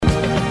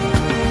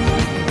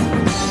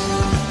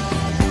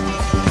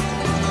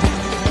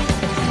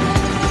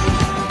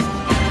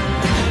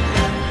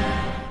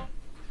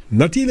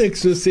Natuurlijk,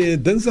 so sê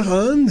dinsdag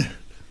aan,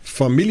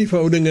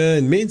 familieverhoudinge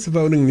en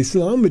mensenverhoudinge in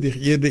Islam met die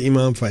geëerde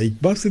imam Faiek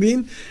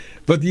Bassadien,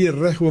 wat hier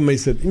reg oor my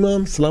sit.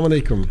 Imam, salam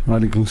alaikum.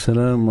 Alaikum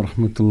salam wa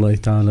rahmatullahi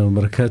ta'ala wa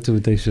barakatuh,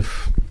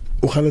 Yusuf.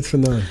 Hoe gaan het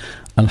vandaan?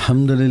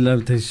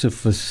 Alhamdulillah,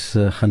 Yusuf, is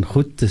gaan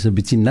goed. Het is een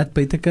beetje nat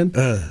buitenkant.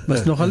 Maar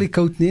is nogal niet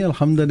koud nie,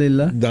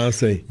 alhamdulillah. Daar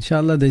sê.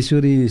 Inshallah, die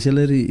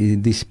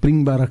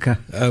springbaraka.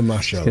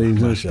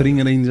 Mashallah.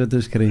 Springrein wat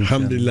ons krijgen.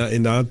 Alhamdulillah,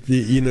 inderdaad,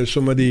 hier nou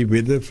sommer die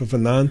weather van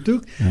vandaan toe.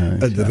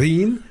 Het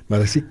reën, maar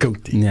het is nie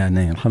koud nie. Ja,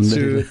 nee,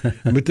 alhamdulillah. So,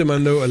 moet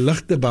man nou 'n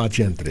ligte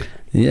baadjie aantrek.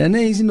 Ja,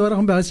 nee, is nie nodig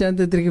om baadjie aan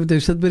te trek. Want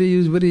sit by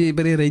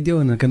die radio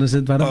en dan kan ons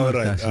dit warm maak.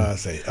 Alright,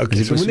 sê.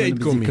 Okay, so moet nie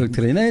uitkom nie.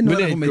 Nee,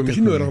 nodig om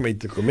uit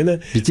te kom.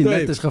 Bietjie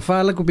net is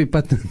gevaarlik op die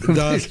pad.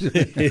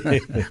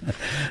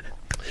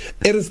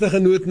 Ernstige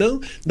noot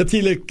nou,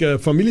 natuurlijk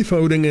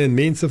familieverhoudinge en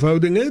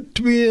mensenverhoudinge.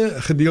 Twee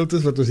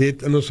gedeeltes wat ons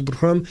het in ons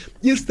program.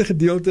 Eerste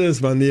gedeelte is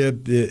wanneer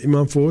die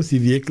imam vir ons die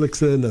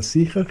weeklikse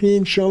nasiha gee,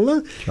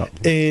 inshallah. Ja.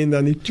 En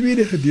dan die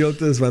tweede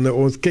gedeelte is wanneer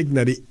ons kyk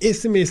na die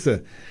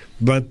sms'e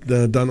wat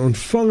dan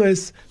ontvang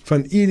is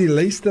van u die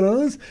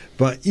luisteraars,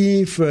 waar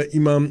u vir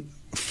imam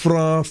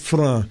vra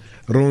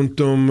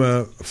rondom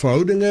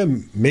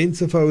verhoudinge,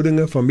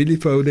 mensenverhoudinge,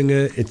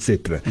 familieverhoudinge, etc.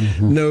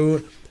 Nou,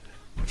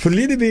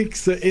 verlede week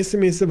se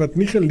sms'e wat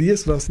nie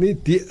gelees was nie,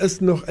 die is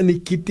nog in die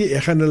kitty.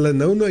 Ek gaan hulle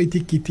nou uit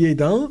die kitty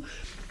uithaal.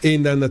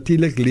 En dan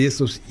natuurlijk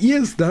lees ons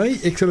eers daai.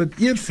 Ek sal het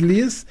eers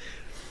lees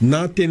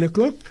na 10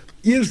 o'clock.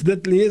 Eers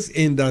dit lees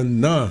en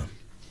daarna.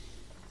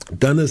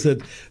 Dan is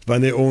het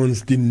wanneer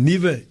ons die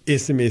nuwe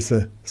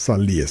sms'e sal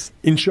lees.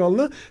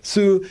 Inshallah.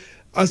 So,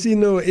 as jy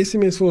nou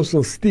SMS vir ons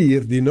sal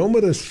stuur, die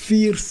nommer is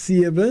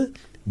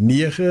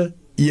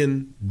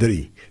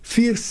 47913.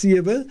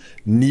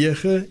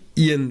 47913.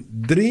 'n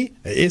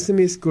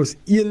SMS kos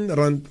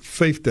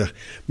R1.50.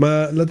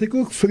 Maar laat ek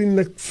ook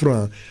vriendelik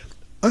vra,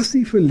 as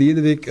jy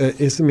verlede week 'n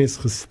SMS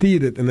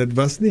gestuur het en dit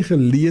was nie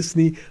gelees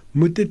nie,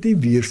 moet dit nie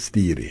weer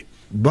stuur nie.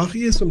 Wag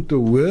eers om te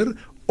hoor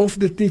of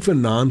dit nie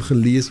vanaand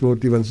gelees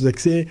word nie, want soos ek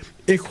sê,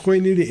 ek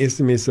gooi nie die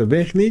SMS'e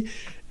weg nie,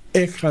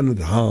 ek gaan dit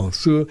haal.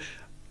 So,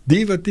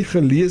 die wat nie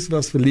gelees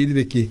was verlede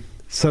weekie,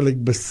 sal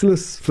ek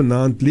beslis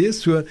vanaand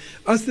lees. So,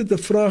 as dit 'n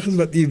vraag is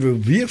wat jy wil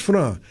weer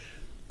vra,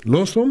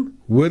 los hom,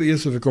 hoor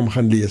eers of ek hom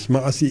gaan lees.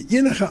 Maar as jy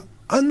enige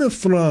ander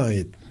vraag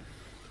het,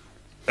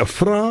 'n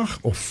vraag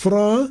of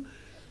vraag,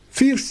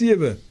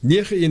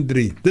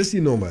 47913, dis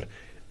die nommer.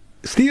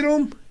 Stuur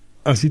hom,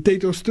 as die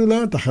tyd ons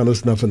toelaat, dan gaan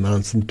ons na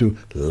vanaand se toe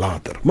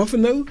later. Maar vir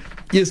nou,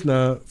 eers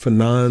na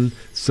vanaand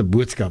se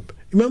boodskap.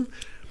 Imam,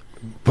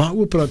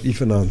 waaroor praat u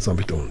vanaand saam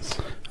met ons?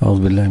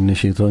 أعوذ بالله من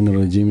الشيطان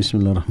الرجيم بسم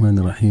الله الرحمن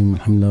الرحيم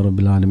الحمد لله رب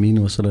العالمين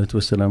والصلاة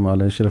والسلام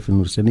على أشرف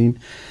المرسلين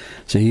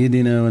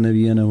سيدنا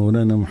ونبينا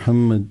مولانا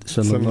محمد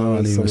صلى الله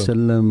عليه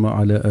وسلم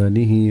وعلى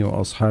آله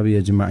وأصحابه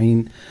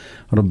أجمعين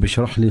رب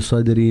اشرح لي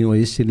صدري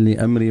ويسر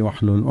لي أمري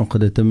واحلل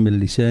عقدة من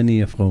لساني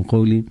يفقهوا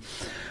قولي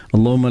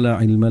اللهم لا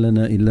علم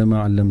لنا إلا ما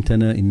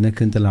علمتنا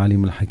إنك أنت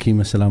العليم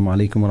الحكيم السلام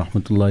عليكم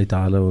ورحمة الله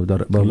تعالى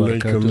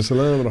وبركاته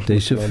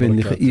تيسف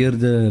إن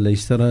geëerde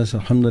luisteraars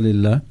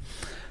alhamdulillah.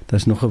 Dat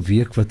is nog 'n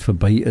week wat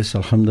verby is,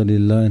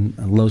 alhamdulillah, en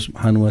Allah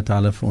subhanahu wa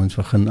ta'ala vir ons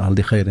vergun al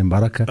die khair en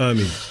baraka.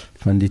 Amen.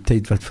 Van die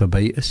tyd wat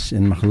verby is,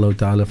 en mag Allah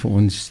ta'ala vir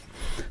ons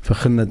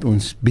vergun dat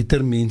ons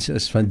beter mense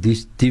is van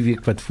die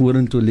week wat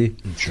vorentoe lê.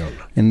 Inshallah.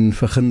 En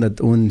vergun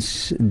dat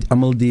ons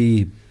almal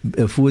die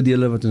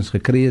voordele wat ons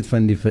gekry het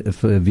van die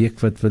week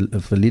wat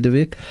verlede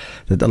week,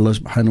 dat Allah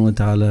subhanahu wa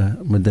ta'ala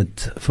moet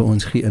dit vir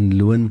ons gee in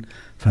loon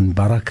van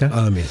baraka.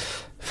 Amen.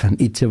 Van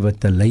iets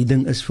wat 'n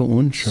leiding is vir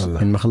ons.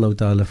 Inshallah. En mag Allah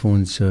ta'ala vir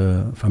ons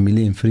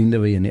familie en vriende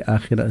wat in die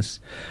akhira is,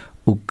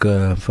 ook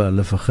vir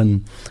hulle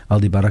vergun al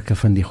die baraka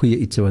van die goeie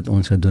iets wat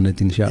ons gedoen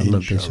het,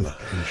 inshallah. Inshallah.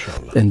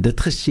 En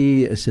dit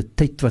gesê is 'n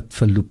tyd wat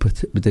verloop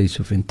het,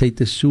 en tyd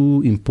is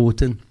so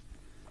important.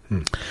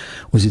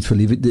 Ons het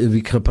verlede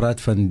week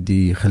gepraat van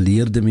die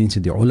geleerde mense,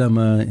 die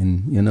ulama,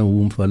 en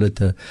hoe om vir hulle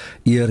te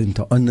eer en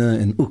te honor,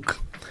 en ook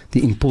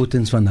die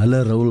importance van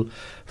hulle rol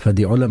vir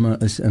die ulama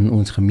is in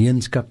ons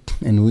gemeenskap,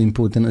 en hoe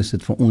important is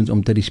dit vir ons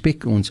om te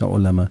respek ons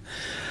ulama.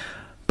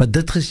 Maar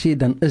dit gesê,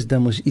 dan is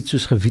daar mos iets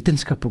soos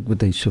gewetenskap ook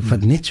wat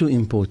net so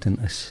important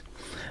is.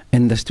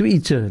 En dat is twee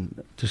iets,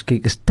 dus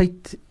kyk, is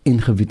tyd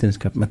en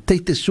gewetenskap, maar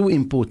tyd is so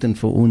important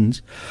vir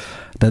ons,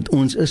 dat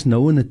ons is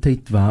nou in 'n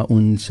tyd waar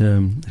ons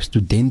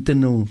studente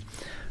nou,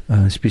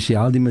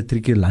 spesiaal die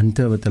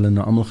matrikulante, wat hulle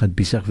nou allemaal gaat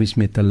besig wees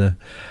met hulle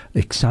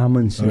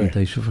examens,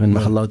 en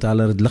mag Allah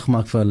ta'ala het lig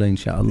maak vir hulle,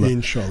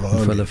 inshallah.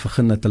 Of hulle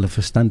vergun dat hulle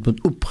verstand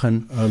moet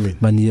opgaan,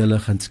 wanneer hulle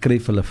gaan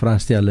skryf, hulle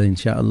vraagstelle,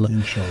 inshallah.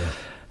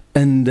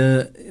 En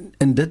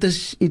dit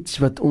is iets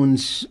wat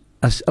ons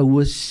as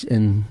ouers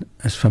en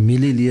as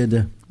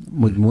familielede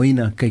moet mooi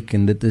na kyk,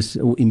 en dit is,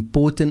 hoe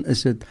important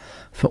is het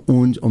vir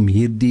ons om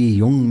hierdie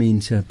jong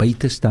mense by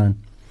te staan,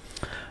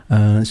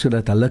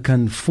 sodat hulle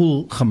kan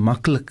voel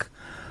gemaklik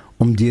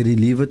om deur die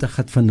lewe te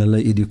gaan van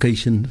hulle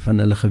education, van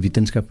hulle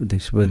gewetenskap,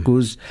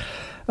 because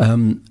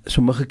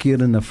sommige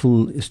kere na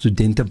voel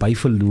studente by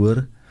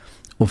verloor,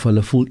 of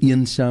hulle voel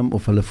eensaam,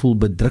 of hulle voel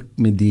bedruk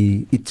met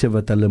die ietsie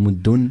wat hulle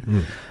moet doen.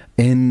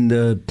 En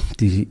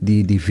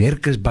die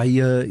werk is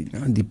baie,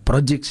 die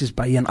projects is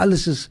baie, en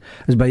alles is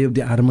baie op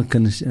die arme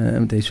kinders.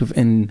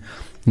 En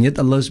net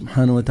Allah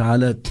subhanahu wa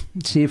ta'ala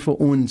sê vir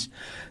ons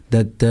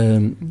dat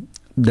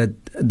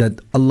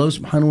Allah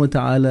subhanahu wa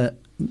ta'ala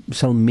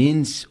sal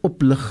mens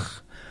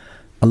oplig.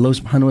 Allah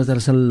subhanahu wa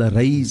ta'ala sal hulle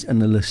reis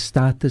in hulle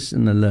status,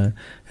 in hulle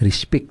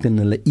respect, en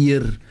hulle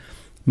eer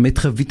met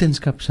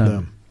gewetensskap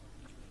saam.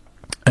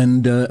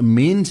 En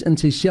mens in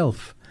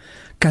syself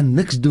kan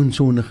niks doen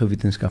sonder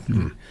gewetensskap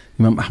nie.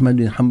 Imam Ahmad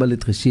bin Hanbal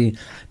het gesê,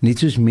 net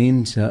soos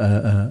mens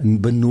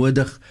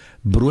benodig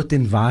brood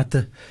en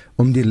water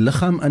om die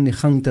liggaam aan die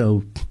gang te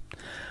hou,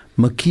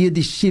 maak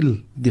die siel,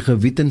 die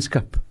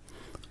gewetensskap,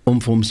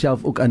 om vir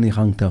homself ook aan die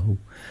gang te hou.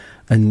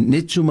 En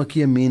net so maak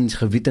mens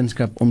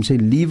gewetensskap om sy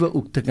lewe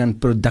ook te kan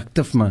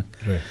productief maak.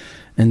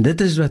 En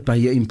dit is wat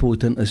baie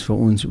important is vir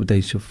ons,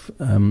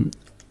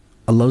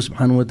 Allah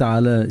subhanahu wa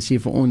ta'ala sê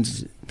vir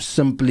ons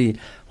simply,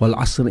 wal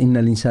asr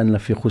innal insana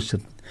lafi khusr.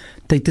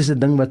 Tyd is 'n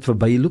ding wat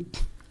verbyloop.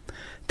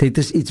 Tyd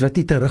is iets wat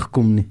nie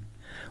terugkom nie.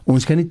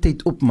 Ons kan nie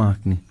tyd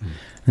opmaak nie.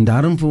 En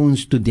daarom vir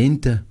ons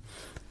studente,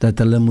 dat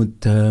hulle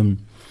moet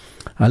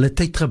hulle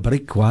tyd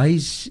gebruik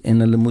wise, en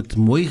hulle moet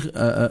mooi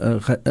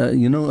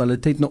hulle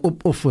tyd nou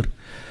opoffer.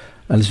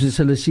 Soos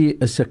hulle sê,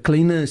 is 'n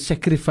kleine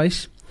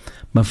sacrifice,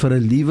 maar vir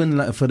 'n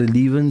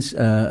lewens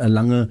 'n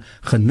lange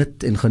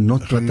genut en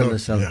genot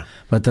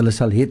wat hulle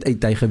sal het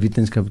uit hy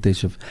gewetensskap.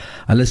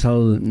 Hulle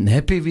sal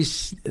happy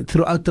wees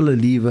throughout hulle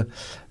lewe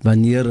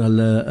wanneer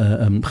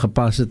hulle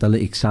gepas het hulle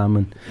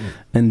eksamen.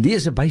 En dit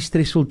is 'n baie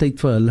stresvol tyd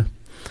vir hulle.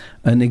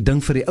 En ek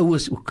dink vir die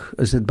ouers ook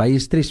is dit baie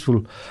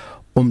stresvol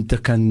om te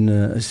kan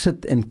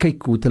sit en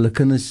kyk hoe hulle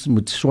kinders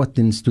moet swat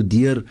en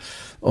studeer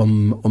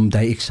om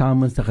die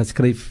eksamens te gaan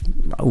skryf.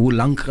 Hoe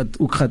lank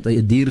gaat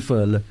dit duur vir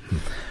hulle?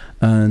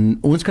 En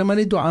ons kan maar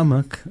nie dua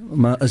maak,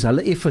 maar is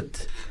hulle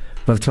effort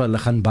wat hulle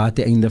gaan baat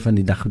die einde van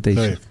die dag.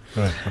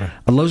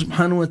 Allah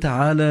subhanahu wa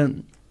ta'ala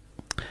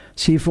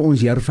sê vir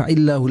ons,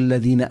 yarfa'illahu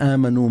alladhina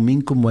amanu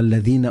minkum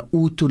walladhina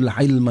utul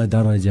ilma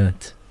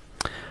darajat.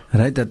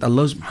 Right, dat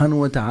Allah subhanahu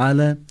wa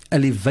ta'ala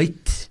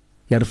elevate,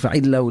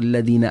 yarfa'illahu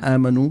alladhina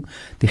amanu,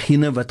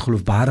 diegene wat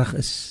geloofbarig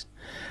is,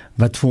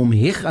 wat vir hom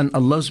heg aan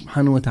Allah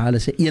subhanahu wa ta'ala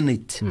sy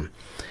eenheid,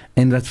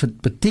 en wat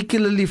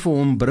particularly vir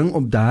hom bring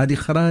op daardie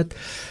graad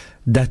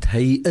dat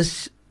hy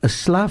is 'n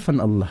slaaf van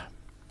Allah.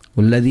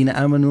 Walladhina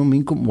amanu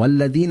minkum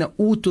walladhina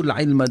utul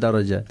ilma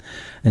darajat.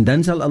 En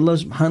dan sal Allah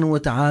subhanahu wa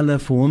ta'ala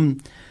vir hom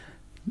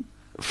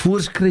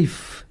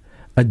voorskryf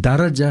 'n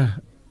daraja,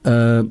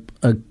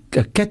 'n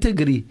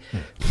category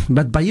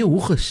wat baie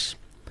hoog is.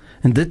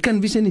 En dit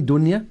kan wees in die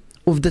dunya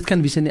of dit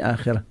kan wees in die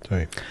akhirah.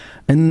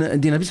 En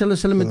die Nabi sallallahu alaihi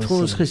wasallam het vir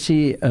ons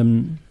gesê,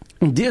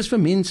 dit is vir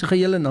mense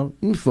geheel en al,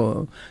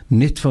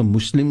 net vir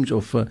moslims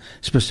of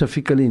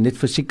specifically net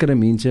vir sekere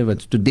mense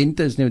wat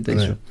studente is, net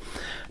so.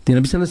 Die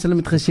Nabi sallallahu alaihi wasallam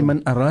het gesê,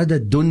 man arada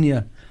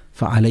dunya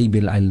fa alay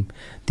bil ilm.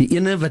 Die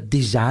ene wat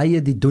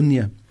desire die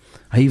dunya,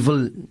 hy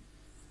wil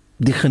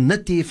die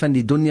genut hê van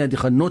die dunya, die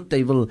genot,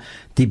 hy wil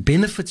die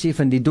benefits hê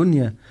van die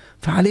dunya,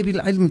 fa alay bil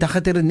ilm, dan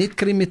gaat hy net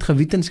kry met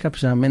gewetensskap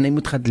saam, en hy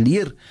moet gaan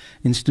leer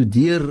en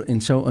studeer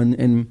en so,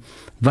 en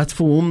wat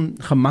vir hom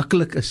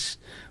gemaklik is.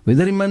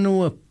 Whether die man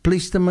nou 'n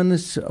pleisterman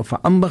is of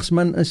 'n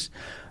ambagsman is,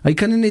 hy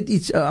kan nie net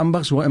iets 'n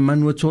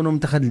ambagsman wat sonder om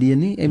te gaan leer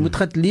nie. Hy moet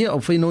gaan leer,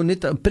 of hy nou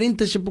net 'n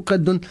apprenticeship ook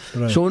gaan doen,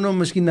 sonder om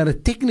miskien na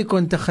 'n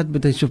technikon te gaan,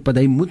 maar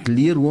hy moet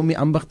leer hoe om die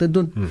ambag te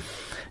doen.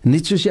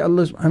 Net soos jy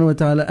Allah subhanahu wa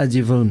ta'ala as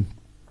jy wil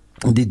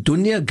die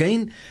dunya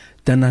gain,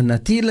 dan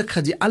natuurlik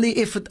gaan jy al die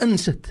effort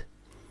insit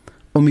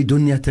om die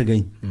dunya te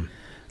gain.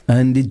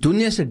 En die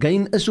dunya se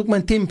gain is ook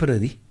maar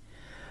temporary,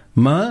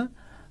 maar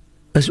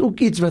is ook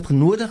iets wat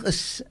nodig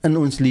is in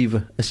ons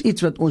lewe, is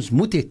iets wat ons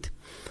moet het.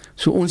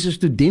 So ons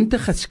studente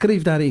gaan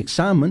skryf daar 'n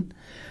eksamen,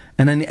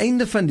 en aan die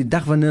einde van die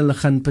dag wanneer hulle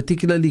gaan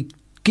particularly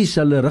kies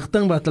hulle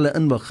rigting wat hulle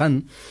in wil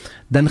gaan,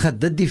 dan gaan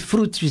dit die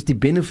fruits wees, die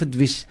benefit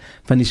wees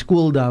van die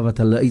skool daar wat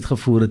hulle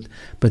uitgevoer het,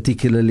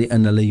 particularly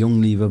in hulle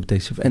jong lewe.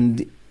 En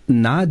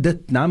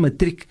na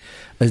matriek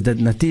is dit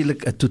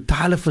natuurlik 'n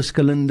totale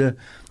verskillende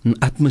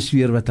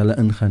atmosfeer wat hulle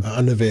ingaan.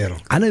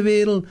 'n ander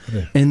wêreld.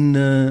 En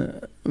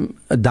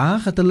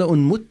daar het hulle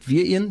ontmoet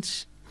weer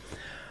eens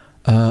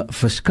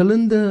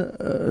verskillende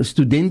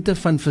studente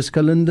van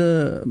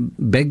verskillende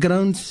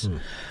backgrounds,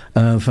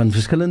 van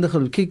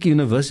verskillende, kyk,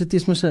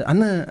 universities moet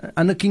 'n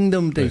ander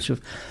kingdom tyd.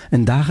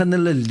 En daar gaan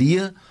hulle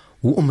leer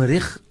hoe om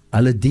reg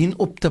hulle dien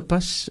op te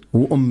pas,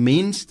 hoe om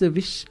mens te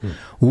wees,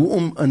 hoe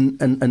om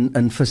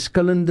in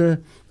verskillende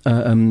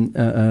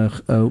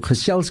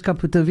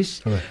geselskappe te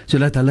wees,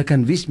 sodat hulle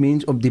kan wees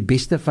mens op die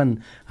beste van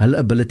hulle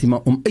ability,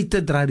 maar om uit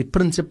te dra die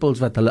principles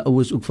wat hulle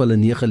ouers ook vir hulle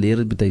neergeleer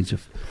het betyds.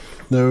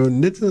 Nou,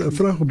 net 'n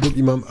vraag op dit,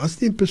 Imam, as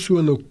die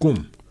persoon nou kom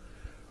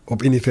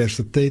op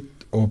universiteit,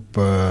 op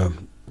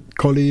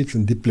college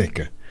en die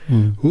plekke,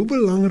 hoe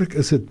belangrik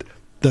is dit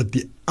dat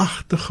die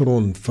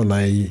agtergrond van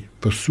hy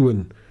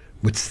persoon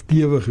moet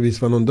stewig wees,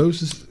 want onthou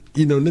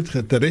jy nou net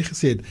terecht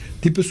gesê het,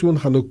 die persoon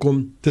gaan nou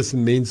kom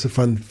tussen mense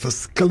van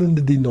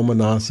verskillende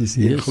denominasies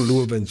en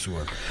geloof en so.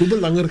 Hoe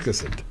belangrik is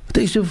dit?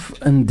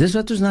 En dis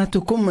wat ons na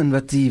toe kom en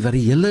wat die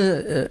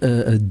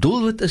hele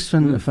doelwit is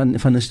van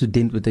 'n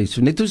student wat hy.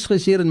 So net ons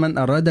gesê en man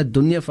arada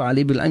dunya fa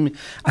ali bil ilm,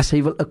 as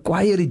hy wil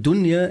acquire die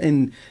dunya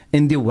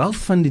en die wealth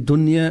van die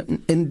dunya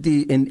en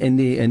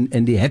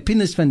die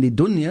happiness van die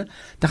dunya,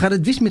 dan gaan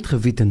dit wees met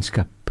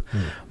gewetenskap.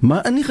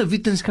 Maar in die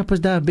gewetenskap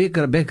is daar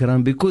 'n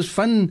background, because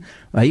van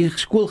hy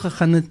skool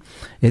gegaan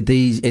het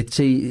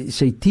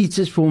sy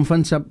teachers vir hom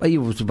van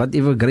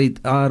whatever grade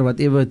R,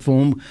 whatever het vir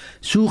hom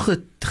so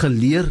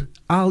geleer,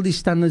 al die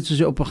standaards soos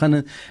hy opgegaan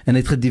het, en hy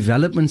het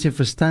gedevelop in sy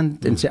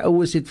verstand, en sy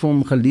ouers het vir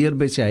hom geleer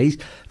by sy huis,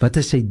 wat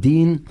is sy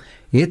dien,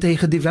 het hy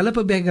gedevelop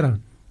 'n background.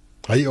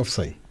 Hy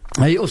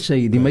of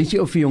sy, die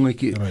meisie of die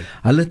jongetjie.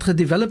 Hulle het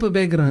gedevelop 'n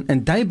background,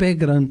 en die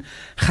background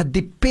gaan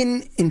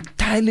depend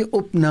entirely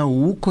op na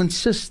hoe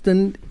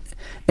consistent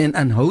en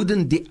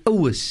aanhoudend die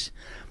ouers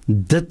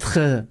dit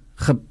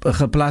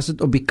geplaas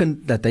het op die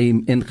kind, dat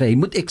hy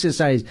moet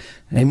exercise,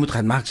 hy moet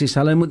gaan maak sy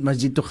sal, hy moet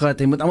masjid toe gaan,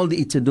 hy moet allemaal die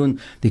iets doen,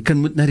 die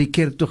kind moet na die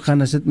kerk toe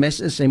gaan, as het mes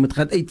is, hy moet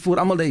gaan uitvoer,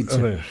 allemaal die iets.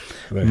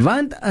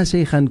 Want as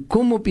hy gaan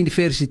kom op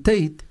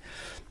universiteit,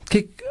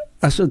 kyk,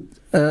 as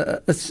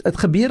het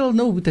gebeur al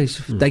nou,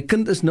 die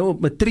kind is nou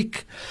op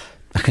matriek,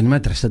 ek kan nie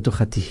madrasa toe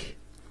gaan die,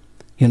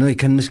 hy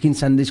kan miskien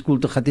Sunday school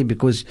toe gaan die,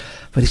 because,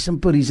 for the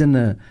simple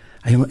reason,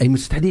 hy moet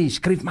study, hy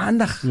skryf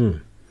maandag,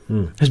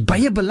 is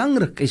baie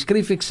belangrik, hy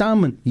skryf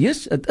eksamen,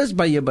 yes, het is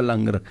baie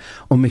belangrik,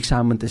 om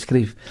eksamen te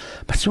skryf,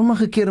 maar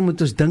sommige kere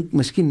moet ons dink,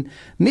 miskien,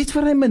 net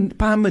vir hy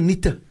paar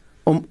minute,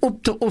 om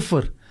op te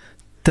offer,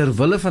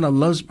 terwille van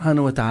Allah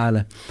subhanahu wa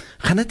ta'ala,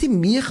 gaan dit nie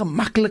meer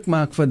gemakkelijk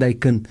maak vir die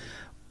kind,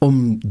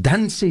 om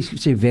dan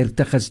sy werk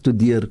te gaan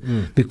studeer,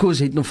 because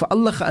hy het nog vir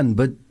Allah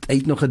geaanbid, hy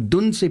het nog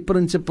gedoen sy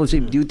principle, sy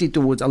duty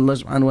towards Allah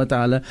subhanahu wa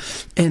ta'ala,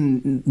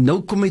 en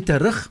nou kom hy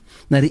terug,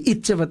 na die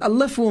ietsie wat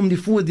Allah vir hom die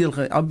voordeel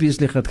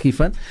obviously gaat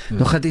geven,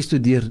 nou gaat hy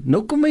studeer,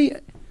 nou kom hy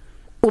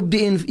op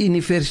die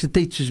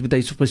universiteit, soos wat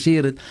hy so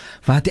geseer het,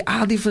 waar hy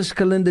al die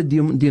verskillende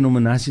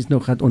denominaties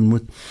nou gaat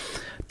ontmoet,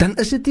 dan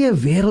is dit nie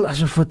 'n wêreld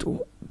asof het,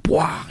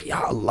 ja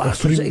Allah,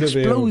 soos 'n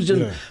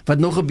explosion, wat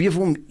nou gebeur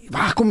vir hom,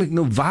 waar kom ek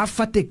nou, waar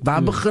vat ek,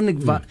 waar begin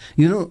ek, waar,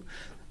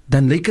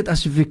 dan lyk het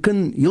asof die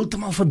kind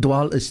heeltemal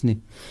verdwaal is nie.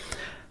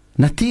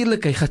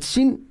 Natuurlijk, hy gaat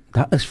sien,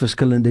 daar is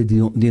verskillende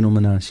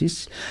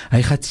denominaties,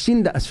 hy gaat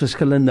sien, daar is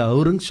verskillende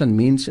houdings van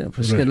mense,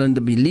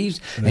 verskillende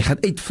beliefs, hy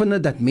gaat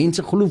uitvind dat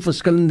mense glo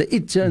verskillende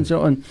iets en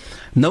so aan.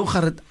 Nou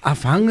gaat het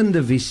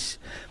afhangende wees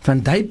van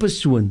die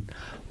persoon,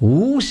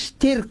 hoe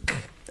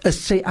sterk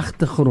is sy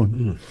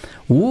agtergrond,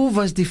 hoe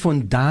was die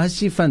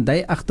fondasie van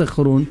die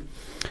agtergrond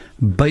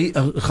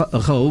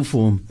gehou vir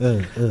hom,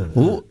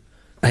 hoe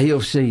hy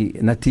of sy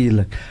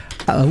natuurlijk,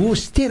 hoe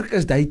sterk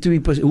is die twee,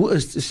 hoe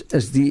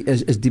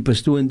is die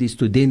persoon, die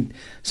student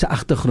sy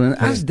agtergrond,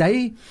 as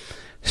die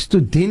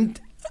student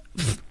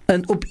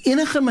op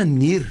enige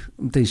manier,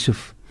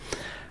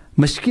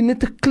 miskien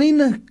net 'n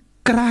kleine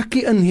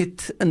kraakie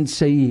in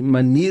sy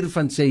manier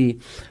van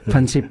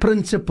sy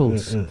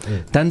principles,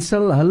 dan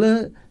sal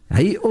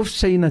hy of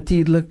sy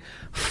natuurlijk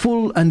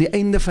voel aan die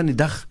einde van die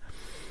dag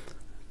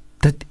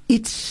dat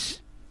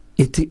iets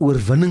het die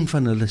oorwinning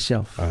van hulle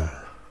self.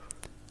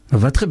 Maar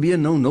wat gebeur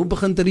nou? Nou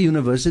begin die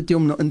university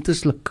om nou in te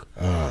sluk.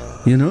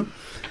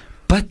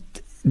 But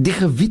die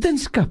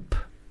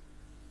gewetenskap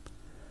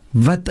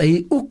wat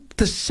hy ook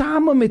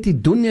tesame met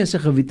die dunya se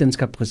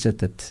gewetenskap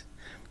gesit het.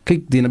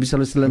 Kyk, die Nabi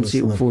sallallahu alaihi wasallam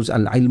sê ook vir ons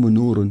al-ilmu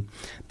nurun,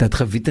 dat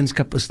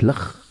gewetenskap is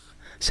lig.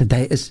 So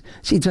die is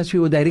iets wat vir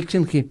jou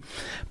direction gee.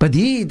 But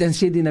hier, dan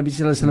sê die Nabi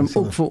sallallahu alaihi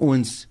wasallam ook vir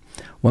ons,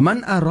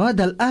 وَمَنْ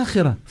أَرَادَ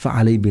الْآخِرَةِ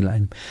فَعَلَيْهِ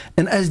بِالْعِلْمِ.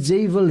 En as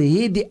jy wil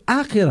hê die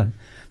akhirah,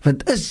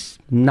 wat is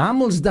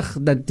namelsdag,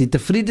 dat die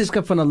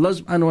tevredenskap van Allah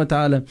subhanahu wa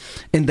ta'ala,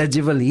 en dat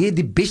jy wil hê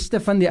die beste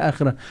van die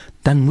akhirah,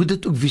 dan moet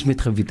dit ook wees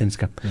met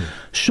gewetenskap.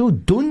 So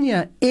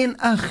dunya en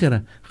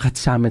akhirah gaat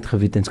saam met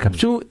gewetenskap.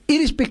 So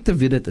irrespectief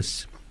wie dit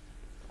is.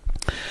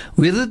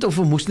 Weet dit of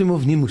 'n moslim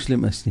of nie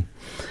moslim is nie.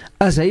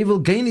 As hy wil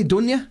gain die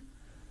dunya,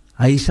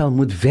 hy sal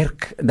moet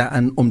werk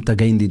daaraan om te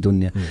gain die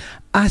dunya.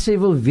 As hy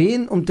wil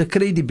wen om te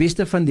kry die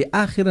beste van die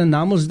akhirah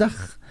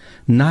namelsdag,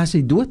 na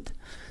sy dood,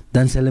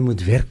 dan sal hy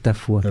moet werk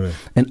daarvoor.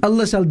 En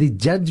Allah sal die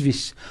judge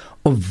wees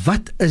op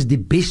wat is die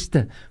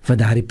beste vir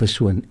daardie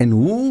persoon, en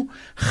hoe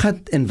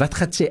gaat, en wat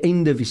gaat sy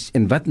einde wees,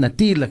 en wat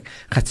natuurlijk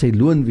gaat sy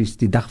loon wees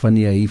die dag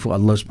wanneer hy vir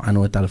Allah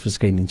subhanahu wa ta'ala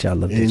verskyn,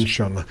 inshallah.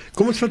 Inshallah.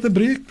 Kom ons vat 'n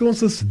breek,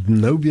 ons is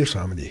nou weer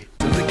saam met die.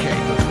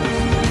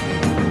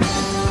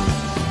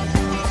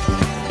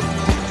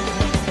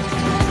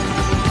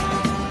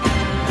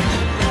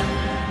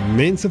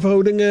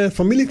 Mensenverhoudinge,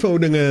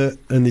 familieverhoudinge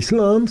in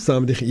Islam,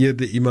 saam met die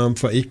geëerde imam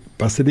Faiek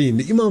Bassadien,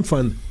 die imam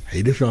van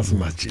Heilige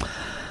Masjid.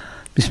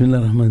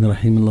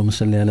 Bismillahirrahmanirrahim. Allahumma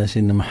salli ala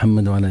sayyidina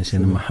Muhammad wa ala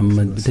sayyidina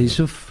Muhammad.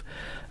 Yusuf,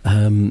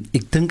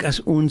 ek dink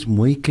as ons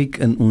mooi kyk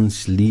in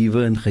ons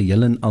lewe en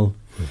geheel en al,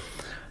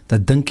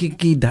 dat dink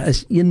ek, daar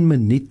is 1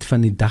 minuut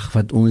van die dag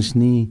wat ons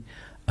nie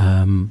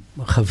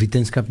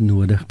gewetenskap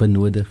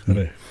benodig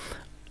nie.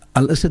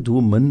 al is dit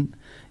hoe min,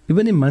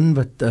 even die man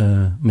wat,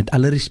 met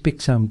alle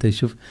respect saam te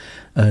Yusuf,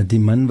 die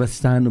man wat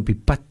staan op die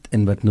pad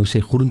en wat nou sy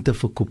groente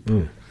verkoop,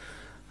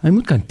 hy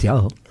moet kan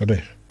tel.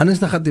 Anders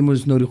dan gaat hy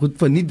moes nou die goed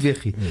van niet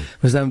weggee.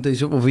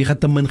 Of hy gaat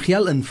te min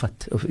geld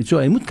invat. Of so,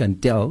 hy moet kan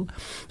tel.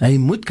 Hy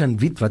moet kan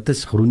weet wat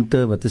is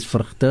groente, wat is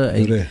vrugte.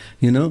 Hy,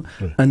 you know,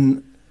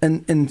 and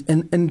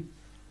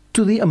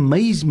to the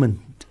amazement,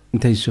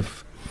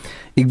 Yusuf,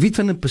 ek weet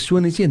van 'n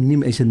persoon, hy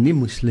is 'n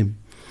nie-Muslim,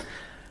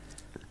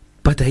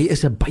 but hy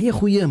is 'n baie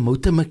goeie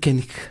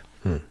motormechanic.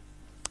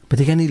 But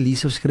hy kan nie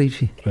lees of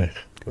skryf nie.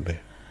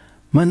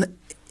 Maar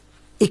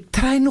ek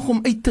try nog om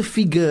uit te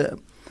figure,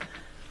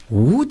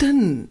 hoe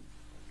dan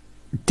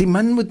die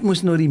man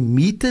moes nou die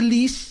meter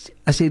lees,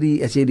 as hy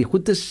die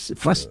goedes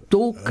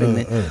vaststook,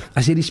 en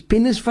as hy die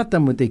spennes vat,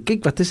 dan moet hy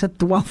kyk, wat is dat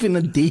 12 en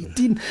 'n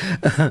 13?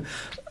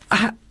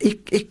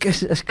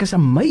 Ek is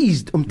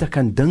amazed om te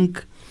kan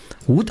dink,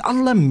 hoe het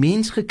alle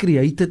mens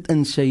gecreated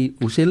in sy,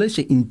 hoe sê hulle,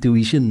 sy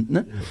intuition,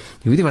 ne?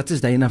 Jy weet nie, wat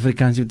is die in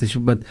Afrikaans,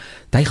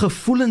 die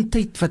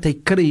gevoelendheid wat hy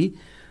kry,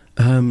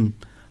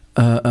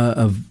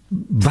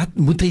 wat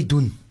moet hy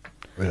doen?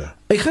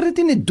 Hy gaan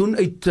dit nie doen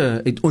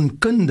uit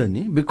onkunde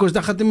nie, because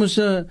dan gaat hy mos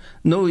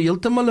nou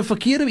heeltemal 'n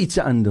verkeerde iets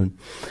aandoen.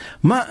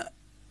 Maar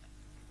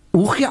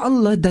hoe gee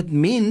Allah dat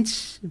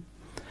mens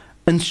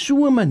in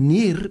so 'n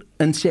manier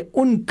in sy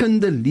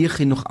onkunde leeg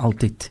hy nog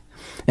altyd?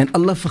 En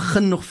Allah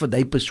begin nog vir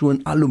die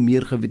persoon al hoe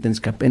meer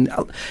gewetenskap, en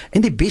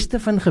die beste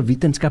van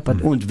gewetenskap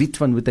wat ons weet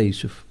van wat hy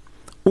Yusuf.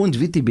 Ons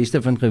weet die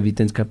beste van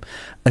gewetenskap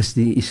is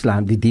die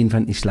Islam, die dien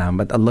van Islam,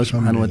 wat Allah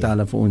subhanahu wa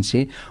ta'ala vir ons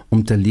sê,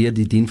 om te leer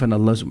die dien van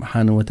Allah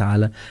subhanahu wa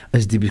ta'ala,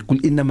 is die kul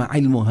innama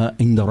ilmuha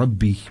inda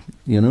rabbi,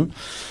 you know.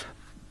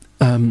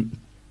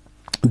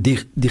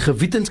 Die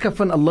gewetenskap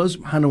van Allah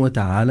subhanahu wa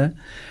ta'ala,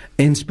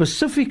 en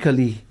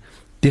specifically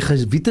die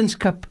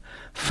gewetenskap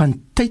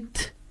van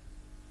tyd,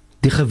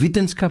 die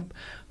gewetenskap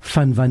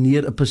van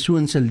wanneer 'n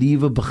persoon se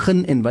lewe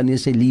begin en wanneer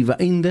sy lewe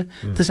einde.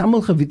 Dit is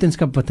almal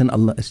gewetenskap wat in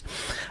Allah is.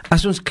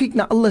 As ons kyk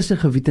na Allah se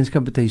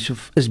gewetenskap,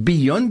 is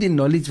beyond die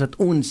knowledge wat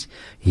ons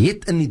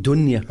het in die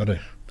dunya,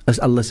 is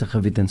Allah se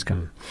gewetenskap.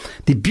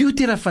 Die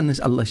beauty daarvan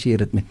is Allah share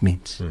dit met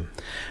mens.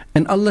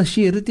 En Allah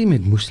share dit nie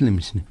met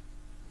moslims nie.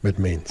 Met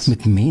mens.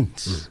 Met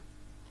mens.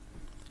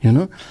 You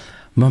know?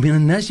 Maar min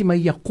an-nasi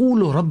man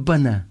yaqulu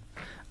rabbana.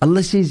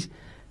 Allah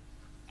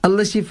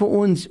sê vir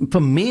ons,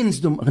 vir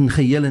mensdom in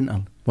geheel en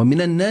al. Wa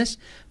min an-nas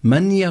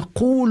man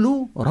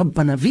yaqulu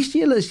rabbana. Wie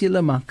is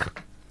julle maker?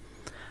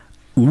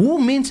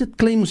 Hoe mense het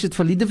claim, ons het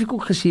verlede week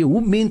ook gesê,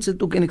 hoe mense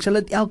het ook, en ek sal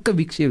dit elke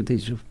week sê,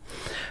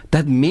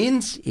 dat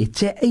mens het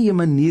sy eie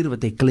manier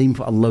wat hy claim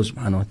vir Allah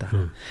subhanahu wa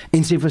ta'ala.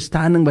 En sy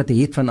verstaaning wat hy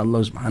het van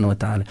Allah subhanahu wa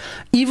ta'ala.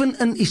 Even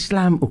in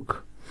Islam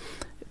ook.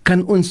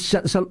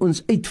 Sal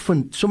ons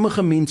uitvind,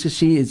 sommige mense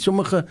sê,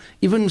 sommige,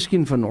 even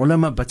miskien van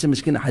ulama, wat sy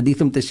miskien 'n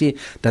hadith om te sê,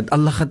 dat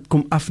Allah gaat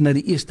kom af na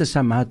die eerste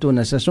sama toe, en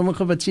as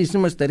sommige wat sê,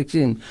 maar sterk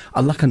sê,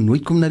 Allah kan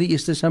nooit kom na die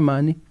eerste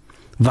sama nie.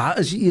 Waar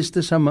is die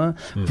eerste sama?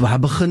 Waar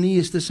begin die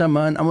eerste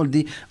sama? En allemaal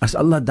die, as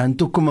Allah dan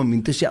toe kom,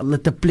 om te sê, Allah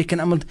te plek, en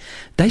allemaal,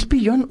 dat is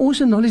beyond ons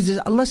knowledge, dit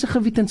is Allah se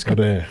gewetenskap.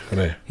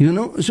 You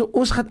know, so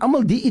ons gaat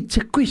allemaal die iets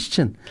a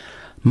question.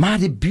 Maar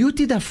die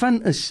beauty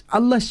daarvan is,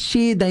 Allah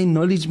share die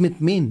knowledge met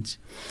mens,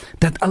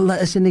 dat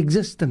Allah is in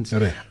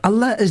existence.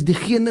 Allah is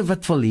diegene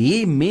wat wil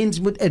hê,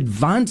 mens moet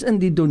advance in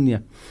die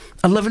dunya.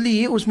 Allah wil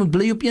hê, ons moet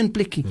bly op een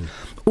plekkie.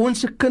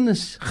 Ons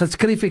kinders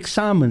geskryf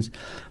eksamens,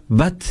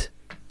 wat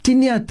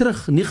 10 jaar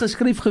terug nie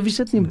geskryf gewys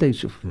het nie met hy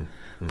so.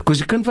 Because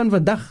die kind van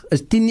vandag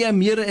is 10 jaar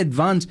meer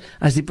advance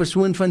as die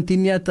persoon van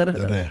 10 jaar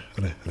terug.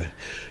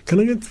 Kan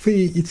ek net vir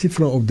jy ietsie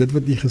vra op dit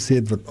wat jy gesê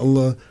het, wat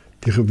Allah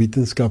die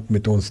gewetenskap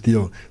met ons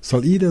deel,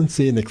 sal jy dan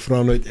sê, en ek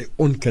vra nou uit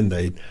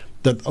onkundigheid,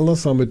 dat Allah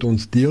sal met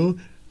ons deel,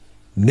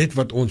 net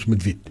wat ons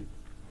moet weet.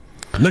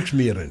 Niks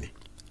meer nie.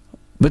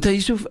 Wat hy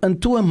Yusuf, in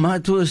toe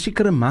 'n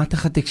sekere mate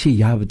gaat ek sê,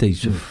 ja, wat hy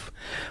Yusuf.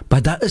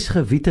 Maar daar is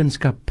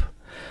gewetenskap,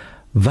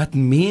 wat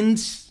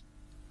mens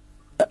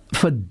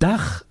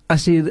vandag,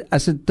 as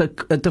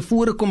het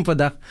tevore kom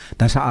vandag,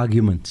 dan is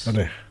arguments.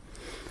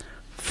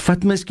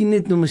 Vat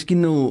miskien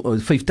nou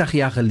 50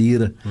 jaar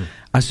gelede,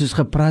 as ons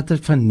gepraat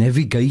het van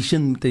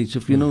navigation,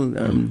 of you know,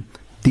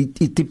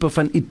 die type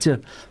van iets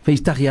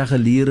 50 jaar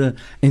gelede,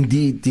 en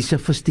die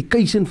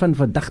sophistication van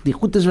vandag, die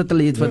goed is wat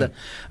hulle het vandag.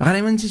 Gaan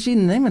die mense sê,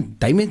 nee man,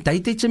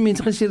 die tydse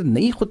mense gesê,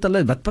 nee God,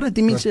 hulle, wat praat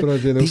die mense?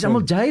 Die is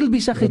allemaal jail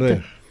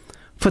besigheid.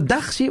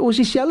 Vandag sê ons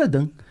dieselfde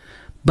ding,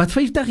 maar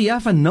 50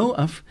 jaar van nou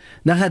af,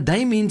 dan gaan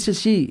die mense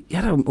sê,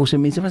 ja, ons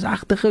mense was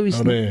agter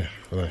gewees.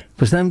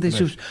 Verstaan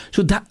jy?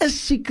 So daar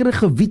is sekere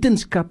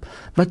gewetenskap,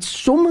 wat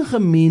sommige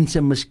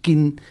mense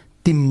miskien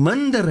die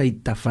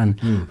minderheid daarvan,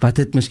 wat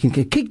het miskien,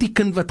 kyk die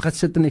kind wat gaat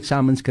sit en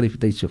eksamen skryf,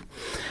 het hy so.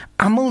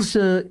 Almal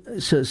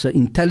se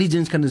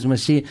intelligence, kan ons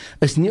maar sê,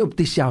 is nie op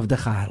dieselfde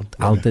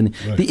gehalte nie.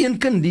 Die een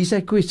kind lees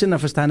hy question, dan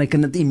verstaan hy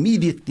kan dit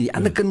immediately, die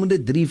ander kind moet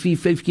dit 3, 4,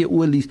 5 keer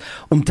oorlees,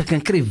 om te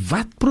kan kry,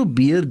 wat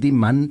probeer die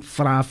man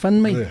vra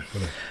van my?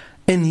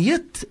 En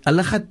yet,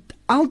 hulle gaat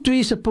al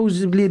twee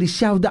supposedly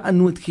dieselfde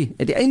antwoord gee.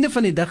 Aan die einde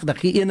van die dag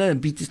gee ene 'n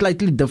bietjie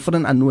slightly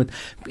different antwoord.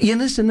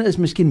 Ene sinne is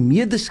miskien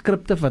meer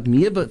descriptief wat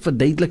meer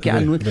verduidelik die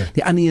antwoord,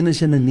 die ander ene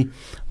sinne nie.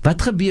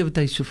 Wat gebeur met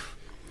Yusuf?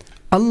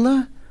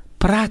 Allah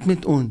praat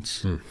met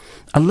ons.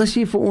 Allah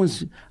sê vir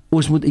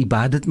ons moet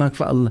ibadat maak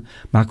vir Allah.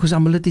 Maak ons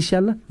almal dit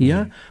dieselfde?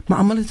 Ja, maar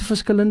almal het 'n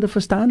verskillende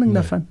verstaaning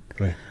daarvan.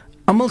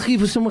 Almal gee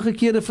vir sommige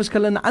kere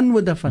verskillende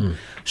antwoorde daarvan.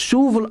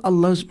 So wil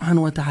Allah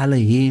subhanahu wa ta'ala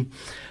hê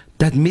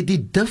dat met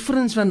die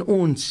difference van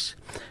ons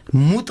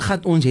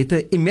gaat ons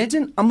het.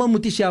 Imagine almal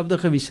moet dieselfde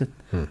gewees het.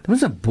 Dit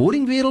is 'n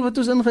boring wêreld wat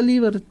ons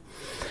ingelewer het.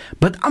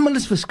 Maar almal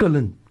is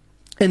verskillend.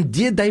 En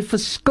die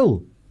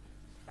verskil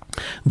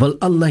wil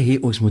Allah hê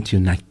ons moet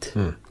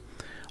unite.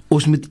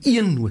 Ons moet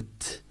een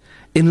word.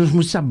 En ons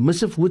moet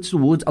submissive word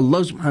towards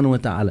Allah subhanahu wa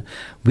ta'ala.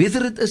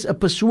 Whether it is 'n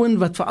persoon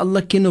wat vir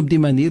Allah ken op die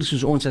manier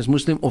soos ons as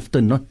moslim of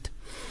te not.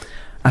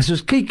 As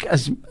ons kyk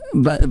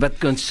wat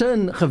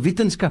concern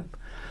gewetenskap,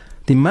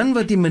 die man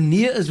wat die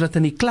meneer is wat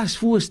in die klas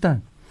voor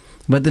staan,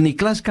 wat in die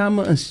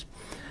klaskamer is,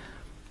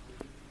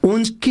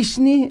 ons kies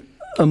nie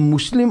 'n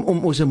moslim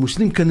om ons 'n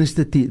moslim kinders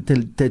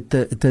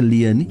te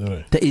leer nie,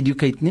 te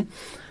educate nie.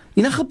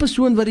 Enige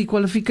persoon wat die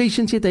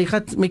qualifications het, hy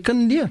gaan my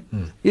kind leer.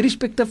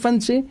 Irrespectief van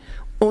sê,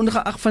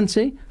 ongeag van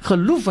sê,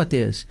 geloof wat hy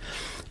is.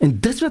 En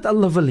dit wat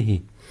Allah wil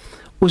hê.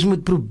 Ons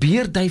moet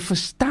probeer die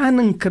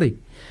verstaaning kry,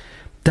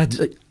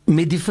 dat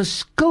met die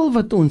verskil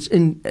wat ons,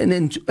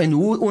 en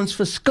hoe ons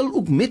verskil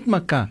ook met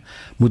mekaar,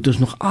 moet ons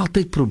nog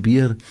altyd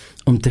probeer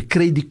om te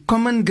kry die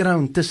common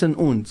ground tussen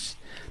ons,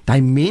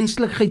 die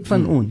menslikheid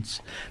van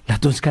ons,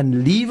 laat ons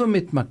kan lewe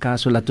met mekaar,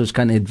 so laat ons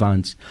kan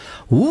advance.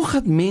 Hoe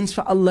gaat mens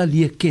vir Allah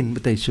leer ken,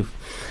 met hy so?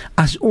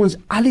 As ons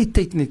al die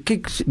tyd net,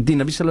 kyk, die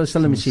Nabi sallallahu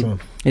alaihi wasallam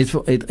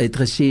het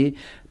gesê,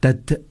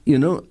 dat,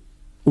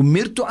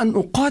 umirtu an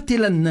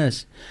uqatil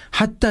an-nas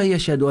hatta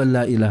yashhadu an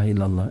la ilaha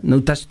illallah.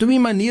 Nou, dat is twee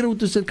maniere hoe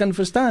ons dit kan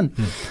verstaan.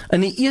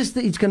 En die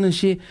eerste iets kan ons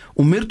sê,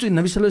 umirtu,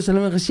 Nabi sallallahu alaihi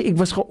wasallam gesê, ek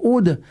was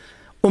georde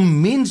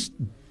om mens,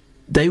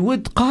 die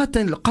woord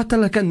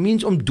qatala kan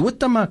mens om dood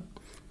te maak,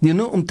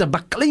 om te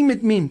baklei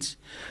met mens,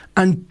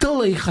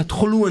 until hy gaat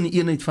glo in die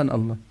eenheid van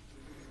Allah.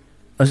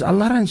 As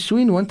Allah dan so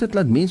wanted,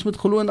 laat mens moet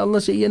glo in Allah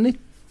se eenheid.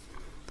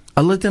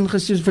 Allah het in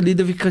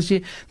verlede week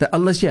gesê, dat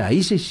Allah sê, hy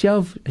sê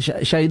self,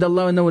 shahid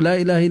Allah wa la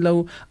ilaha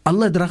illahu,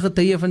 Allah dra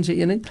getuie van sy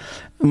eenheid,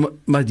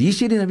 maar hier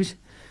sê die Nabi,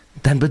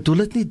 dan bedoel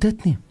het nie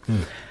dit nie.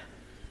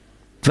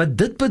 Wat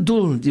dit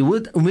bedoel, die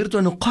woord, umirtu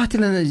an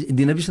uqatil,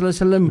 die Nabi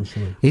sallallahu alaihi wasallam,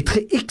 het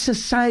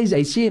ge-exercise,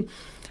 hy sê,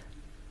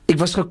 ek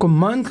was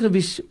gecommand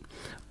gewees,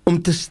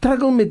 om te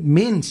struggle met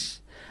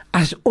mens,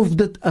 asof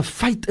dit 'n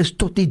feit is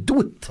tot die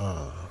dood.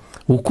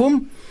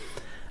 Hoekom?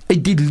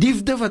 Uit die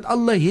liefde wat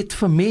Allah het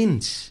vir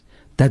mens,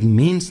 dat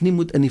mens nie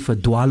moet in die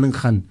verdwaling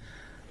gaan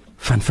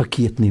van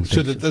verkeerd nie.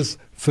 So dit is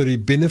vir die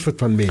benefit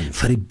van mens.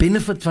 Vir die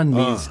benefit van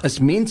mens. As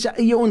mense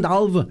eie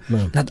onthalwe,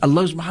 dat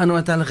Allah subhanahu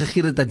wa ta'ala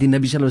gegee het, dat die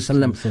Nabi sallallahu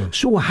alaihi wasallam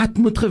so hard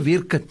moet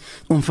gewerk het,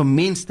 om vir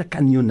mens te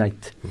kan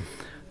unite.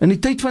 In die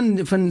tyd van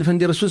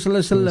die Rasul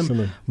sallallahu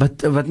alaihi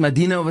wasallam, wat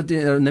Medina, wat die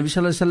Nabi sallallahu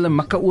alaihi wasallam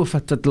Mekka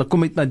oorvat, wat hulle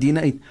kom uit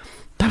Medina uit,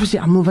 daar was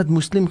nie almal wat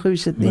moslim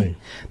gewees het nie.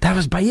 Daar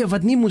was baie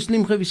wat nie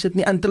moslim gewees het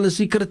nie, aan hulle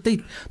sekere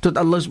tyd, tot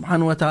Allah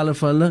subhanahu wa ta'ala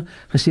vir hulle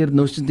gesê het,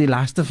 nou is die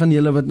laaste van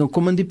julle wat nou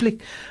kom in die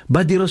plek.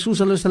 Maar die Rasul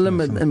sallallahu alaihi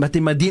wasallam, wat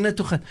die Medina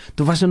toe gaan,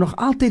 toe was nog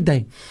altyd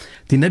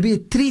die Nabi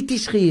het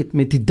treaties gehad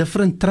met die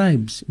different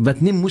tribes,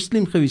 wat nie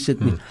moslim gewees het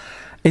nie.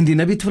 En die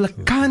Nabi het vir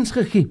hulle kans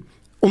gegee,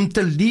 om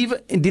te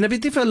lewe, en die Nabi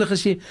het vir hulle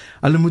gesê,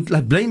 hulle moet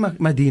laat bly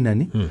Medina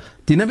nie.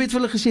 Die Nabi het vir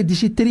hulle gesê, dis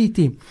die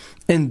treaty,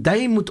 en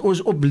die moet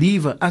ons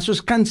oplewe, as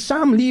ons kan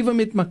saam lewe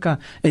met mekaar,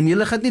 en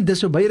julle gaat nie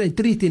disobey die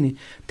treaty nie,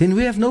 then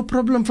we have no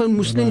problem vir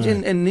moslims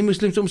en nie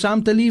moslims om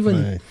saam te lewe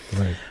nie.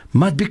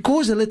 Maar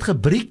because hulle het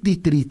gebreek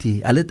die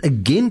treaty, hulle het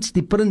against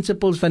die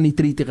principles van die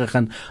treaty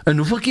gegaan, en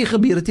hoeveel keer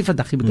gebeur het die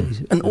vandag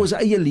in ons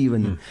eie lewe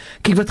nie.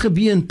 Kyk wat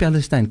gebeur in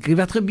Palestine, kyk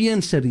wat gebeur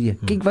in Syrië,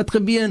 kyk wat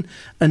gebeur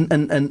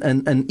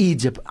in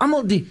Egypt,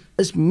 allemaal die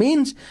is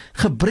mens,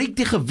 gebruik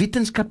die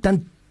gewetenskap,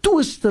 dan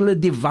toest hulle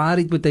die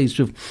waarheid met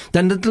Yusuf,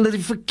 dan dat hulle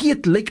die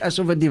verkeerd lyk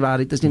asof het die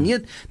waarheid is, nie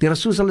die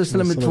Rasul sallallahu alaihi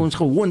wasallam het vir ons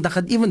gewoon, dat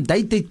gaat even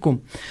die tyd kom,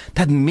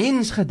 dat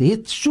mens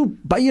het so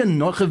baie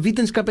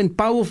gewetenskap en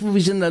powerful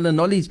vision hulle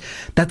knowledge,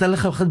 dat hulle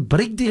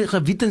gebruik die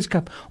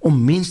gewetenskap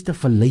om mens te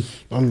verlei.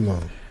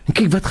 En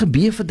kyk wat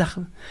gebeur vandag,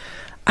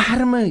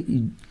 arme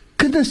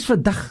kinders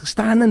vandag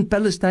staan in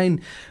Palestine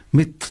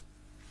met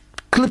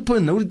klippe,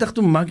 nou die dag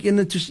toe maak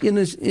iemand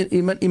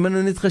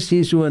net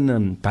gesê so,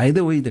 by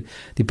the way,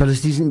 die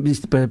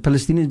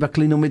Palestinians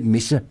baklei nou met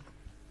messe,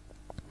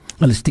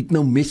 hulle stiek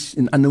nou mes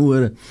in ander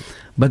woorde,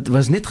 wat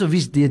was net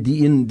gewys die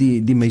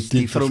meis,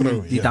 die vrou,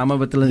 die dame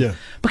wat hulle,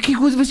 maar kyk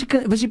hoe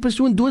was die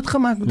persoon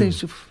doodgemaak met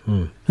Yusuf,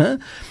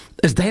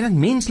 is dit dan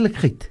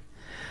menslikheid,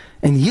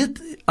 en hier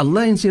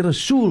Allah en sy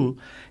Rasul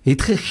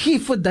het gegee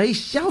vir die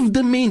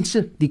selfde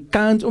mense die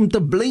kans om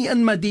te bly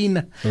in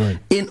Medina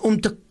en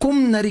om te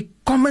kom na die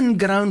common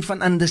ground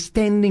van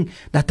understanding,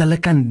 dat hulle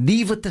kan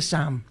lewe te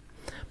saam.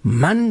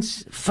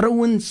 mans,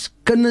 vrouens,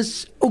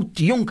 kinders, oud,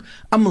 jong,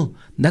 almal,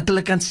 dat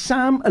hulle kan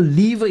saam 'n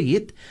lewe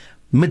hê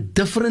met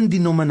different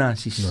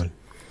denominasies.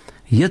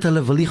 Yet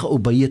hulle wil nie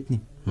geobey het nie.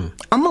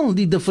 Almal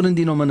die different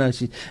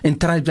denominasies en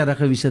tribes wat daar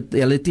gewees het,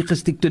 hulle het nie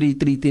gestik tot die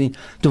treaty nie.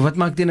 Toe wat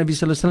maak die Nabi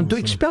sallallahu alaihi wasallam? Toe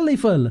expel hy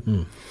vir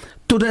hulle.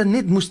 Toe daar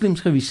net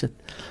moslems gewees het.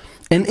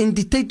 En in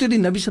die tyd toe die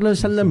Nabi sallallahu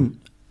alaihi wasallam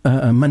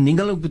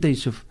meninggal ook met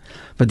Yusuf,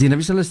 wat die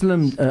Nabi sallallahu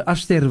alaihi wasallam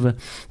afsterwe,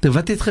 toe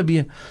wat het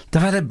gebeur?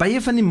 Daar waren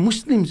baie van die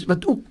moslems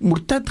wat ook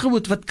murtad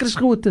geword, wat Christus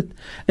geword het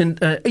en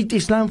uit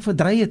Islam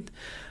verdraai het.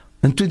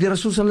 En toe die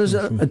Rasul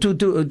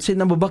toe sê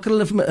Abu Bakr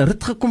hulle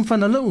rit gekom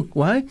van hulle ook.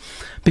 Why?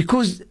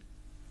 Because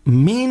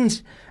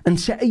mens in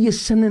sy eie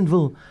sin en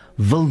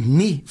wil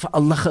nie vir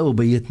Allah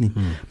geobey het nie.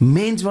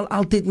 Mens wil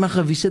altyd maar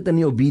gewys het in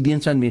die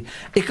obedience aan my.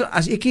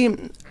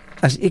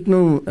 As ek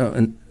nou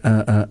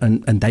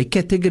in die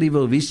category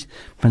wil wees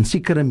van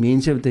sekere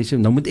mense wat hy sê,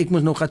 nou moet ek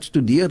mos nou gaan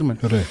studeer man.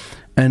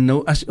 En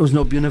nou as ons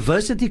nou op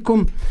university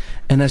kom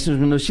en as ons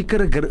nou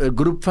sekere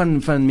groep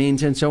van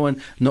mense en so aan,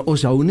 nou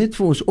ons hou net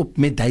vir ons op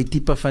met die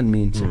tipe van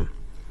mense.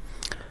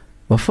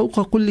 Wa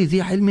fawqa kulli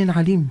dhi ilmin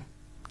alim.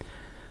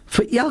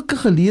 Vir elke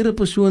geleerde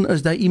persoon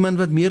is daar iemand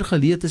wat meer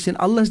geleerd is en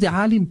Allah is die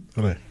alim.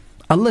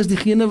 Allah is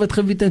diegene wat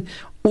geweet het.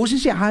 Ons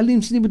is die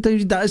alims nie,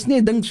 daar is nie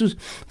 'n ding soos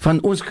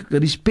van ons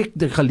respect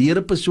die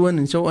geleerde persoon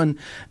en so aan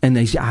en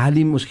hy sê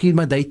alim, ons gee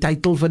maar die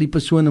titel vir die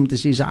persoon om te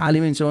sê sy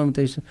alim en so aan.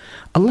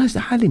 Allah is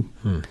die alim.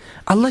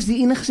 Allah is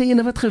die enigste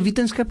ene wat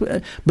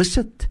wetenskap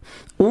besit.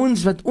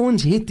 Ons wat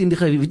ons het in die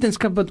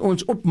wetenskap wat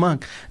ons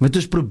opmaak, wat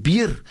ons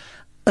probeer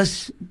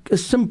is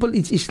simpel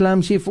iets.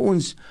 Islam sê vir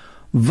ons,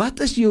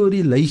 wat is jou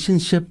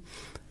relationship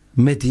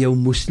met jou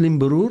moslim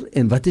broer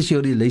en wat is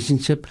jou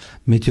relationship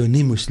met jou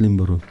nie moslim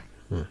broer?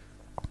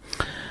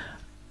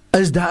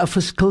 Is daar 'n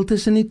verskil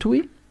tussen die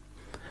twee?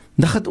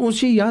 Dan gaan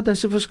ons sê ja, daar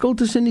is 'n verskil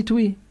tussen die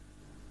twee.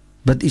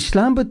 Wat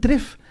Islam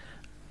betref,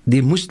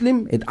 die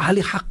moslim het al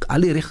die hak,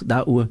 al die reg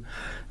daaroor.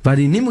 Wat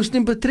die nie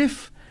moslim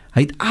betref,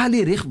 hy het al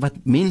die reg wat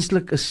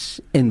menslik is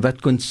en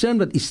wat concern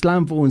wat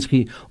Islam vir ons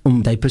gee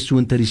om die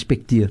persoon te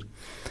respekteer.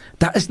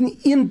 Daar is nie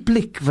een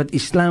plek wat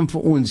Islam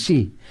vir ons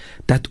sê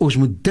dat ons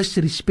moet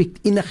disrespect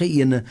enige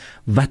ene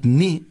wat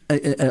nie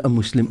 'n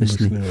moslim is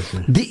nie.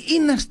 Die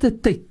enigste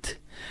tyd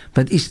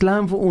wat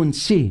Islam vir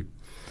ons sê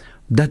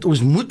dat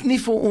ons moet nie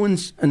vir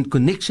ons in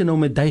connection hou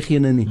met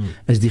diegene nie,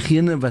 is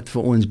diegene wat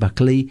vir ons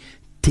baklei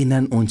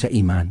teen ons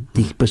iman.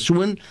 Die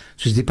persoon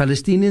soos die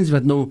Palestinians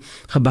wat nou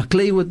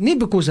gebaklei word, nie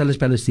because hulle is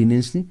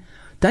Palestinians nie.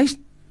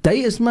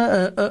 Hy is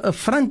maar 'n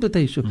front wat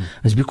hy so.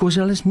 Is because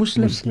hulle is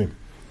moslim.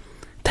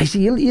 Dit is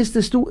die heel eerste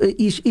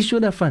issue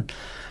daarvan.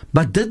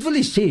 Maar dit wil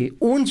sê,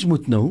 ons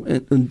moet nou,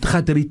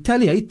 gaat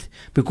retaliate,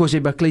 because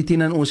hy baklei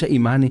teen aan ons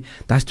iman nie.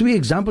 Daar is twee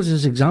examples,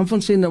 is 'n example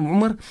van Sayyidina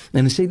Umar,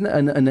 en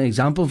 'n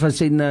example van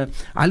Sayyidina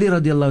Ali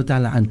radiallahu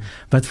ta'ala an,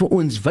 wat vir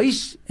ons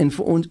wys, en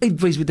vir ons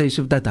uitwys, wat hy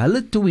sê, dat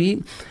hulle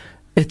twee,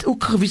 het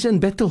ook gewys in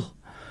battle,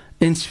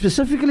 en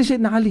specifically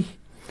Sayyidina Ali,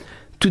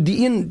 toe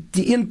die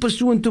een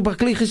persoon toe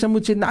baklei gesê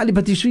moet Sayyidina Ali,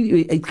 wat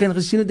hy het kan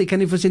gesien het, hy kan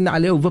nie vir Sayyidina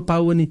Ali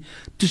overpower nie,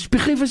 toe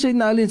spieg hy vir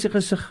Sayyidina Ali in sy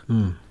gesig.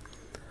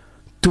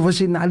 Toe was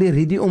Sayyidina Ali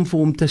ready om vir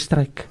hom te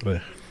stryk.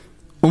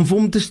 Om vir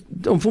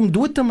hom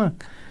dood te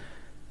maak.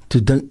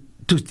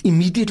 Toe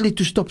immediately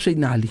to stop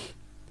Sayyidina Ali.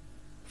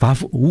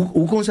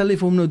 Hoe kon sy vir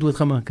hom nou dood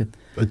gemaak het?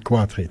 Uit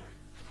kwaadheid.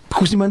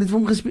 Because die man het vir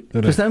hom gespeel.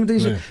 Verstaan jy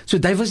so? So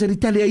dit was 'n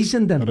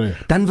retaliation dan.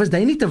 Dan was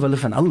hy nie te wille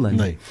van Allah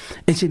nie.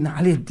 En Sayyidina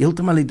Ali het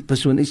heeltemal die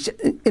persoon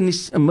en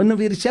is 'n min of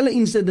meer dieselfde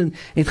incident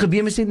het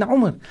gebeur met Sayyidina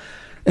Umar.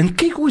 En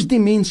kyk hoe is die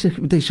mense,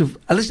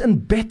 hulle is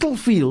in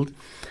battlefield,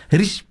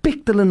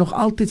 respect hulle nog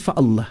altyd vir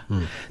Allah.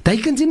 Hy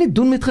kan sy nie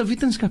doen met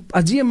gewetenskap.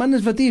 As jy 'n man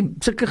is wat nie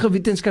sulke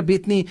gewetenskap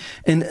het nie,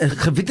 en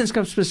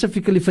gewetenskap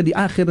specifically vir die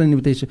akhirah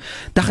nie,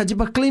 dan gaan jy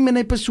baklei met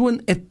 'n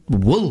persoon at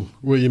will.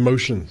 Or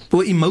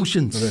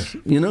emotions.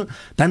 You know?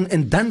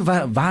 Dan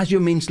waar is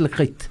jou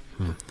menslikheid?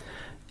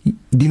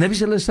 Die Nabi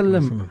sallallahu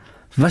alaihi wasallam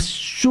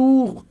was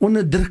so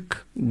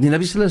onderdruk. Die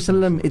Nabi sallallahu alaihi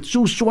wasallam het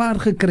so swaar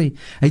gekry.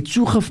 Hy het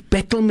so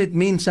gebattle met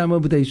mense saam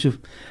met Yusuf,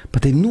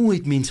 maar hy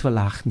nooit mens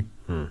verlaag nie.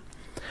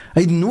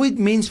 Hy het nooit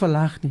mens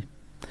verlaag nie.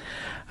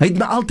 Hy het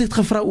my altyd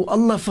gevra, o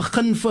Allah,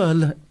 vergun vir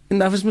hulle. En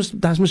daar is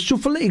mos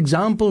soveel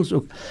examples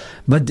ook,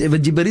 wat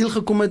Jibril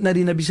gekom het na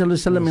die Nabi sallallahu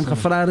alaihi wasallam en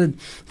gevra het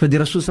vir die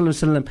Rasul sallallahu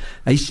alaihi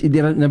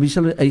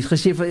wasallam. Hy het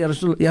gesê vir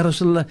ja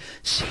Rasulullah,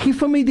 gee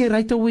vir my die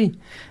right away.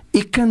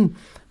 Ek kan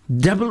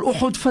Jabal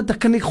Uhud vat, dan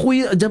kan ek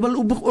gooi Jabal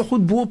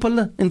Uhud bo op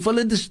hulle en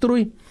hulle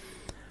destroy.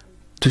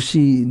 Toe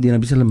sê die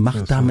Nabi sallallahu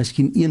mag daar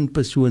miskien een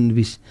persoon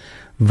wees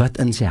wat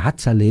in sy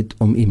hart sal het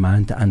om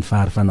iman te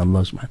aanvaar van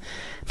Allah subhanahu.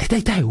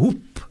 Net hy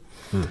hoop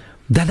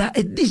dat daar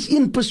is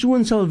een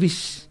persoon sal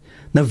wees.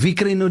 Nou wie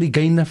kry nou die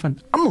gain daarvan?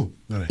 Almal.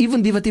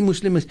 Even die wat die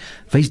moslim is.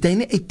 Wys jy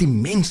nie uit die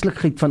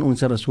menslikheid van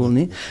ons Rasul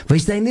nie?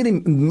 Wys jy nie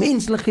die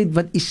menslikheid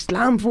wat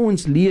Islam vir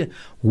ons leer,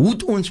 hoe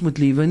ons moet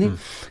lewe nie?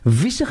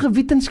 Wie se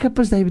gewetenskap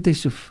is dit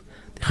Yusuf?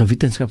 Die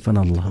gewetenskap van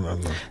Allah.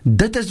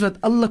 Dit is wat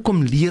Allah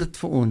kom leer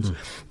vir ons.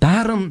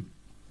 Daarom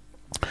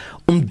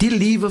om die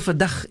liewe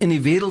vandag in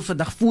die wêreld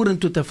vandag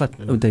vorentoe te vat,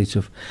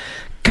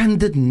 kan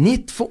dit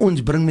net vir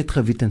ons bring met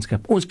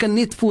gewetensskap. Ons kan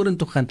net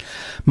vorentoe gaan,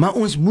 maar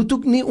ons moet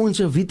ook nie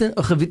ons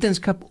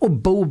gewetensskap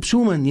opbou op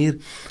so 'n manier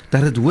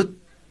dat dit word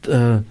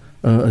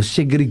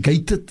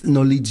segregated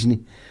knowledge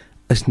nie.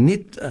 Is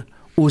net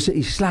ons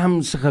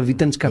islamse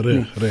gewetensskap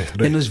nie.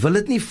 En ons wil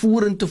dit nie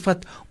vorentoe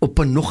vat op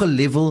 'n nog 'n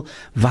level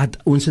wat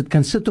ons dit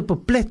kan sit op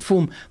 'n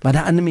platform waar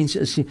daar ander mense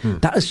is.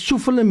 Daar is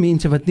soveel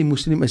mense wat nie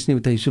moslim is nie,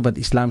 wat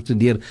islam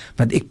studeer,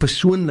 wat ek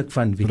persoonlik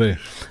van weet.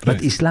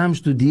 Wat islam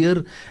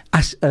studeer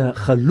as 'n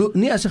geloof,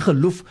 nie as 'n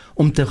geloof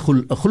om te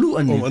glo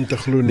in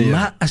nie,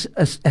 maar as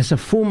 'n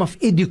form of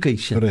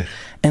education.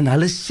 En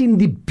hulle sien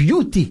die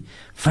beauty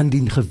van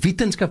die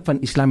gewetensskap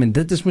van islam, en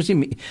dit is mos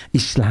nie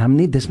islam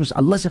nie, dit is mos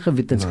Allah se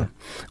gewetensskap.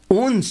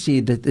 Ons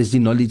sê dit is die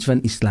knowledge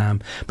van islam,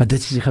 maar dit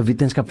is die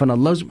gewetensskap van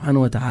Allah subhanahu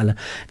wa ta'ala,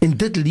 en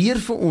dit leer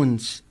vir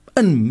ons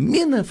in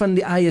mene van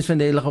die ayahs van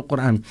die Heilige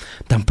Koran.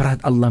 Dan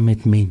praat Allah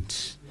met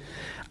mens.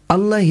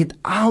 Allah het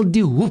al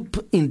die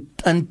hoop in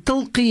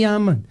til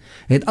qiyamah,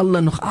 het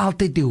Allah nog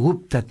altyd die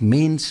hoop dat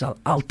mens sal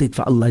altyd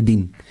vir Allah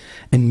dien,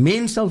 en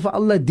mens sal vir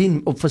Allah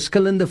dien op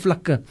verskillende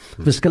vlakke,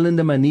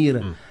 verskillende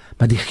maniere.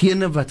 Maar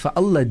diegene wat vir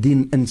Allah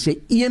dien in sy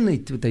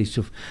eenheid,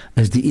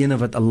 is die ene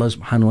wat Allah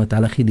subhanahu wa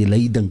ta'ala gee die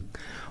leiding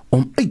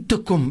om uit te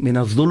kom min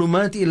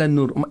az-zulumat ila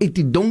an-nur, om uit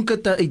die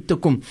donkerte uit te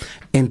kom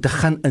en te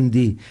gaan in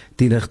die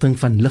rigting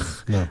van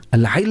lig.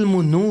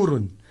 Al-ilmu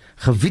nurun.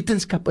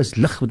 Gewetensskap is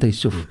lig,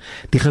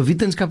 die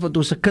gewetensskap wat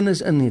ons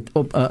kinders in het,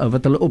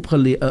 wat hulle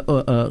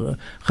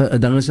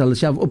dan is hulle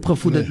self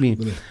opgevoed het mee.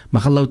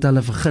 Maar Allah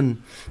ta'ala vergun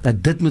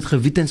dat dit moet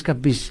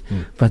gewetensskap is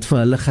wat vir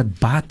hulle gaan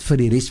baat vir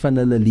die res van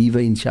hulle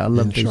lewe,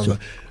 inshallah.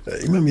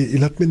 Imam, jy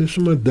laat my nou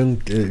sommer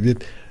dink,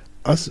 weet,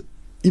 as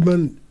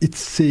iemand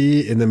iets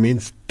sê en 'n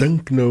mens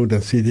dink nou,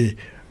 dan sê die,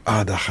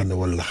 daar gaan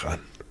nou 'n lig aan.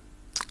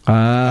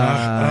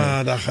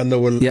 Daar gaan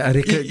nou wel. Ja,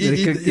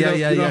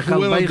 gaan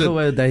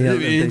bygehou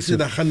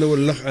daar gaan nou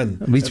 'n lig aan.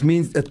 Which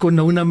means it kon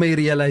nou na my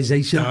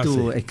realization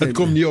toe. Dit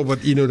kom nie op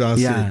wat u nou daar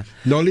sê.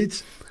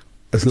 Knowledge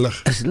is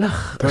lig. Is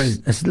lig.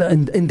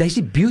 En dis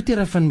die beauty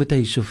daarvan met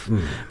Yusuf.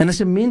 En as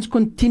 'n mens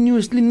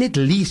continuously net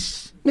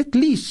lees,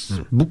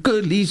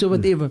 boeke lees of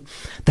whatever,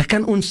 dan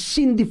kan ons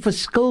sien die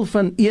verskil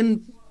van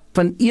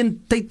een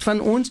tyd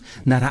van ons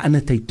na 'n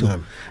ander tyd toe.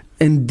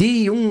 En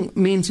die jong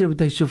mense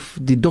wat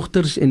die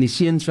dogters en die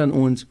seuns van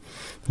ons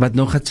wat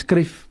nog gaan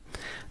skryf,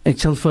 ek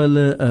sal vir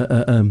hulle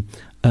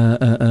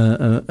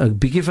 'n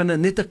bietjie van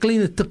net 'n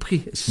klein tip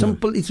gee,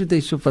 simpel iets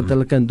wat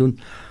hulle kan doen.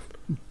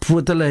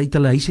 Voordat hulle uit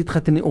hulle huis het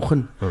gaan in die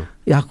oggend,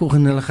 elke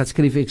oggend hulle gaan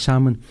skryf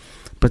eksamen.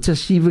 Bid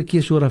 7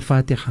 keer surah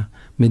Fatiha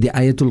met die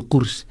ayatul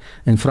kurs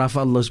en vra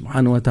vir Allah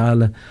subhanahu wa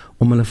ta'ala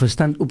om hulle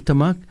verstand op te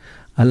maak,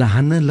 hulle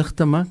hande lig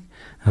te maak.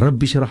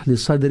 Rabbi shrah li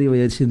sadri wa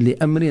yassir li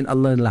amri, en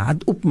Allah hulle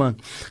hart opmaak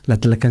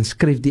dat hulle kan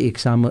skryf die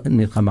eksamen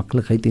in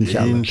gemaklikheid,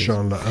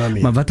 inshallah.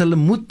 Amen. Maar wat hulle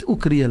moet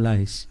ook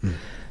realize,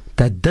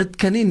 dat dit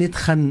kan nie net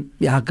gaan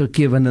elke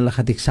keer wanneer hulle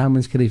gaan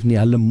eksamen skryf nie,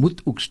 hulle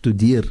moet ook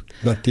studeer.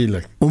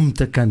 Natuurlik. Om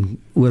te kan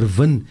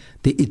oorwin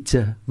die iets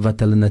wat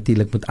hulle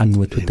natuurlik moet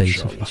aanmoed met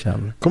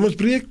inshallah. Kom ons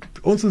breek,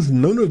 ons is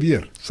nou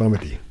weer saam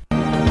met u.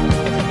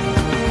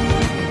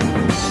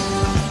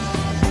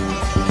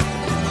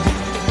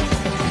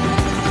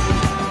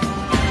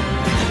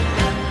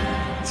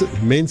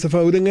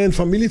 Mensenverhoudingen en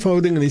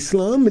familieverhoudingen in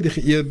Islam met die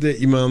geëerde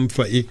imam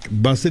Faiek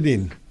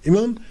Bassadien.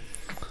 Imam,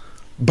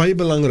 baie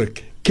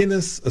belangrik,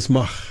 kennis is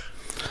mag.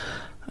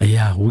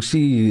 Ja,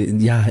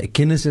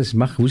 kennis is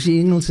mag. Hoe sê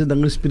Engelse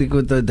dinge spreek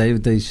wat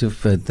David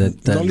Yusuf,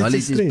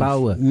 knowledge is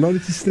power.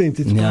 Knowledge is strength,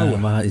 it's power. Ja,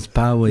 maar it's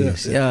power,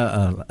 yes.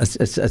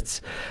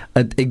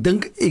 Ek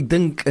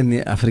dink in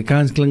die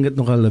Afrikaans klink dit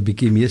nogal 'n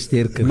bietjie meer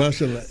sterker.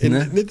 Mashallah. En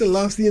net 'n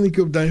laaste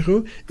enetjie op daai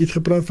gou, iets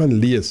gepraat van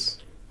lees.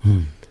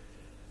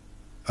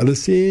 Hulle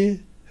sê,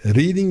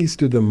 reading is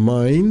to the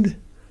mind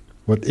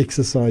what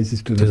exercise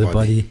is to the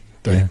body.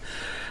 Ja.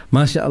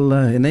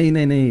 Mashallah, nee,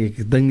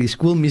 ek dink die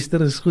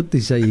skoolmeester is goed, hy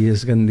sê,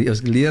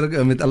 ons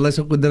leer met Allah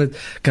se goedheid,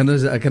 kan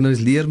ons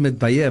leer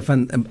met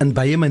in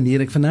baie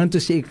maniere. Vanaand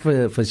sê ek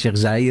vir Sheikh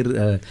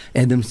Zahir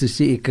Adams,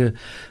 sê ek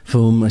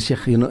vir hom,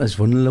 Sheikh, is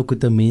wonderlik hoe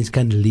 'n mens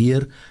kan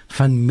leer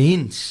van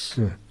mens.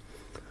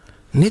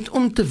 Net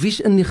om te wees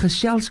in die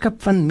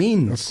geselskap van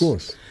mens. Of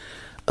course.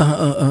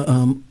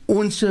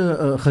 Ons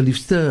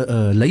geliefde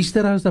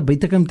luisteraars daar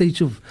buitekant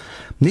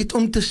net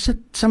om te sit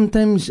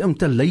sometimes om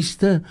te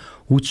luister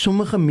hoe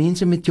sommige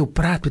mense met jou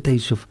praat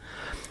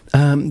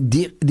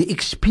die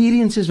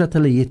experiences wat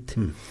hulle het.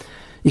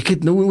 Ek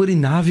het nou oor die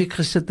naweek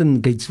gesit in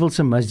Gatesville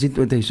se masjid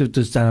wat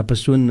toe daar 'n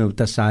persoon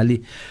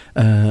Tasali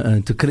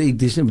toe kry ek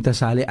dis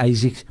Tasali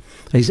Isaacs.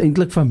 Hy is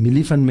eintlik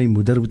familie van my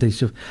moeder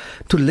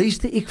toe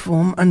luister ek vir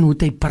hom aan hoe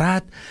hy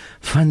praat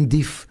van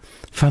die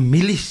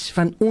families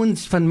van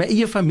ons, van my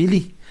eie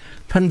familie,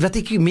 van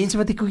mense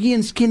wat ek ook hier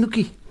eens ken ook.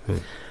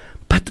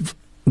 Wat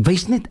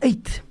wys net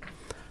uit.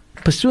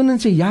 Persoon in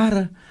sy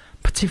jare,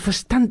 wat sy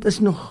verstand is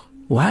nog.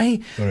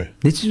 Why?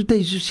 Net soos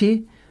hy so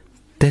sê,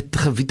 dat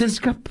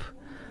gewetensskap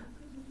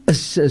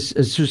is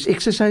soos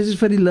exercises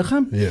vir die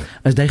liggaam,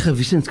 is die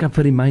gewetenskap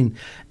vir die mind.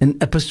 En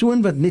 'n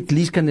persoon wat net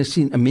lees kan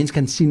sien, 'n mens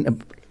kan sien,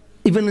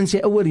 even in sy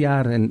ouer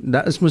jare, en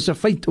daar is mos 'n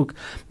feit ook,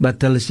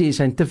 wat hulle sê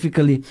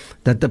scientifically,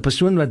 dat 'n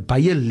persoon wat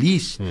baie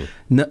lees,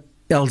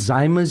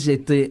 Alzheimer's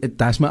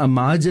daar's maar 'n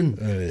margin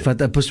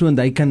wat 'n persoon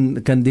hy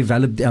kan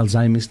develop die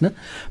Alzheimer's, né?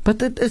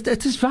 But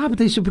it is waar,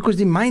 because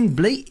the mind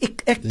bly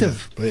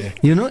active.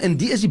 You know, en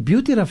die is die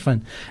beauty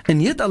daarvan. En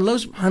yet Allah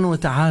subhanahu wa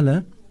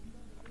ta'ala,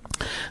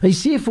 hy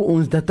sê vir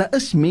ons dat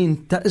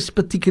daar is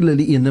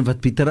particularly ene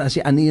wat beter as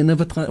die ander ene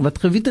wat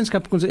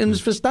gewetenskap kon sê, en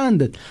ons verstaan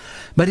dit.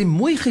 Maar die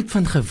mooiheid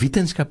van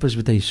gewetenskap is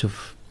wat hy sê,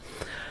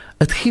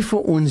 dit gee vir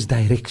ons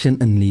direction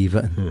in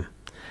lewe in.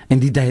 En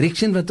die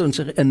direction wat ons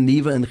in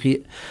lewe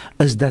ingee,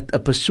 is dat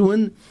 'n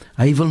persoon,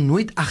 hy wil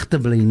nooit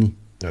agterbly nie.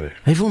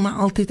 Hy wil maar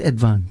altyd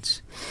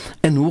advance.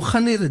 En hoe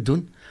gaan hy dit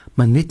doen?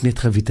 Maar net met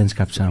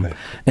gewetenskap saam.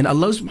 En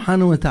Allah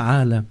subhanahu wa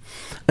ta'ala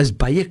is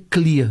baie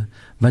clear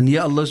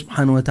wanneer Allah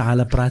subhanahu wa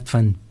ta'ala praat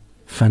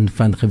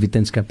van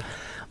gewetenskap.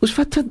 Ons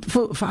vat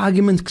vir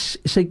argument,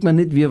 sê ek maar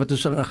net weer wat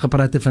ons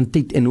gepraat het van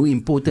tyd en hoe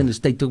important is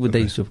tyd ook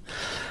by so.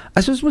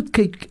 As ons moet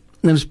kyk,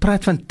 en ons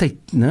praat van tyd,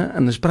 né?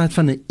 En ons praat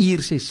van 'n uur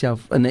sê self,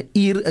 en 'n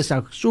uur is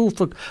ook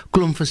soveel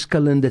klomp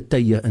verskillende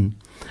tye in.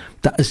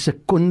 Daar is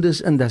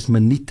sekondes in, daar's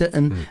minute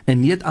in, en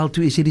nie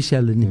altyd is dit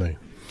dieselfde nie.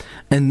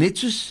 En net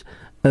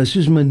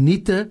soos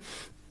minute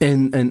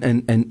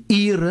en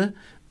ure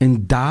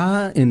en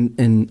dae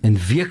en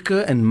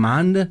weke en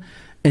maande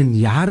en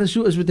jare,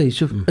 so is wat hy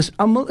so is,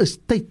 almal is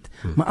tyd,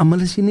 maar almal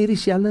is nie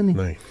dieselfde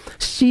nie.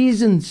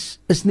 Seasons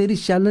is nie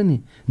dieselfde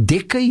nie.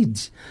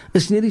 Decades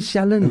is nie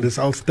dieselfde nie. En dis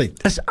al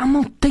tyd. Is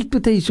almal tyd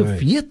wat hy so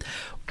weet.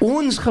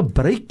 Ons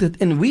gebruik dit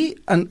en wie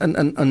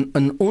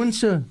in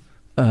ons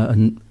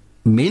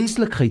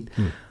menslikheid.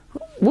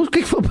 Ons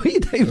kyk verby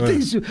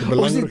dit so.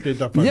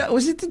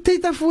 Ons het die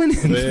tyd daarvoor nie.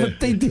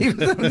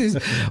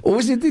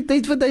 Ons het die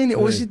tyd vir dit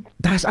nie.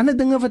 Daar's ander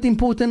dinge wat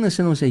important is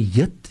en ons sê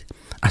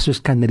as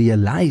ons kan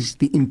realize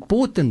die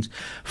importance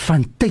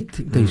van tyd,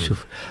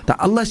 dat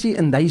Allah sê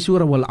in die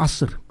surah wal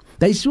asr,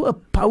 dit is so 'n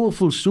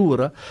powerful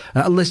surah,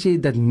 Allah sê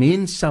dat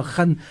mens sal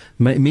gaan,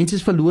 mens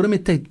is verlore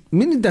met tyd,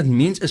 nie dat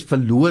mens is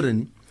verlore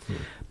nie,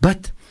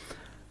 but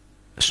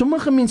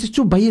sommige mense het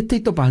so baie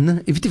tyd op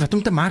hande, jy weet nie wat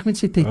om te maak met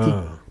sy tyd nie,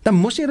 dan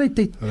mos jy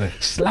tyd,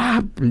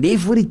 slaap,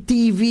 leef voor die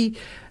TV,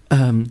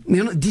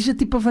 diese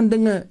type van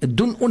dinge,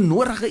 doen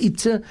onnodige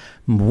iets,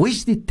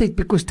 waste die tyd,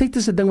 because tyd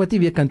is 'n ding wat nie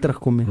weer kan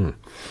terugkom nie.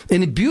 En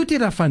die beauty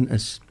daarvan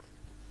is,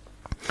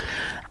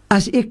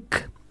 as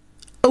ek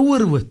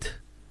ouer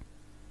word,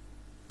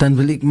 dan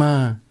wil ek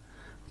maar,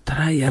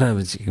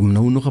 ek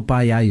nou nog 'n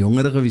paar jaar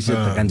jonger gewees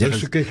het, kan jy,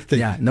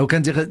 ja, nou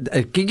kan jy,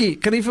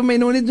 kyk vir my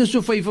nou net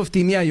so 5 of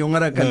 10 jaar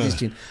jonger kan jy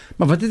sien,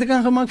 maar wat het ek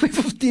aan gemaak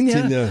 5 of 10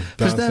 jaar?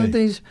 Verstaan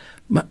jy?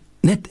 Maar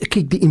net,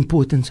 kyk die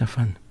importance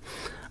daarvan.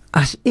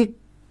 As ek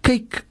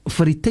kyk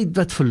vir die tyd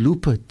wat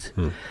verloop het,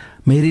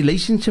 my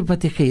relationship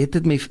wat ek gehad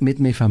het met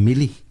my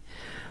familie,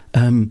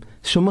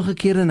 sommige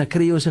kere dan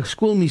kry ons 'n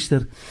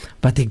skoolmeester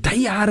wat ek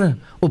daai jare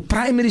op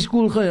primary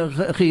school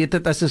gehad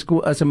het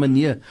as 'n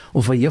meneer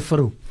of 'n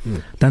juffrou.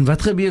 Dan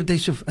wat gebeur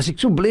dit as ek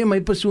so bly om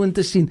my persoon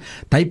te sien,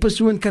 daai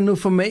persoon kan nou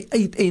vir my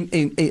uit en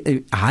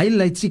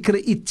highlight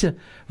sekere iets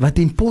wat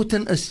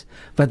important is,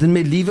 wat in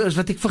my lewe is,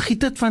 wat ek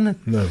vergeet het van dit.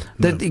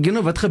 Dat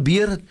ek wat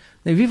gebeur het.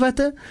 Nou wie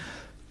wat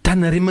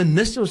dan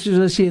reminisce ons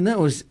soos sê, né,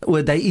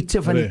 oor daai iets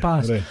van die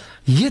past.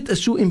 Dit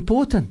is so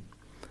important.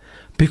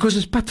 Because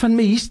it's part van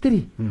my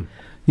history.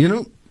 You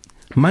know,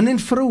 man en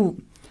vrou,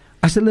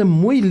 as hulle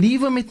mooi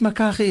lewe met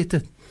mekaar gehad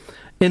het,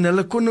 en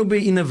hulle kon nou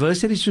by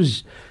anniversary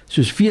soos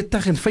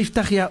 40 en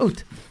 50 jaar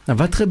oud, nou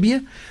wat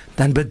gebeur?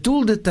 Dan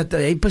bedoel dit dat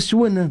hy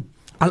persone,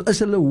 al is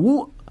hulle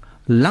hoe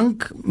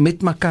lank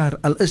met mekaar,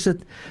 al is dit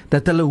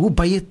dat hulle hoe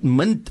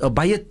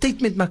baie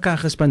tyd met mekaar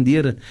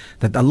gespandeer het,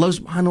 dat Allah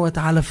subhanahu wa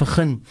ta'ala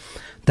vergun,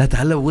 dat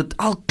hulle word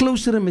al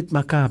closer met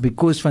mekaar,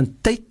 because van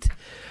tyd,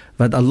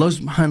 wat Allah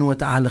subhanahu wa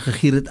ta'ala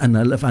gegee het aan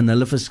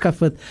hulle verskaf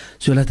het,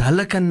 sodat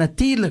hulle kan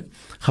natuurlik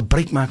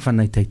gebruik maak van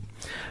die tyd.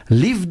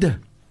 Liefde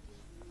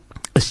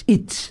is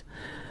iets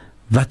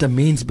wat 'n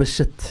mens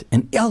besit,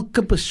 en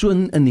elke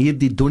persoon in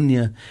hierdie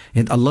dunya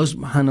het Allah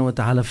subhanahu wa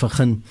ta'ala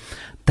vergun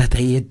dat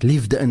hy het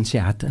liefde in sy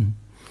hart in.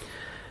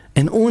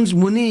 En ons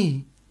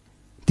moenie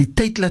die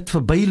tyd laat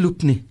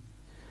verbyloop nie,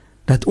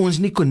 dat ons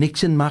nie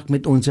connection maak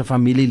met ons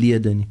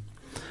familielede nie.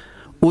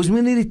 Ons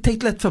moenie die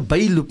tyd laat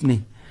verbyloop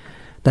nie,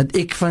 dat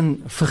ek van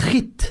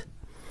vergiet,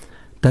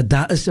 dat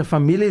daar is 'n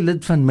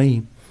familielid van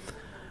my,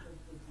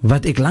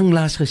 wat ek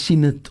langlaas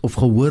gesien het, of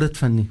gehoor het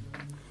van nie.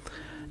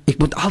 Ek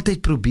moet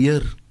altyd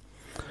probeer,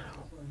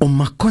 om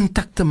maar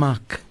kontak te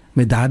maak,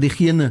 met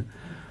daardie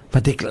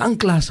wat ek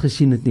langlaas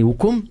gesien het nie.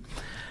 Hoekom?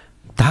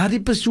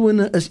 Daardie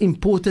persone is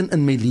important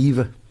in my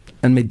lewe,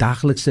 in my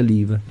daaglikse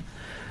lewe.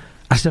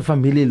 As 'n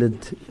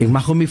familielid, ek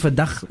mag hom nie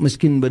vandag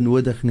miskien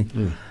benodig nie,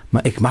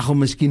 maar ek mag hom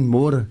miskien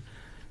môre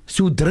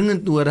so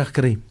dringend nodig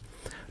kry,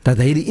 dat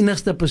hy die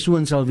enigste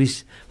persoon sal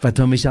wees, wat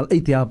my sal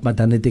uithelp, maar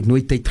dan het ek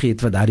nooit tyd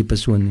gehad vir daardie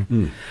persoon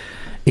nie.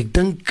 Ek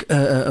dink,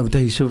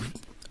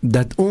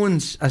 dat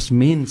ons as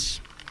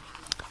mens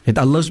het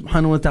Allah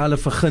subhanahu wa ta'ala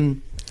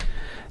vergun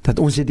dat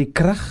ons het die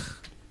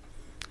krag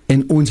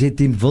en ons het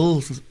die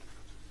wil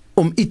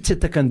om iets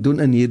te kan doen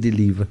in hierdie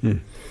lewe.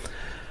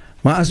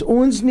 Maar as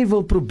ons nie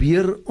wil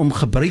probeer om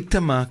gebruik te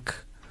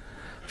maak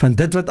van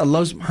dit wat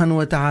Allah subhanahu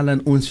wa ta'ala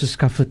aan ons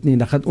verskaf het nie,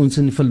 dan gaan ons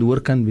in die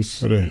verloor kan wees.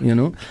 You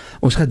know?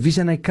 Ons gaan wees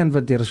aan die kant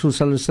wat die Rasul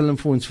sallallahu alaihi wasallam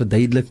vir ons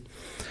verduidelik.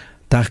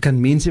 Daar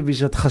kan mense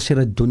wees wat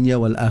khasira dunya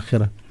wal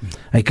akhirah.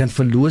 Hy kan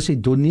verloor sy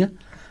dunya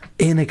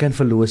en hy kan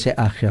verloor sy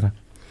akhirah.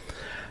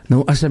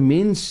 Nou as 'n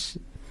mens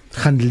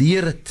gaan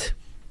leer het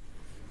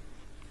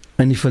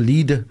in die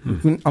verlede,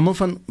 almal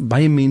van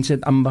baie mense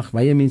het ambag,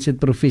 baie mense het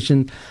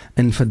profession,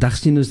 en vandag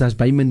sien ons daar's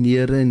baie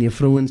menere en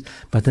vrouens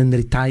wat in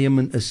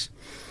retirement is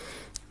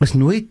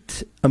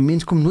nooit, 'n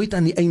mens kom nooit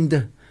aan die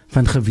einde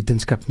van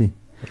gewetensskap nie.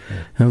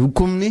 En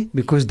hoekom nie?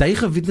 Because die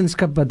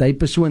gewetensskap wat die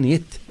persoon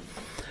het,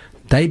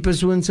 die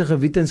persoon se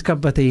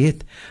gewetensskap wat hy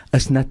het,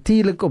 is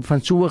natuurlik op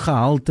van so 'n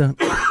gehalte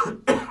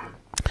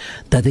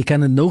dat hy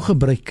kan dit nou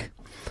gebruik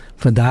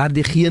vir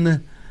daardie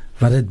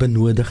wat dit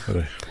benodig.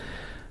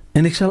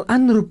 En ek sal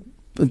aanroep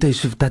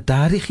dat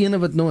daardie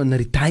wat nou in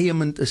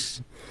retirement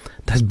is,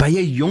 dat is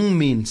baie jong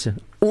mense.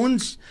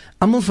 Ons,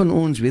 almal van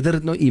ons, weder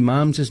dit nou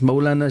imams is,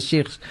 Maulana,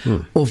 Sheikhs,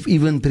 of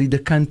even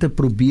predikante,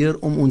 probeer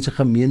om ons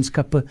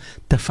gemeenskappe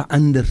te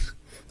verander.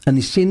 In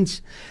die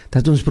sens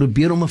dat ons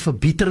probeer om 'n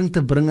verbetering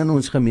te bring in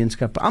ons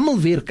gemeenskappe.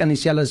 Almal werk aan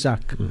dieselfde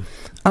saak.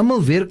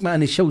 Almal werk maar aan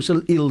die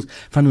social ills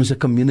van ons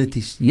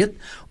communities.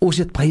 Ons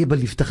het baie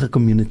beliefdige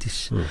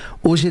communities.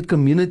 Ons het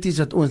communities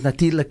wat ons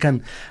natuurlik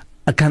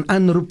kan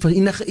aanroep vir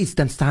enige iets,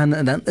 dan staan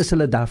en dan is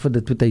hulle daar vir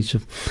dit wat hy sê.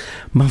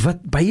 Maar wat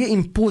baie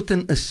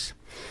important is,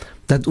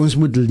 dat ons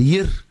moet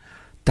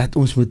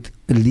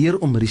leer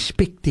om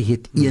respek te hê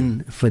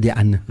een vir die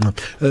ander.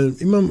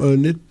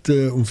 Imam, net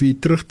om vir u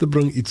terug te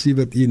bring ietsie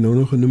wat u nou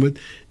nog genoem het,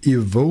 u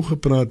wou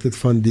gepraat het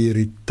van die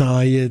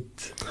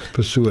retired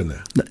persone.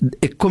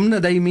 Ek kom na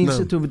die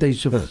mense toe met hy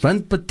so,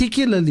 want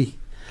particularly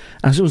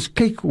as ons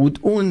kyk hoe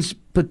ons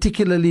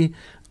particularly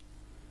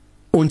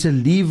ons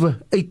lewe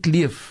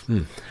uitleef,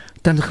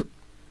 dan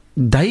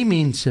die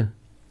mense,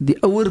 die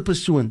ouer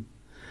persoon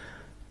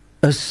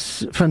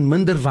is van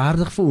minder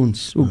waardig vir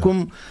ons.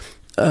 Hoekom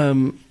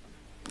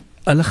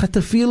hulle gaan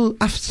te veel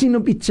afsien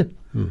op iets.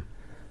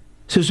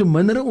 So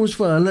minder ons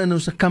vir hulle in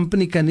ons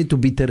company kan nie toe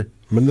beter.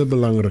 Minder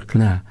belangrik.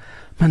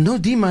 Maar nou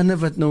die manne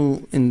wat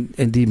nou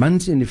en die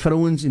mans en die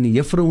vrouens en die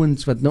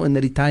juffrouens wat nou in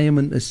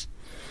retirement is,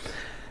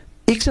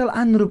 ek sal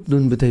aanroep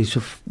doen met hy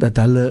so dat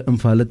hulle om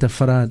vir hulle te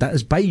vra. Daar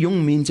is baie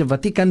jong mense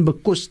wat nie kan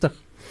bekostig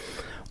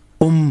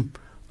om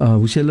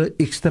hoe sê hulle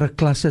ekstra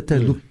klasse te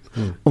loop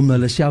om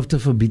hulle self te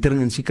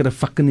verbetering in sekere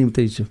vakke nie met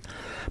hy so.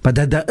 Maar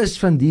dat daar is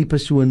van die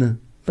persone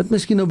wat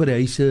miskien nou by die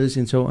huise is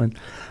en so aan.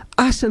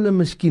 As hulle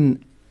miskien,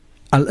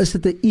 al is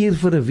dit 'n uur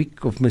vir 'n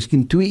week of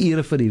miskien 2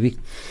 ure vir die week,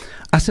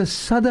 as 'n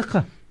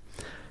sadaqa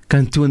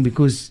kan doen,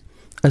 because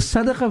 'n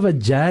sadaqa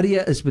wat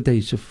jariya is met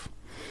Yusuf,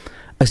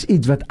 is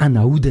iets wat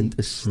aanhoudend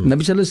is.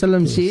 Nabi sallallahu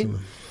alaihi wasallam sê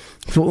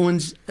vir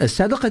ons 'n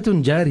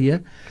sadaqatun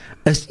jariya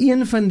is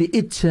een van die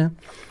ietsse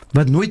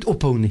wat nooit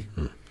ophou nie.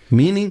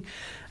 Meaning,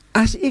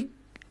 as ek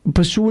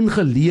persoon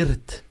geleer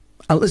het,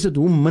 al is dit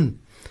hoe min,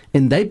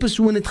 en die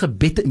persoon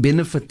het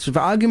benefit. So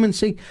vir argument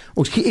sê,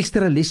 ons gee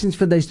extra lessons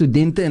vir die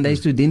studente, en die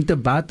studente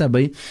baat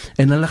daarby,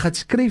 en hulle gaan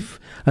skryf,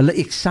 hulle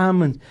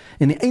eksamen,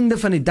 en die einde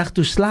van die dag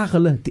toe slaag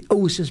hulle, die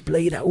ouers is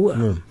bly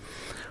daar.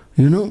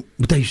 You know,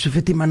 but hy so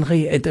die man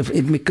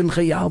het my kind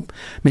gehelp,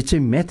 met sy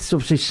maths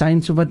of sy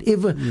science of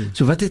whatever.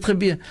 So wat het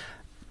gebeur?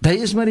 Die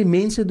is maar die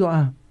mense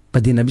dua,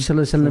 wat die Nabi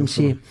sallallahu alaihi wasallam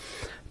sê,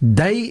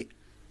 die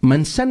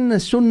man sanna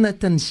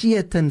sunnatan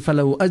siyatan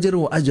falahu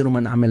ajru wa ajru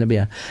man amila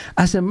biha.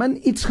 As 'n man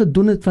iets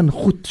gedoen het van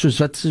goed,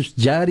 soos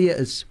jariya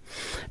is,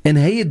 en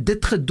hy het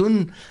dit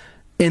gedoen,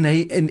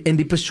 en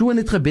die persoon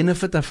het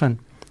gebenefit daarvan,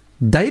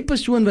 die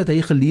persoon wat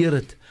hy geleer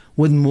het,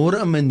 word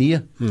môre 'n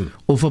meneer,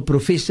 of 'n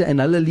professor, en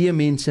hulle leer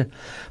mense,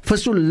 vir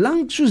so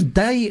lank soos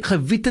die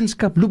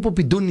gewetenskap loop op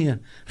die dunia,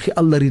 gee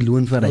Allah die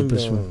loon vir die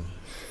persoon.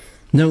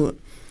 Nou,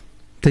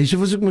 dit is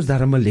soos ek moes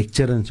daar 'n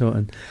lecture en so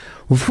aan.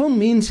 Hoeveel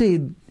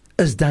mense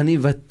is dan nie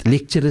wat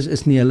lecturers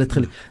is nie, hulle het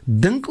geleer.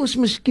 Dink ons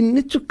miskien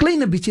net so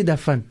klein 'n bietjie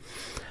daarvan.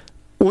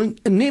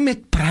 Nie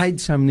met pride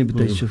saam nie,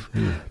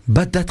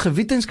 but dat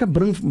gewetenskap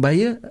bring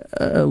baie,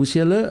 hoe sê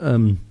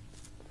hulle,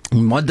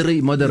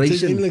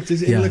 moderation. Het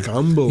is eintlik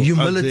humble.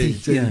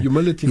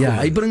 Humility. Ja,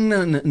 hy bring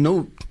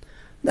nou,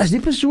 as die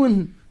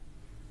persoon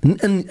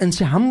in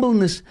sy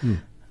humbleness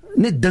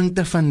net dink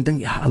daarvan,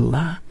 dink, ja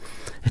Allah,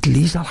 het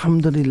lees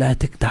alhamdulillah,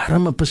 het ek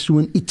daarom 'n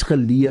persoon iets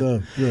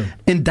geleer.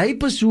 En die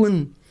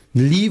persoon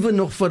lewe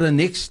nog vir die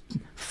next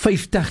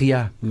 50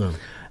 jaar.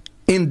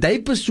 En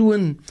die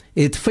persoon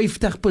het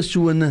 50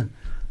 persone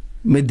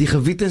met die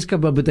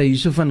gewetenskap wat hy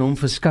Yusuf van hom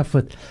verskaf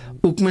het,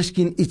 ook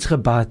miskien iets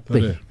gebaat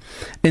by.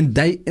 En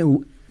die,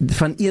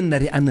 van een na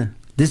die ander.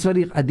 Dis wat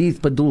die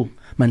hadith bedoel.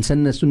 Man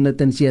sanna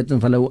sunnatan siyatan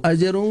falahu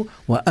ajru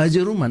wa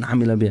ajru man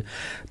amila biha.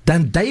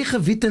 Dan die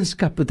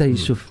gewetenskap wat hy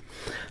Yusuf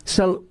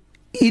sal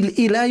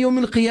ila yawm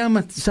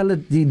al-qiyamah sal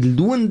die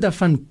loon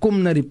daarvan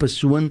kom na die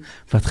persoon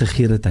wat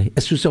gegee het hy.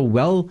 Is soos 'n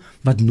wel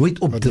wat nooit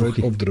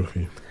opdroog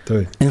nie.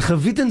 En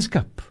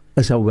gewitenskap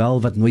is 'n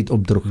wel wat nooit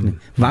opdroog nie.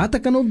 Water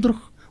kan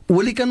opdroog,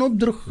 olie kan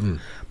opdroog,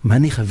 maar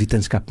nie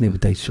gewitenskap nie,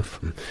 betydshof.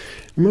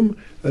 Mam,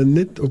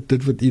 net op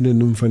dit wat jy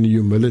noem van die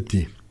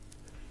humility,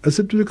 is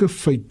dit natuurlijk 'n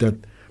feit dat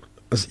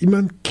as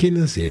iemand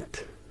kennis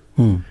het,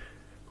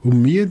 hoe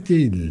meer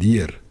jy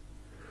leer,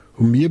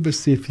 hoe meer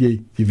besef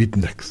jy weet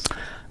niks.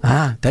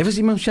 Dit was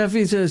Imam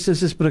Shafi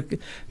se spreek.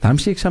 Daarom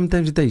sê ek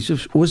sometimes dit hy,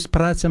 ons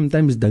praat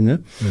sometimes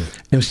dinge,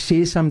 en ons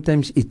sê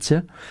sometimes iets,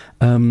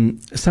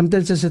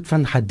 sometimes is dit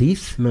van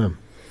hadith,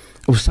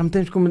 of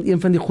sometimes kom het een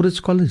van die groot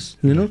scholars,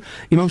 you know.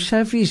 Imam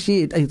Shafi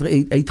sê,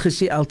 hy het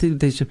gesê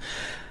altyd, hy sê,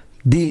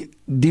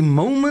 die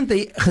moment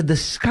hy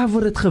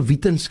gediscover het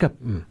gewitenskap,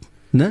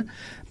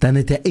 dan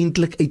het hy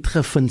eintlik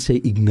uitgevind sy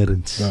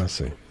ignorance. Ja,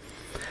 sê.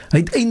 Hy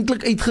het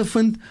eintlik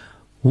uitgevind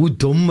hoe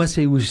dom was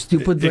hy, hoe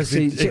stupid was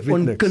hy, sy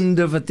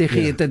onkunde wat hy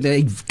gehet het,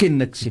 hy ken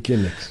niks.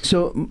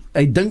 So,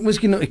 hy dink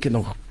miskien nou, ek het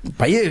nog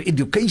baie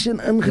education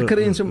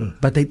ingekry en so,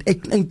 maar hy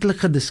het eintlik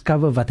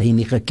gediscover wat hy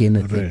nie geken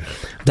het.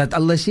 Dat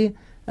Allah sê,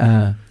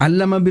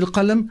 allama bil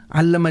qalam,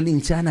 allama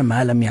al-insana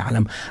ma lam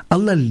ya'lam.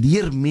 Allah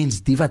leer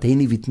mens die wat hy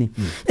nie weet nie.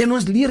 En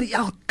ons leer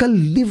elke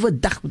liewe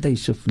dag met hy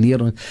so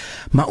leer ons.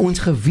 Maar ons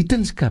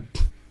gewitenskap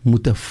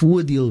moet 'n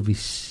voordeel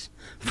wees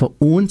vir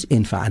ons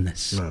en vir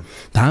anders.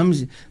 Daarom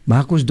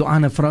maak ons dua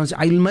na Frans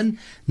ilman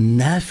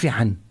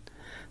nafi'an.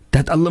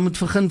 Dat Allah moet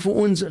begin vir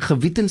ons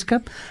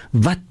gewitenskap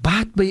wat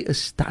baat by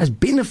is. Daar is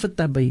benefit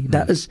daarbey.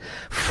 Daar is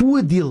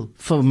voordeel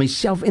vir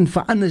myself en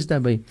vir anders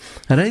daarbey.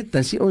 Right?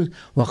 Dan sê ons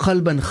wa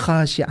qalban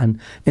khashi'an,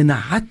 en 'n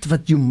hart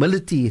wat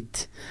humility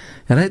het.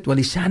 Right? Wa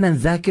lisanan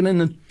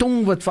zakiran, 'n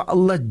tong wat vir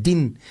Allah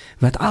dien,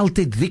 wat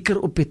altyd zikr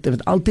op het,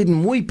 wat altyd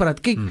mooi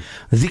praat. Kyk,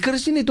 zikr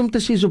is nie net om te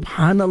sê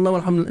subhanallah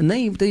walhamdulillah.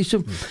 Nee, dit is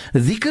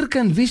zikr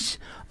kan wees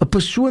 'n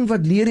persoon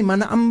wat leer die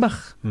manne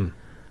ambag.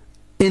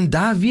 En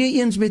daar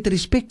weer eens met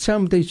respect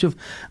saam met hy, so,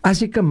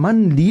 as ek 'n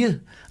man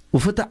leer,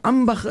 of het 'n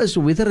ambag is,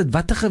 of whether het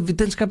wat 'n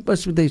gewitenskap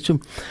is met hy, so,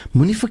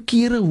 moenie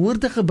verkeerde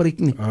woorde gebruik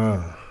nie.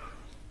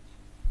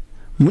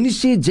 Moenie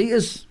sê, jy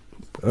is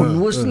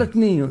onwoestelik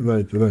nie.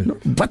 Right. No,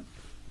 wat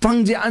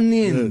vang jy aan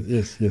nie?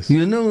 Yes.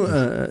 You know,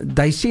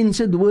 die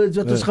censored words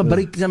wat ons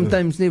gebruik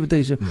sometimes nie, wat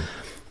hy, so,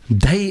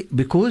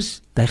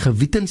 because die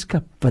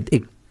gewitenskap wat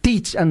ek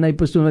teach aan die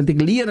persoon, wat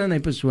ek leer aan die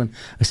persoon,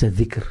 is 'n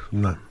dhikr.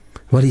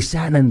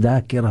 ولسانا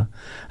ذاكرا,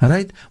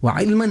 right?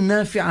 وعلما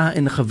نافعا,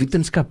 en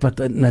gewitenskap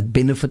wat net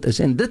benefit is,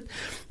 en dit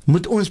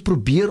moet ons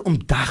probeer om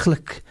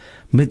daglik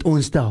met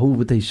ons te hou,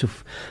 wat hy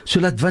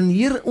sodat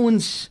wanneer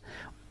ons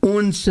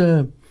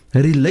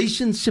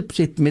relationships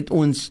het met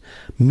ons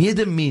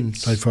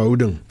medemens,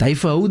 die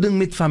verhouding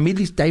met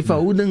families, die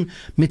verhouding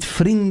met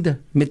vriende,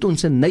 met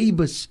ons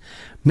neighbors,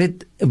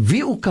 met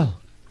wie ook al,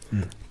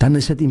 dan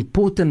is dit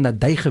important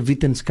dat die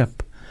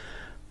gewitenskap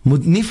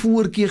moet nie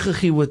voorkeur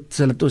gegee word,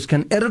 sodat ons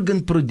kan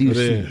arrogant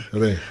produce.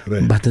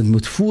 Maar dit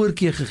moet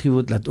voorkeur gegee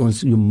word, dat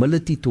ons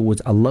humility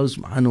towards Allah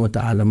subhanahu wa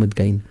ta'ala moet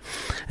gain.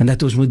 En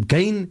dat ons moet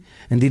gain,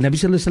 en die Nabi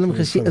sallallahu alaihi wasallam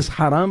gesê, is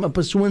haram, 'n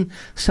persoon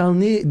sal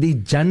nie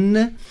die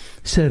Jannah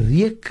se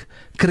reuk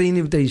kry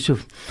nie,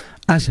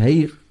 as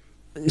hy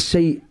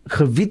sy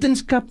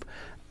gewitenskap,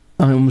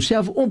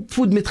 homself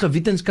opvoed met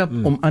gewitenskap,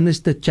 om anders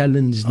te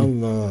challenge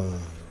nie.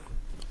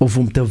 Of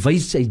om te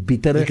wys hy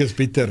beter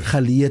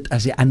geleerd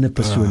as die ander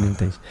persoon.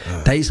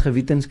 Dit is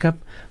gewitenskap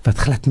wat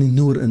glad nie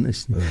noor in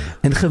is nie.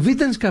 En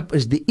gewitenskap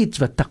is die iets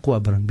wat taqwa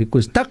bring,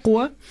 because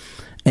taqwa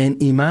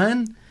en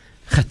iman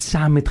gaat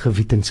saam met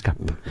gewitenskap.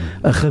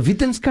 'n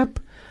gewitenskap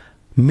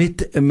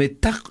met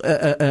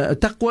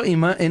taqwa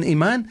en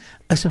iman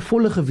is 'n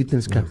volle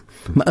gewitenskap.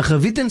 Maar 'n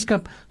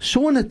gewitenskap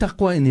sonder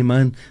taqwa en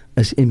iman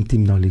is empty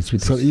knowledge.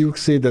 Sal jy ook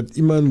sê dat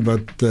iemand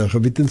wat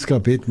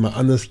gewitenskap het, maar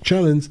anders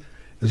challenge,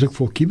 is ook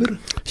voor kibber?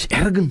 Is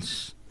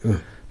ergens.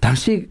 Dan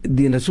sê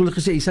die Rasul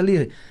gesê, hy sal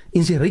nie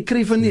in sy ryk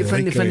kry van die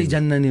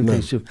Jannah nie.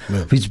 Dit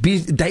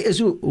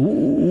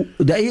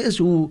is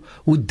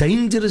hoe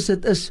dangerous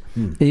dit is.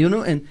 You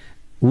know, en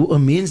hoe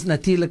 'n mens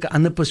natuurlik 'n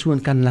ander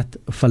persoon kan laat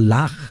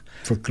verlaag.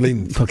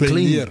 Verklein.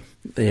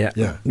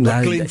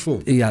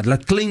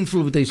 Laat klein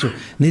voel, wat hy so.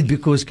 Net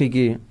because, kyk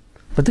jy,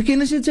 wat ek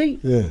kennis het jy?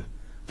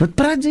 Wat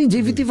praat jy?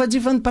 Jy weet nie wat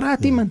jy van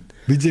praat, man.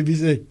 Wie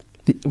sê?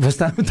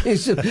 Verstaan met hy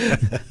so?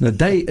 Nou,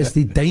 die is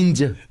die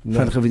danger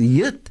van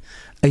geweten.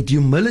 Uit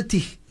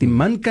humility. Die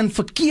man kan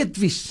verkeerd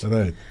wees.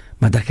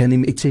 Maar dan kan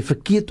hy uit sy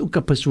verkeerd ook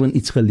 'n persoon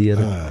iets geleer.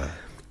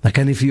 Dan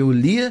kan hy vir jou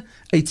leer,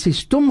 uit sy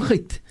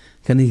stomheid,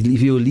 kan hy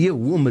vir jou leer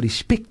hoe om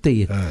respect te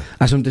hê.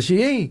 As om te sê,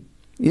 hey,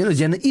 jy is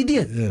 'n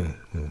idiot.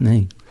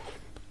 Nee.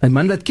 'n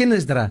man wat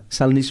kennis dra,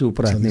 sal nie so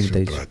praat nie met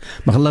hy.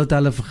 Mag Allah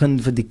Ta'ala begin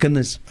vir die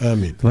kinders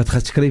wat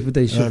gaan skryf met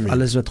hy so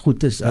alles wat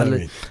goed is,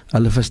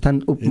 hulle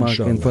verstand opmaak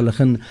en vir hulle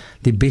gaan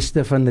die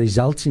beste van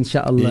results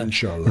inshallah.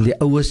 En die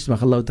ouers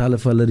mag Allah Ta'ala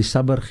vir hulle die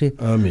sabr gee.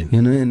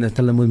 En dat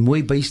hulle moet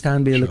mooi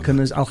bystaan by hulle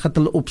kinders, al gaan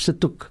hulle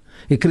opsit ook.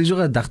 Ek kry so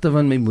 'n gedagte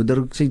van my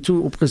moeder, sy het so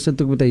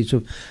opgesit ook met hy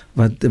so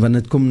wat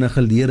wanneer dit kom na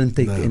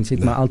geleerdheid en sy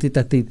het maar altyd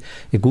dat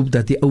ek hoop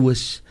dat die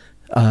ouers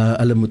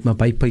hulle moet maar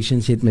baie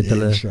patience hê met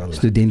hulle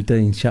studente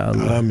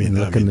inshallah.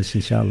 Amen. Kinders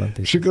inshallah.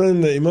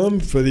 Shukran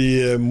Imam vir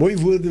die mooi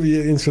woorde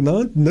weer eens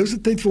vanaand. Nou is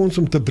dit tyd vir ons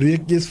om te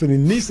breek eers vir die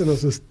nuus en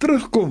as ons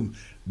terugkom,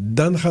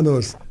 dan gaan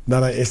ons na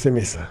die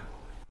SMS'e.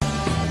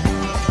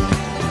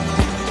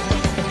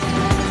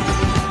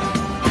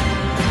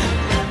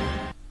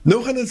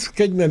 Nou gaan ons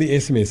kyk na die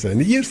SMS'e. En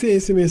die eerste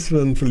SMS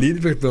van verlede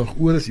week nog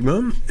oor is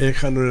Imam. Ek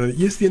gaan nou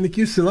die eerste ene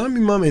keer salam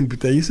Imam en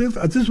Buta Yusuf.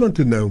 I just want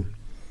to know,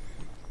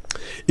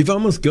 if I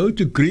must go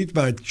to greet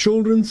my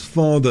children's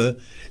father,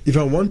 if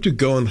I want to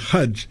go on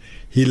Hajj,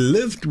 he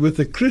lived with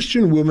a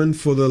Christian woman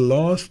for the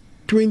last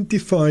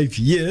 25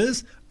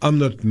 years. I'm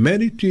not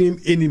married to him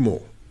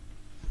anymore.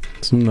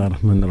 Bismillah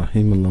ar-Rahman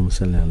ar-Rahim. Allahumma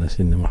salli ala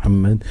Sayyidina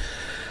Muhammad.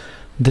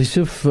 Dus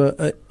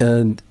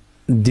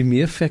die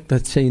meer feit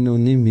dat sy nou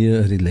nie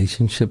meer 'n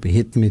relationship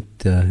het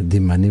met die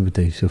man nie,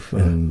 Yusuf,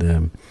 en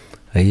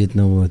hy het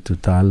nou 'n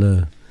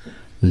totale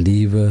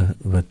lewe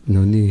wat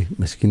nou nie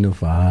miskien of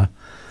haar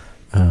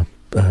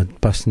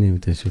pas nie,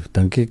 Yusuf.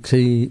 Dink ek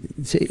sy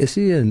is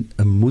nie 'n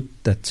moed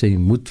dat sy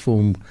moet vir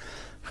hom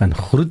gaan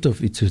groet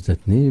of iets soos dit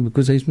nie,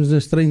 because hy is mos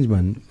 'n strange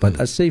man. But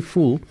as sy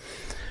voel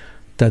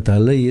dat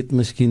hulle het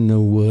miskien nou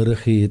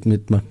hoorigheid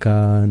met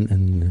mekaar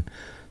en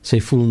sy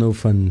voel nou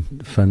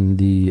van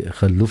die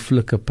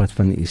gelooflike pad,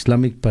 van die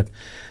islamic pad,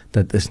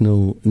 dat is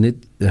nou net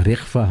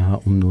reg vir haar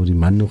om nou die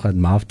man nog aan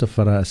maaf te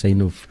vra as hy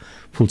nou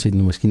voel sy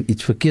nou miskien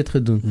iets verkeerd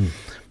gedoen.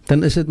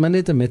 Dan is dit maar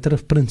net 'n matter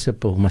of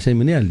principle, maar sy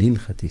moet nie alleen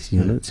gaan hê,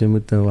 you know? Sy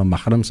moet nou 'n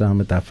mahram saam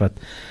met haar vat,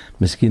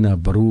 miskien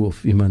 'n broer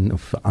of iemand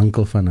of 'n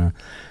oom van haar,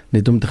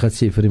 net om te gaan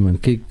sê vir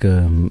iemand, kyk,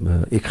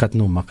 ek gaan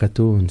nou Makka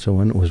toe en so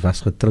aan, ons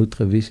was getroud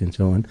gewees en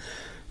so aan.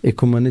 Ek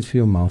kom maar net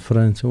vir jou ma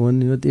vra en so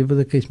aan, whatever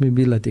the case may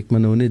be, laat ek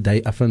maar nou net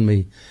die af van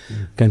my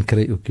kan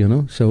kry ook, you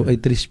know. So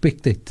uit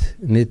respect het,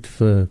 net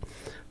vir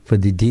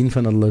die dien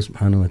van Allah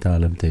subhanahu wa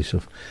ta'ala,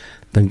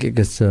 dink ek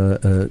is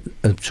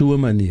op so 'n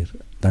manier,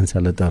 dan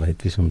sal dit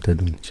daaruit wees om te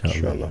doen,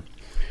 inshallah.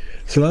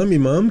 Salam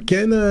Imam,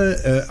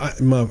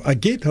 I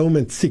get home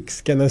at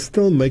 6, can I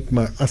still make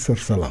my Asr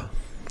Salah?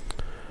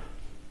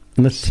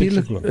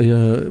 Natuurlijk,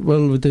 ja,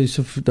 wel,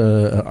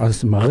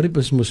 as Maghrib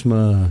is, moes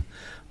maar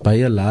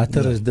baie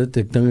later is dit,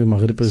 ek dink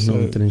Maghrib is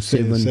nou omtrent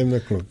 7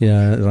 o'clock.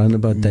 Ja,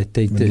 roundabout that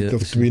tyd. Minuut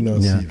of 2 na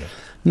 7.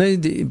 Nee,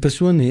 die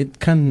persoon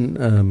kan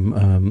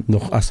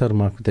nog Asr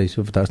maak,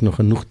 daar is nog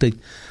genoeg tyd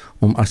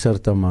om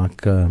Asr te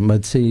maak, maar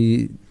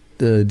sê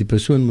die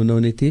persoon moet nou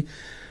net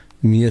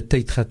meer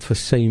tyd gaat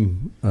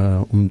versuim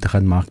om te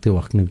gaan maak die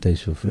wak nie,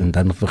 en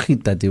dan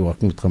vergiet dat die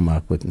wak moet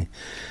gemaak word nie.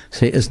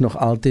 Sy is nog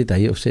altyd,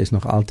 hy of sy is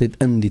nog altyd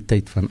in die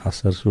tyd van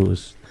Asr,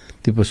 soos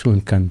die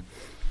persoon kan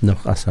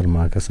nog Asr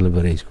maak as hulle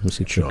bereis kom,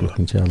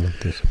 inshallah.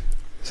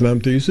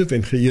 Salam to Yusuf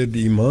en geëerde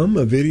Imam,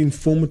 a very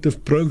informative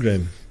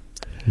program.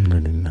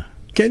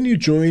 Can you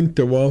join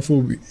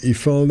Tawaful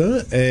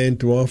Ifada and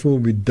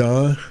Tawaful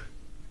Wida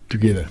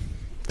together?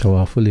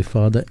 Tawaful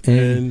Ifada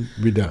en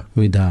Wida.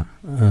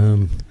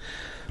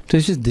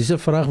 Dus dis 'n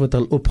vraag wat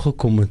al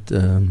opgekom het,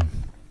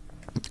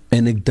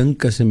 en ek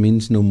dink as 'n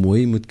mens nou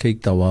mooi moet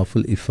kyk,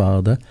 Tawaful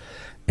Ifada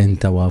en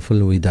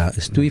Tawaful Wida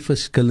is twee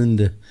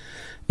verskillende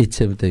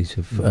iets.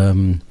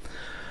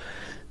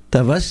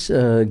 Daar was,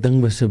 ek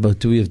dink was about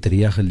 2 of 3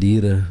 jaar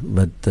gelede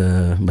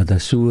wat daar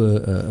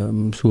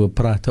so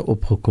prate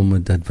opgekom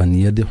het, dat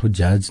wanneer die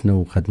Hujjaj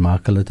nou gaat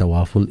maak hulle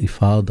Tawaful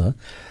Ifada,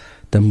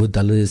 dan moet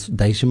hulle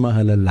maar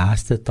hulle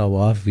laaste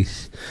tawaf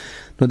wees.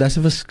 Nou, daar is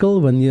 'n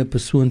verskil wanneer 'n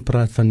persoon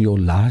praat van jou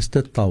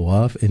laaste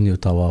tawaf en jou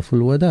Tawaful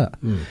Wada.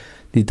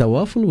 Die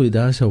Tawaful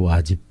Wada is 'n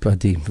wajib,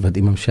 wat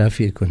Imam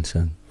Shafi'i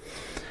concern.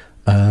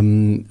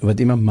 Wat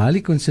Imam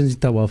Malik concern, die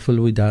Tawaful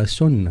Wada is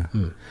sunnah.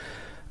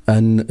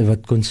 En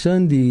wat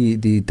concern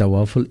die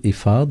Tawaful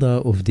Ifada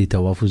of die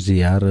Tawaful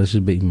Ziyara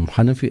by Imam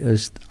Hanafi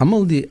is,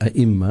 allemaal die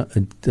A'imma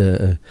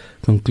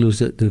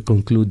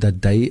conclude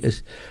dat die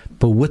is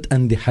behoort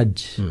aan die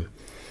Hajj.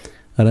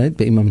 Right?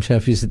 By Imam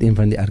Shafi'i is dit een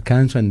van die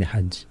arkans van die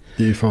Hajj.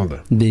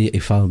 Die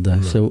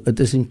Ifada. So, het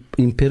is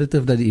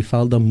imperative dat die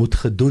Ifada moet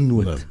gedoen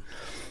word.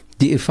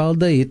 Die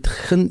Ifada het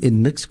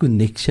niks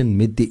connection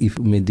met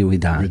die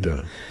Wida.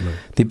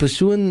 Die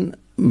persoon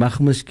mag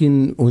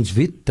miskien, ons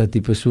weet dat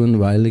die persoon,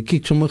 waar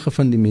kyk, sommige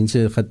van die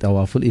mense gaan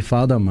Tawaful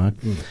Ifada maak,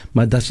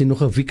 maar dat sy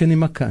nog 'n week nie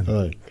maak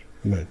kan.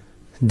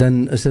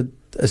 Dan is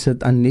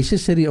het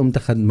unnecessary om te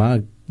gaan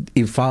maak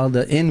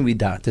Ifada en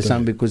Wida te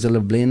saam, because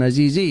hulle bly na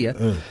Zizi, ja.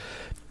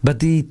 Maar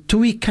die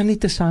twee kan nie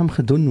te saam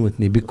gedoen word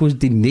nie, because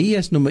die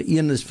niyas nommer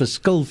 1 is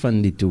verskil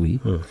van die twee.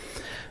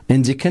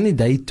 En jy kan nie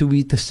die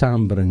twee te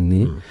saambring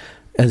nie.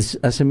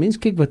 As 'n mens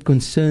kyk wat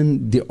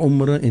concern die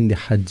Umrah en die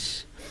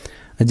Hajj,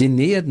 as jy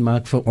niyat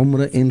maak vir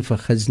umrah en vir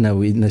hajj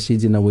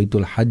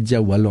nawaitul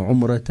hajja wal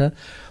umrata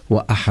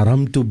wa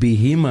ahramtu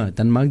bihima,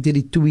 dan maak jy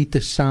die twee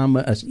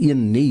tesame as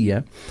een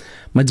niyya,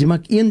 maar jy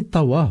maak een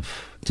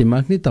tawaf. Jy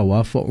maak nie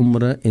tawaf vir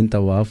umrah en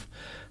tawaf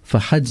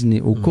vir hajj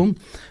nie. Hoekom?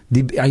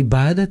 Die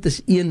ibadat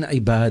is een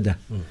ibadat.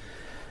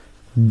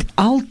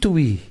 Al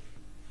twee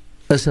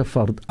is 'n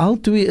fard, al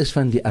twee is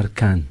van die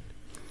arkaan.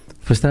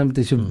 Verstaan met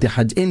die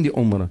hajj en die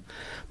umrah.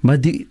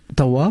 Maar die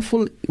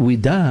tawaful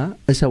wida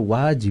is 'n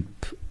wajib.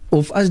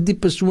 Of as die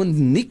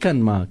persoon nie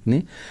kan maak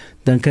nie,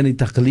 dan kan die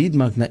taqlid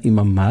maak na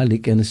Imam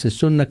Malik, en as 'n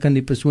sunnah kan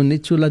die persoon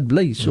net so laat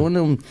bly,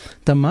 sonder om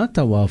te maak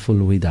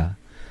tawaful wida.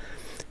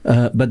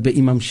 But by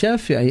Imam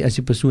Shafi'i, as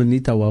die persoon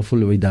nie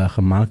tawaful wida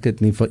gemaak het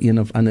nie, vir een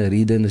of ander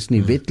rede, en is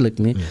nie wetlik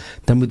nie,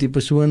 dan moet die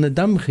persoon 'n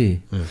dam gee.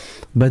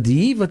 But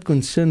die wat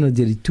concern dat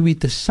jy die twee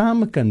te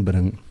same kan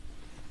bring,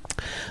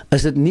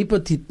 is dit nie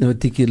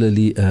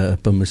particularly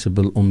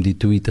permissible om die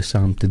twee te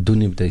saam te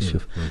doen op deze,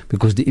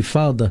 because die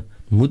ifada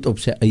moet op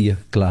sy eie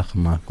klaar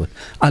gemaak word.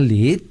 Al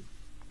het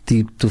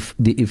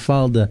die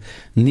ifada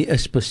nie 'n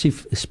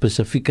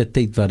spesifieke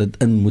tyd waar dit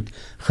in moet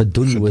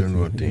gedoen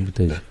word.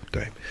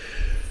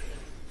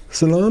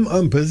 Salam,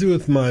 I'm busy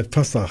with my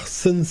Fasakh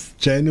since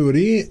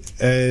January,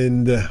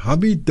 and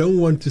hubby don't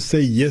want to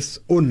say yes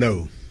or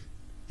no.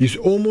 He's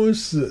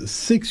almost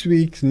 6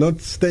 weeks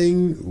not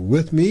staying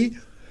with me,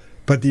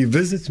 but he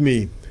visits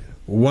me,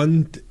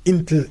 want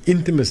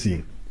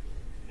intimacy.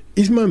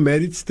 Is my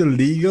marriage still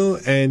legal,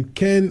 and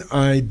can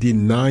I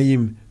deny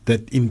him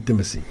that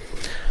intimacy?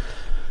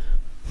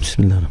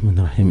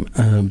 Bismillahirrahmanirrahim.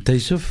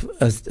 Taisuf,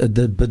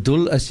 dit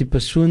bedoel as die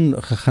persoon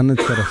gegaan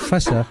het vir 'n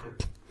Fasakh,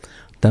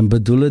 dan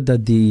bedoel het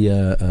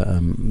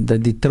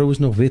dat die trouw is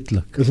nog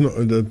wetlik.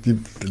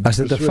 As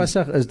dit 'n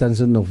Fasakh is, dan is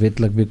dit nog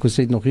wetlik, because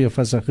hy het nog nie 'n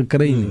Fasakh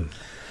gekry nie.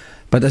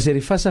 Maar as hy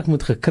die Fasakh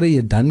moet gekry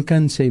het, dan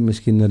kan sy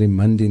miskien na die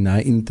man die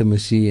na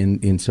intimacy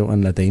en so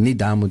aan, dat hy nie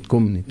daar moet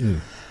kom nie.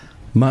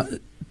 Maar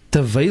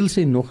terwyl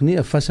sy nog nie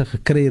 'n Fasakh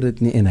gekry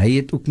het nie, en hy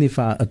het ook nie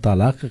vir haar 'n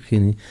talaq gegee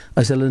nie,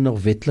 is hulle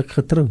nog wetlik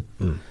getroud.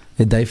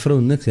 Het die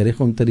vrou niks reg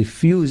om te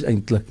refuse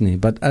eintlik nie.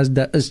 But as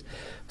daar is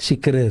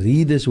sekere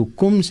redes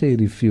hoekom sy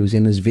refuse,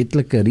 en is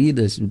wetlike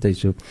redes, moet hy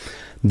so,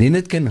 then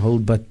it can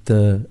hold, but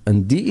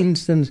in die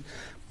instance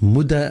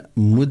moet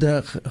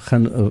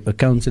gaan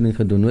counseling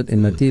gedoen word,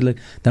 en natuurlik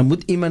dan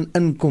moet iemand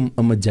inkom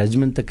om 'n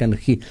judgment te kan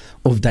gee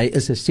of daar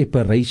is 'n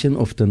separation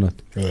of not.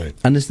 Right.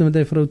 Anders dan moet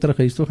hy vrou terug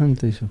huis toe gaan,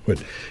 moet hy so.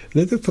 Goed.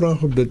 Net 'n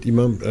vraag op dit,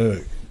 Imam.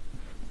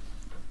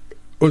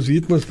 Ons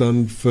weet mos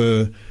dan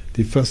vir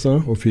die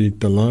Fasakh of die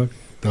talaq,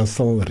 daar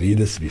sal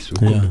redes wees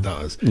hoekom dit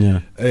daar is.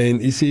 En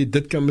jy sê,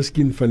 dit kan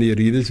miskien van die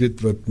redes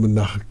weet wat moet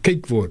na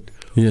gekyk word.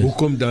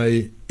 Hoekom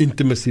die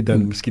intimacy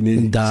dan miskien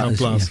nie sal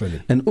plaasvind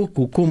nie. En ook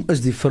hoekom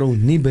is die vrou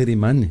nie by die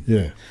man nie.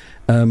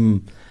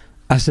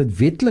 As dit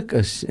wetlik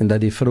is en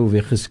dat die vrou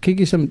weg is, kyk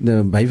jy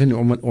by van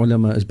die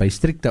ulama is by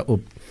strikt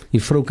daarop.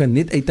 Die vrou kan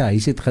net uit die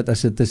huis het gehad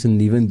as dit tussen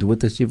lewe en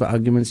dood is, jy vir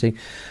argument sê,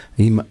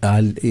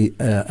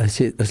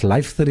 is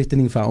life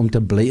threatening vir om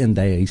te bly in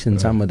die huis en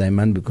saam met die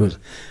man, because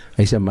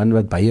hy is 'n man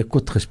wat baie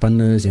kot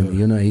gespan is,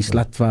 en hy is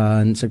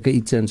latva en sulke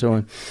iets en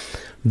so.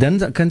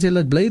 Dan kan sy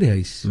laat bly die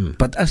huis.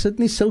 But as dit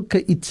nie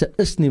sulke iets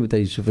is nie, wat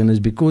hy so, en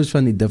is because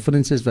van die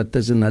differences wat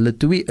tussen hulle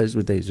twee is,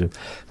 wat hy so,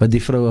 wat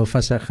die vrou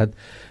Fasakh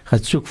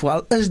gaat soek,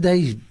 vooral is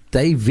die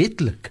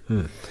wetlik.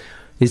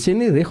 Jy sê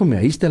nie reg om die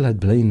huis te laat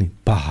bly nie,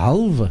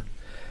 behalwe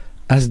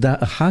as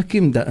daar 'n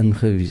hakim daarin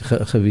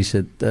gewees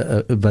het,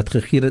 wat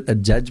gegee het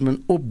 'n judgment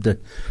op dit,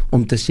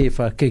 om te sê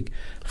van, kyk,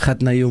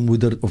 gaat na jou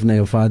moeder of na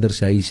jou vader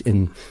se huis,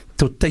 en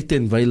tot tyd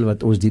en wyl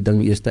wat ons die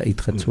ding eers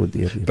uit gaan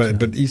sorteer.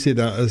 But jy sê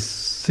daar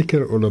is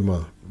seker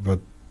ulama wat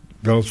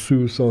wel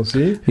so sal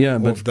sê,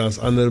 of daar's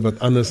ander wat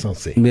anders sal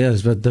sê.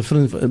 Yes, but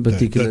different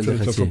particular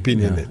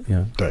opinion.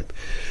 Right.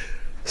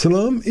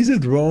 Salam, is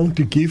it wrong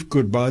to give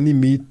qurbani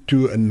meat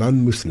to a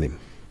non-Muslim?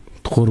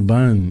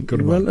 Qurban.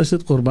 Wel, as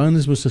dit qurban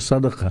is, moet 'n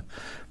sadaqa.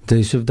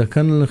 Dat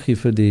kan hulle gee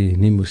vir die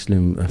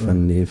nie-Muslim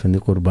van die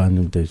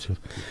qurban.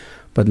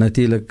 Maar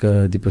natuurlijk,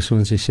 die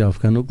persoon zelf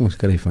kan ook ons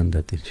kry van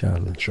dat,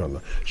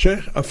 inshallah.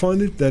 Sheikh, I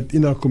find it that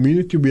in our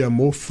community we are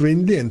more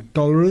friendly and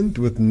tolerant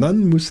with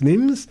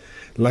non-Muslims,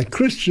 like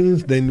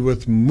Christians, than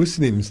with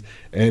Muslims.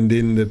 And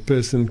then the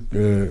person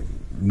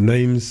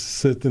names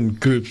certain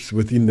groups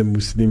within the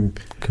Muslim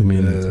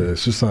community,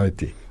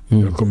 society,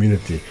 or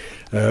community.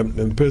 And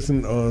the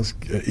person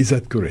asks, is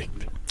that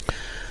correct?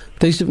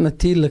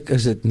 Natuurlijk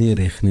is het niet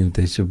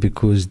recht,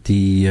 because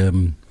die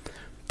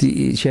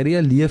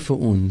Sharia leer vir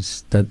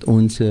ons dat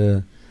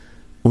onze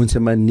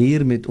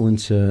manier met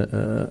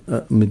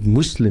met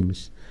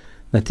moslims,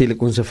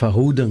 natuurlijk onze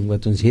verhouding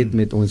wat ons het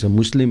met onze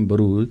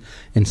moslimbroer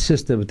en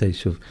suster,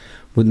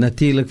 moet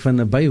natuurlijk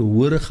van 'n baie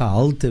hoër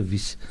gehalte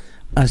wees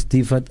as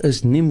die wat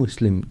is nie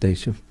moslim.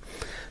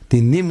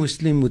 Die nie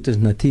moslim moet ons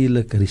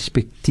natuurlijk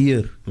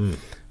respekteer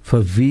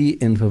vir wie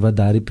en vir wat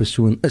daardie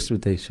persoon is,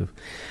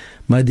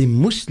 maar die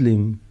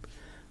moslim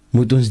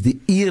moet ons die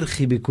eer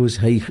gee, because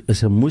hy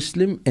is 'n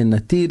moslim, en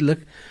natuurlijk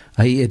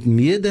hy het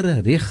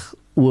meerdere reg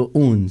oor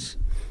ons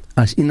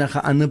as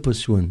enige ander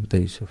persoon,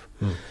 Yusuf.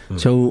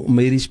 So,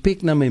 my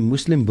respect na my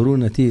moslim broer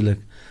natuurlik,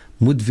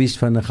 moet wees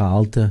van 'n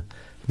gehalte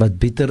wat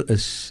beter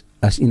is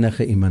as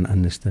enige iemand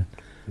anderste.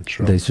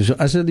 So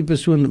as die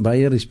persoon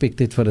baie respek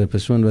het vir 'n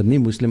persoon wat nie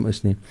moslim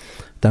is nie,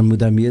 dan moet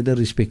daar meer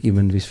respek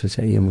iemand wees vir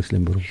sy eie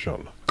moslim broer.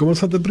 Inshallah. Kom ons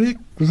vat 'n breek.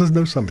 Ons is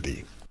nou saam met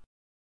u.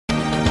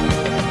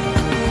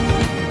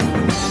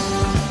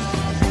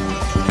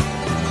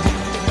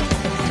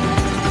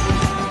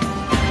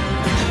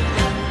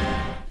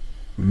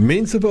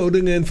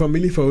 Mensenverhoudinge en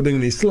familieverhoudinge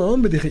in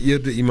Islam met die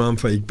geëerde imam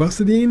Faiek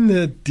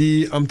Bassadien,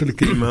 die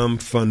amptelike imam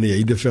van die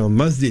Heideveld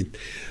Masjid.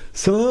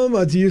 Salam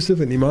Haji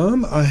Yusuf and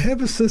Imam, I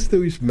have a sister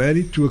who is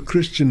married to a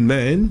Christian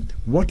man.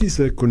 What is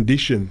her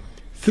condition?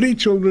 3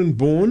 children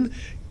born.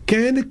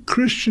 Can a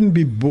Christian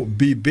be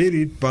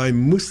buried by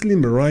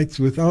Muslim rites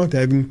without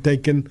having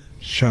taken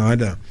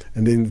Shahada?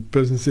 And then the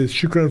person says,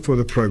 Shukran for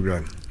the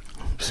program.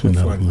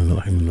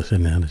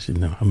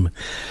 Bismillahirrahmanirrahim.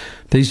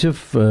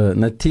 Yusuf,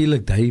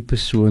 natuurlijk die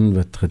persoon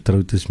wat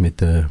getrouwd is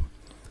met 'n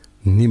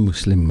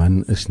nie-moslim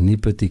man is nie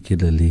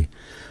particularly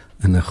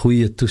in 'n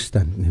goeie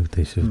toestand nie.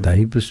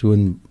 Die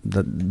persoon,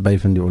 dat by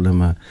van die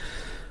ulama,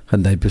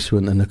 gaan die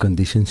persoon in 'n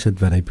condition sit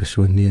waar die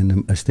persoon nie in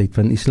 'n staat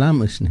van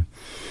Islam is nie.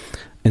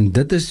 En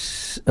dit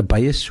is 'n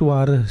baie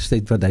sware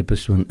staat wat die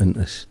persoon in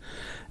is.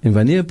 En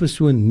wanneer 'n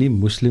persoon nie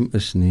moslim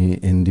is nie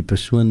en die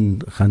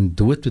persoon gaan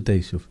dood met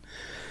Yusuf,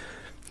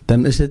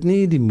 dan is dit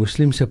nie die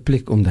moslim se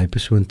plek om die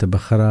persoon te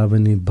begrawe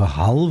nie,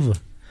 behalwe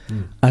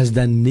as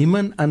dan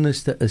niemand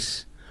anderste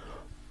is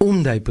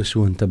om die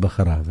persoon te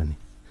begrawe nie.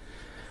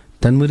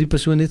 Dan moet die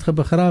persoon net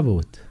begrawe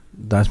word.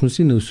 Daar's mos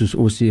nie nou soos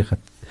ons sê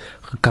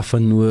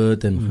gekafan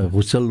word en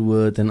geroesel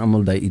word en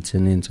almal daai iets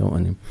en so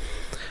aan nie.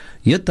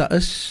 Ja, daar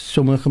is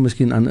sommige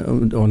miskien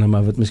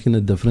maar wat miskien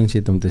 'n difference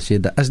het om te sê,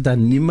 dat as daar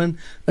niemand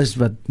is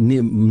wat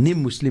nie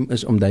moslim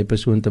is om die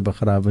persoon te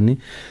begrawe nie,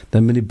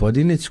 dan moet die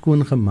body net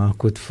skoon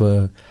gemaak word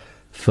vir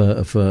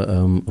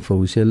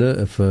hoe sê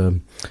hulle,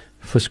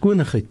 vir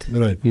skoonigheid,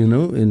 right. You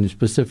know, and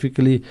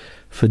specifically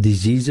vir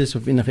diseases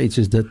of enige iets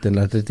soos dit, en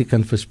laat dit nie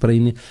kan versprei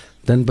nie,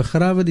 dan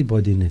begrawe die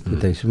body net,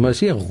 maar as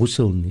jy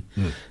roesel nie,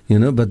 you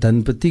know, but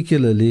then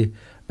particularly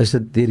is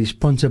dit die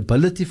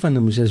responsibility van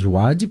 'n moslim, is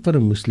wajib vir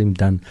 'n moslim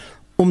dan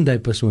om die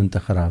persoon te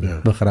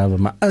begrawe,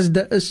 maar as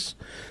dit is,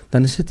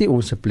 dan is dit nie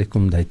ons plek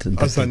om dit te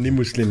as dan nie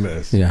moslim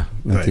is. Ja,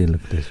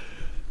 natuurlik. Right.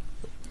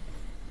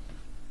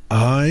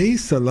 Hi,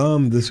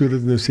 salam, dis hoe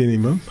dit nou sê nie,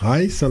 man.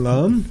 Hi,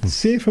 salam,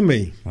 sê vir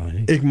my,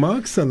 ek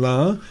maak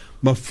salah,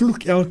 maar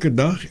vloek elke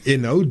dag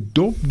en hou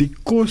dop die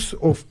kos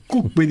of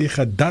koek by die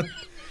gadat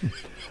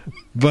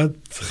wat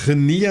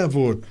genia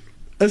word.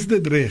 Is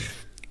dit reg?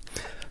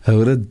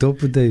 Hou dit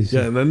dop met hy.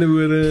 Ja, en dan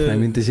hoor I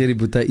mean, te sê die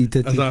boeta eet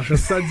het. As hy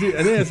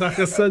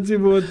gesadji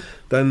word,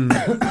 dan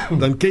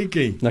kyk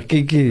hy. Dan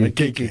kyk hy.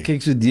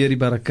 Kyk so deur die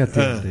barakat.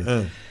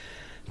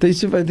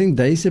 Dis ek dink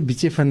dis 'n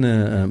bietjie van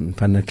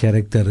 'n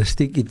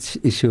karakteristiek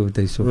issue wat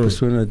hy so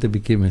persoon wat 'n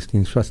bietjie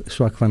miskien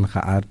swak van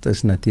geaard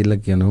is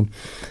natuurlik, you know,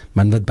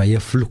 man wat baie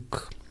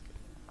vloek.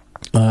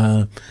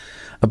 'n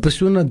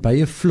Persoon wat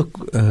baie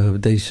vloek,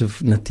 dis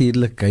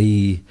natuurlik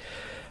hy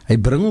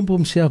bring op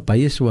homself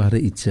baie sware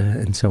iets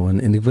en so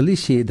aan, en ek wil nie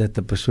sê dat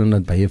 'n persoon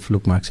wat baie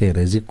vloek maak sy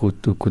risiko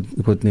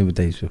goed nie met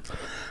hy so,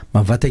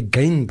 maar wat hy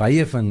gain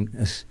baie van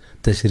is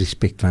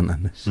disrespek van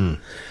anders. 'n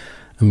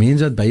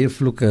Mens wat baie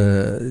vloek,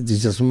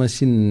 dis as ons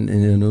sien,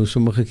 en nou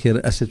sommige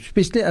kere as dit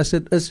spesiaal as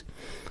dit is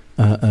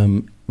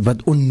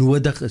wat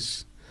onnodig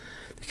is.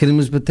 Ek kry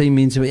mos baie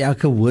mense by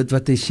elke woord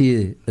wat hy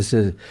sê is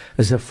 'n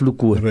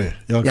vloekwoord.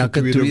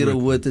 Elke tweede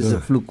woord is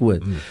 'n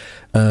vloekwoord.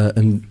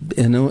 And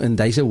you know, and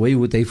there's a way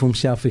would they from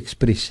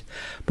self-express.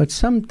 But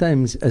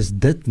sometimes as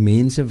dit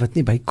mense wat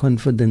nie by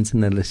confidence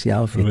in hulle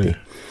self het nie.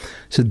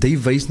 So they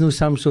wys nou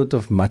some sort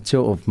of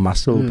macho of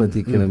muscle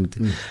particular.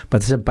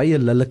 But is 'n baie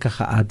lillike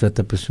geaard wat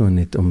 'n persoon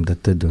het om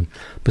dit te doen.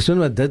 Persoon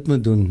wat dit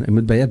moet doen, hy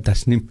moet baie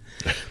das neem.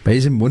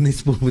 Baie se mond nie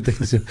spoel moet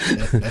hy so.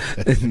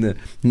 En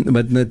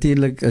maar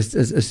natuurlik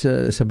is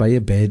 'n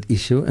baie bad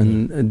issue,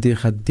 en die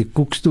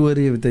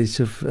koekstorie wat hy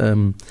so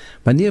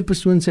wanneer 'n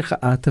persoon sy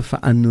geaard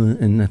verander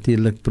en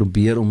natuurlik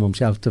probeer om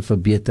homself te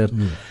verbeter,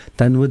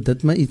 dan word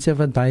dit maar iets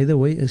wat by the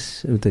way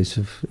is, wat hy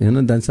so, you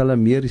know, dan sal hy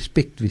meer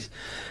respek wees.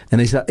 En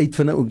hy sal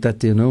uitvind ook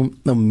dat jy nou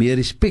om meer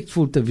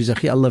respekvol te wees,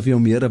 gee Allah vir jou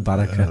meer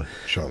baraka.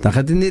 Dan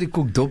gaan jy nie die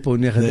koek dop hou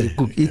nie, gaan jy die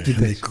koek eet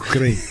met die koek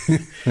kry.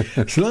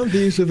 Salam to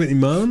Yusuf and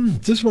Imam.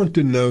 Just want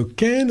to know,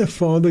 can a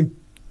father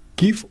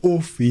give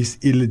off his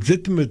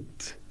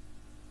illegitimate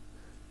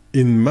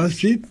in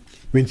masjid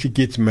when she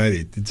gets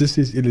married? It just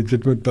says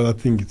illegitimate, but I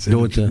think it's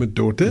illegitimate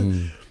daughter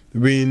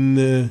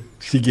when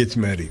she gets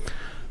married.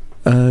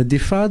 Die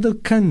vader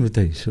kan met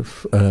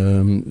Yusuf.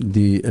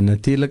 Die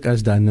natuurlik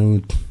as dan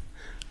nou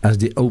as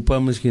die oupa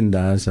miskien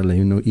daar sal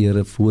hy nou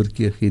ere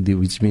voorkeur gee,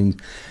 which means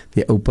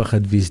die oupa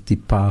gaan wees die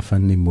pa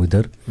van die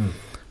moeder,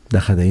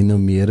 dan gaan hy nou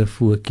meer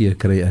voorkeur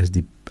kry as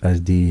die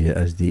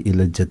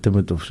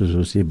illegitimate of soos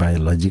ons sê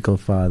biological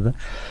father.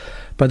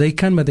 Maar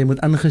hy moet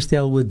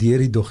aangestel word deur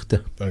die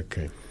dogter.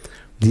 Okay.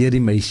 Deur die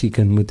meisie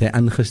kan moet hy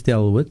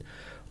aangestel word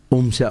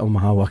om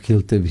haar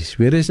wakil te wees.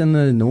 Whereas in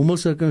 'n normal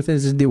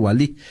circumstance is die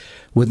wali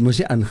word mos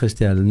nie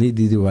aangestel nie.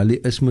 Die wali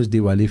is mos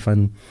die wali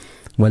van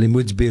wali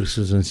Mujbir,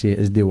 soos ons sê,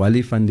 is die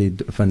wali van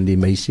die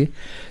meisie.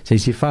 Sy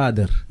is die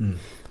vader.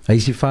 Hy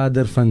is die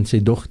vader van sy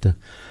dogter.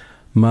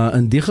 Maar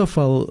in die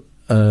geval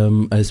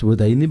word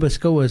hy nie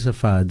beskou as 'n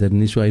vader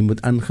nie, so hy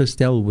moet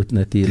aangestel word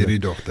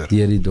natuurlik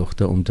deur die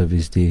dogter om te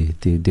wees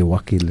die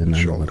wakil en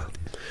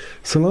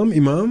Salam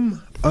Imam,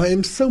 I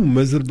am so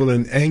miserable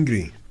and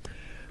angry.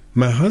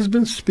 My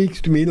husband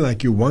speaks to me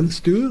like he wants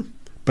to,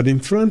 but in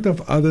front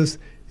of others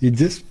he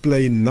just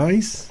play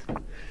nice.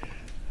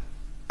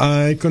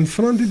 I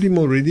confronted him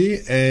already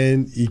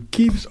and he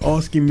keeps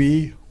asking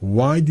me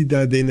why did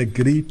I then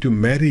agree to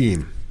marry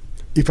him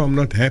if I'm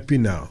not happy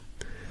now.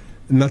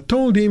 And I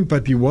told him,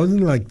 but he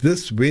wasn't like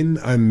this when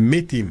I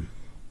met him.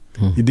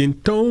 He then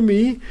told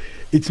me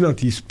it's not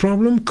his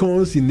problem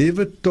because he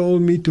never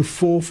told me to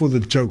fall for the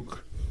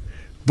joke.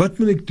 Wat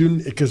moet ek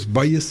doen? Ek is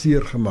baie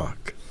seer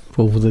gemaak.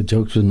 Fall for the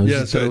joke, so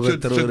ja, so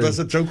was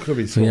 'n joke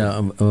geweest.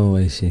 Ja,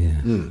 I see.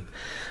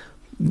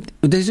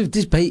 Dit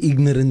is baie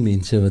ignorant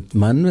mense,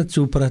 man wat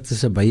so praat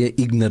is 'n baie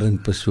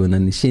ignorant persoon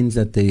in die sin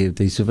dat hy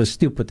is so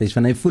stupid, hy is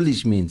van hy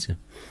foolish mense,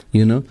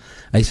 you know,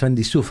 hy is van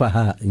die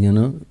sufaha, you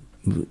know,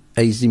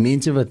 hy is die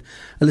mense wat,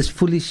 hulle is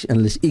foolish en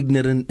hulle is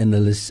ignorant en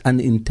hulle is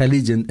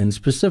unintelligent and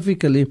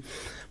specifically,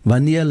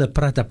 wanneer hulle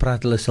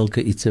praat hulle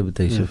sulke iets met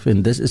hy so,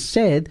 en dis is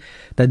sad,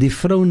 dat die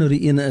vrou nou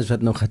die ene is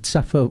wat nog gaat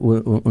suffer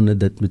onder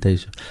dit met hy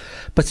so.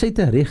 But sy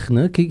te reg,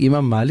 ne? Kyk,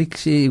 Imam Malik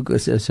sê,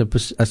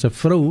 as 'n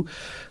vrou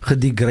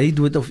gedegrade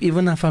word, of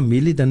even 'n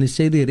familie, dan is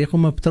sy die reg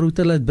om 'n trou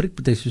te laat breek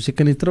met hy so, sy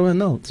kan nie trou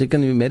en al, sy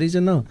kan nie marry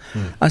en al.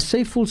 As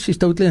sy voel, she's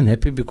totally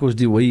unhappy because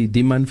the way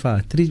die man vir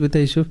haar treat met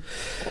hy so,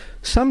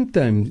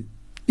 sometimes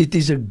it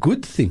is a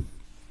good thing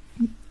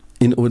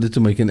in order to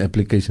make an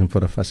application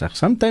for a fasakh.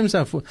 Sometimes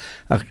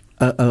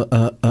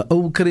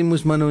ou kry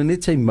moes maar nou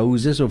net sy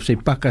Moses of sy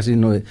pak as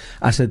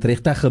dit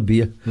regtig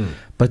gebeur.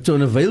 But so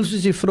 'n wyl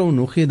soos die vrou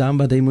nog nie dan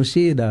wat hy moes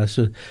sê daar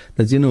so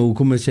dat jy nou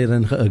hoekom is sy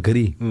dan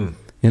ge-agree.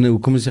 En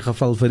hoekom is sy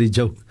geval vir die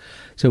joke.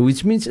 So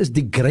which means is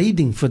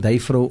degrading vir die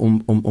vrou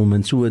om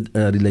in so 'n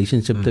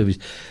relationship te wees.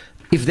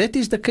 If that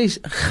is the case,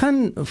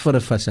 gaan vir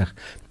 'n fasakh.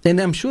 And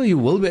I'm sure you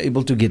will be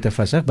able to get a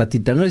fasakh, but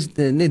die ding is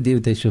net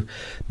dit so.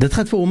 Dit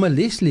gaan vir hom 'n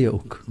les leer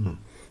ook.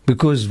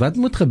 Because wat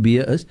moet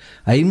gebeur is,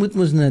 hy moet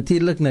mos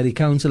natuurlik na die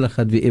counselor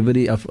gaan wie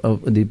every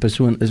die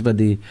persoon is wat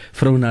die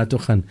vrou na toe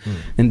gaan.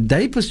 En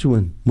die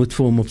persoon moet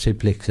vir hom op sy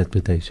plek sit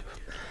met hy so.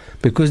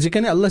 Because jy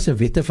kan nie alles se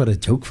wette vir 'n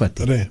joke vat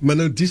nie. Nee, maar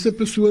nou dis 'n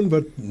persoon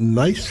wat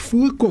nice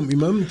voorkom,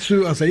 Imam,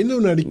 so as hy nou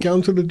na die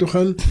counselor toe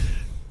gaan,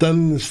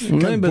 dan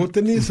kan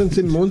botter nie in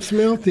sy mond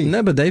smelt nie.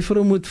 Nee, maar die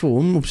vrou moet vir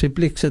hom op sy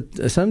plek sit.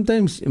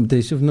 Sometimes you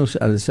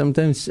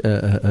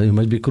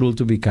must be cruel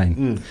to be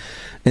kind.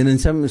 En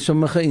in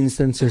sommige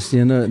instances,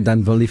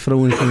 dan wil die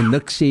vrou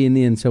niks sê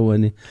nie en so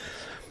nie.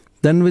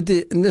 Dan met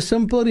die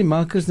simple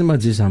remarks, maar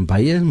dis aan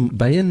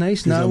baie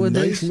nice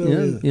nowadays.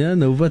 Ja,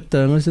 nou wat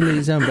ons hulle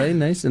is aan baie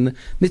nice en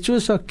net so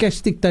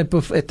sarcastic type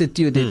of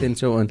attitude and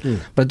so on.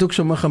 But ook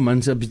sommige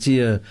mense 'n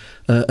bietjie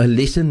 'n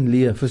lesson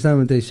leer, verstaan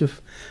wat hy sê?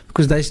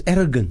 Because there is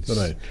arrogance.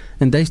 Right.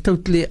 And that is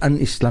totally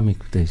un-Islamic.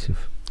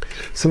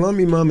 Salam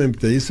Imam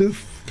and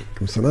Yusuf.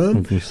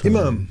 Salam.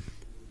 Imam,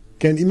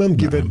 can Imam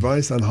give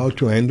advice on how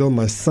to handle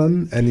my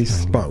son and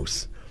his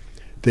spouse?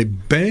 They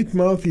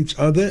badmouth each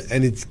other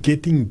and it's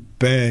getting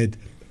bad.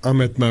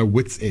 I'm at my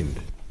wit's end.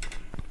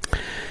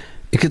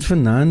 Ek het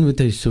vanaand met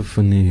hy so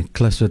van die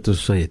klas wat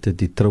ons het,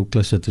 die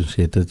trouklas wat ons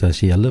het, as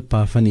jy hele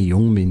paar van die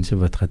jong mense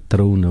wat gaan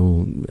trou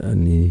nou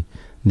in die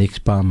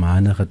next paar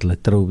maande gaat hulle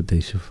trou met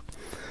hy so.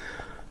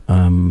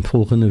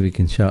 Volgende week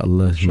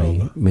inshallah is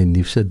my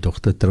liefste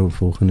dogter trou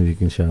volgende week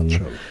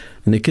inshallah.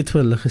 En ek het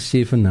vir hulle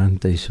gesê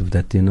vanaand hy so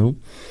dat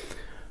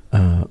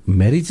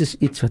marriage is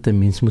iets wat 'n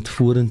mens moet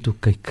vorentoe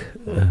kyk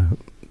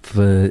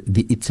vir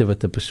die ietsie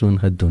wat 'n persoon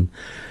gaan doen.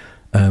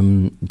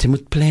 Jy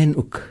moet plan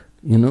ook,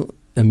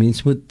 'n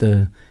mens moet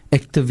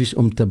actief wees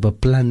om te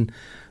beplan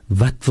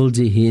wat wil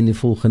jy hê in die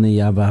volgende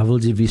jaar, waar wil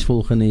jy wees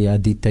volgende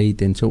jaar die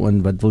tyd en so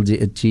on, wat wil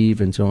jy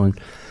achieve en so on.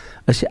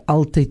 As jy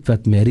altyd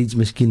wat marriage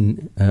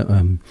miskien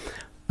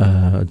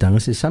dan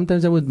is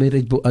sometimes I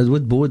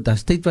would board,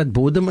 dat tyd wat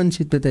bodem in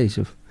sit met hy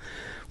so.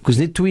 Because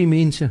net twee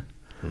mense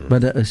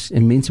wat daar is,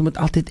 en mense moet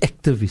altyd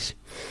actief wees.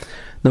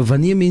 Nou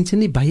wanneer mense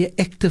nie baie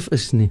actief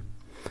is nie,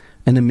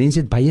 en 'n mens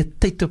het baie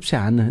tyd op sy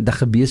hande, dan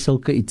gebeur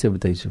sulke iets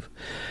wat hy so.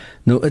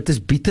 Nou het is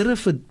bitter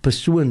vir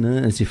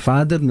persone, as die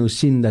vader nou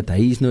sien dat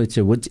hy is nou iets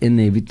what's in,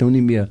 hy weet nou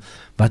nie meer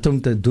wat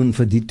om te doen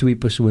vir die twee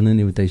persone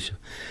nie wat hy so.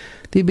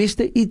 Die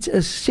beste iets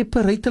is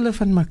separate hulle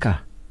van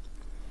mekaar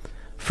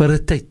vir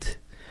 'n tyd.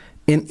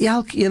 En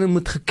elkeen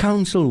moet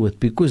gecounsel word,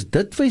 because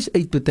dit wys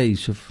uit wat hy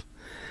so.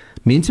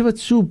 Mense wat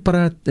so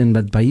praat en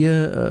wat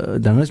baie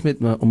dan is met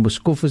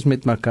onbeskof is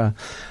met mekaar,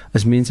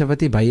 is mense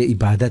wat nie baie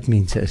ibadat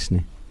mense is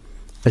nie.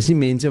 is die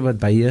mense wat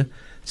baie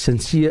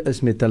sincere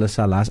is met hulle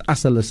salas,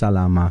 as hulle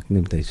sala maak,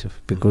 nie met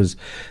Yusuf, because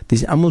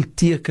dis almal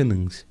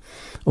tekenings,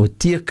 of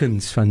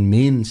tekens van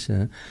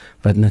mense,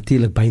 wat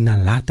natuurlik baie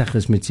nalatig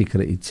is met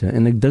sekere iets,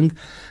 en ek dink,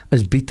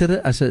 is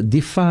beter as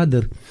die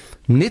vader,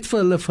 net vir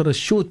hulle vir 'n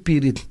short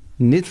period,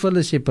 net vir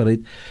hulle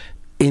separate,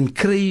 en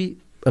kry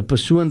 'n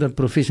persoon dat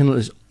professional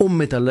is, om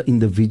met hulle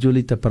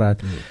individually te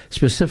praat,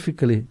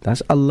 specifically, dat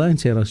is Allah en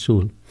sy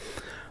Rasool,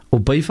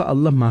 op by vir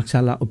Allah maak sy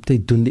Allah op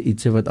tyd doen die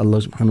iets wat Allah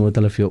subhanahu wa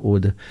ta'ala vir jou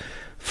orde.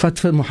 Vat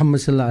vir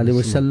Muhammad sallallahu alaihi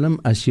wasallam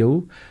as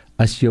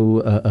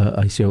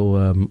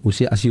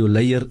jou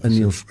leier in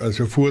jou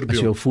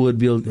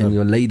voorbeeld en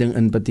jou leiding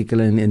in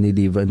particular in die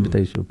lewe in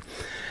betuig.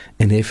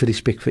 En hê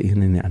respek vir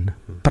een en die ander.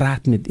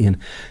 Praat met een.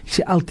 Ek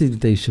sê altyd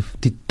betuig,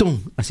 die tong,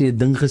 as jy 'n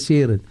ding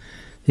gesê het,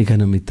 jy kan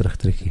hom nie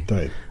terugtrek nie.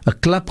 'n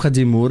Klap gaan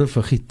jy môre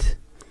vergiet.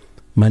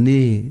 Maar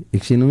nee,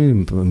 ek sê nou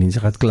mense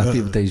gaan klap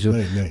hier betuig so.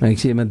 Maar ek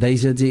sê maar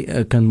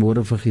jy kan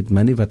môre vergiet,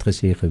 maar nie wat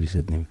gesê gewees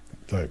het nie.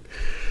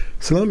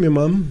 Salam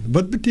imam,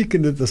 wat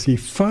beteken dit as jy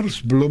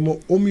vars blomme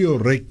om jou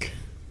reik?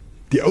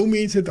 Die ou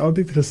mense het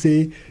altyd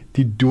gesê,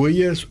 die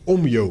dooie is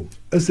om jou.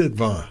 Is dit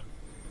waar?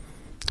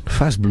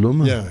 Vars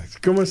blomme? Ja,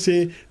 kom maar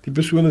sê, die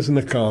persoon is in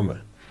 'n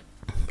kamer.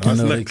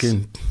 Daar's niks.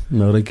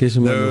 Nou reik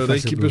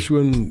die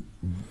persoon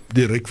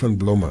direk van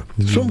blomme.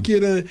 Soms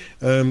kere,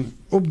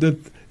 op dit,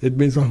 het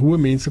mense al hoe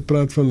mense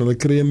praat van, hulle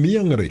kry 'n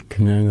meangryk.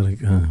 Meangryk,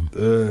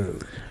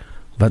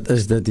 wat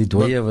is dit, die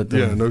dooie?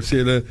 Ja, nou sê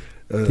hulle,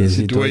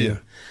 die dooie.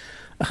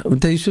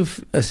 Want dit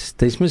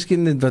is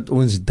miskien net wat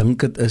ons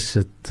dink het is,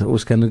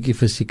 ons kan ook nie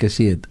fisiek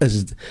sê,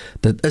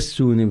 dit is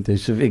so nie,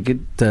 so ek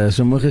het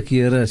sommige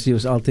kere, as jy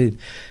ons altyd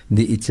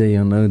die iets,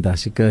 daar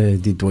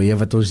seker die dooie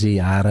wat ons die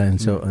jare en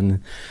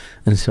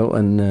so,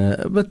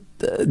 wat,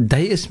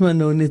 die is maar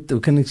nou net, hoe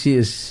kan ek sê,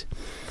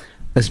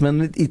 is maar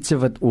net iets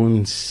wat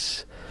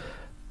ons,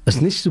 is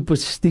nie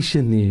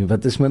superstition nie,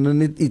 wat is maar nou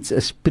net iets,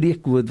 'n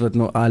spreekwoord wat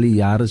nou al die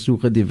jare so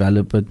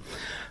gedevelop het,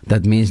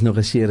 dat mense nog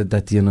gesê het,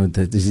 dat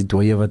dit is die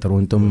dooie wat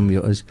rondom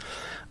jou is.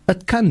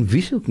 Het kan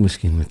wees ook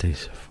miskien met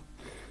Yusuf.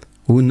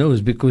 Who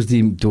knows, because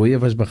die dooie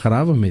was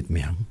begrawe met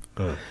my.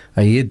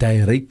 Hy het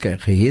die ryk,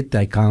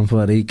 hy kan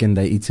vir ryk en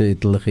die iets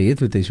het hulle gehet,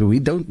 wat hy so,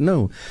 we don't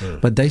know.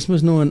 Maar dit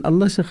is nou in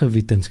alles se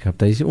wetenskap,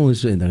 dit is ons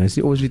so en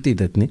ding, ons weet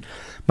dit nie.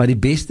 Maar die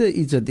beste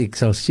iets wat ek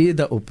sal sê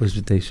daarop is,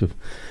 wat hy so,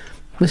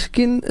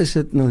 miskien is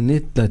dit nou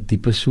net dat die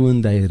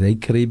persoon die ryk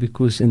kry,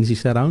 because in die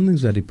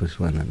surroundings waar die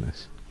persoon in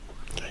is.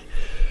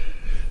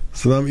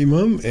 Salam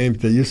Imam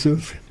and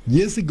Yusuf.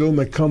 Years ago,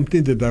 my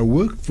company that I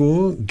worked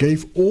for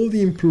gave all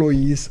the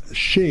employees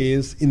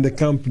shares in the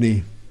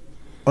company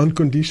on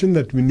condition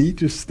that we need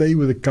to stay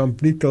with the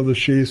company till the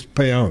shares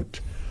pay out.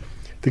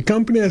 The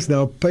company has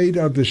now paid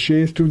out the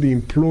shares to the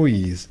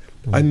employees.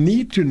 I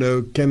need to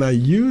know, can I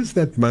use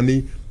that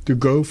money to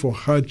go for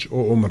Hajj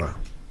or Umrah?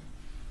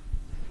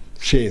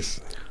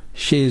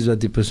 Shares wat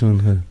die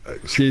persoon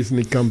shares in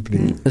die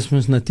company. Is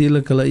mos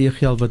natuurlik hulle eie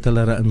geld wat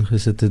hulle daarin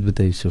gesit het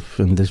betuig,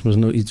 en dis mos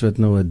nou iets wat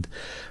nou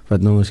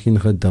miskien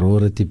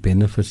gedroor het die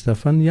benefits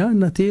daarvan. Ja,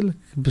 natuurlik.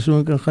 Die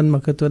persoon kan gaan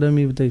maak het wat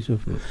daarmee betuig.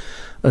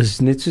 Is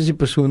net soos die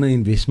persoon 'n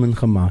investment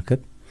gemaak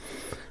het.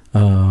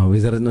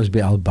 Whether dit nou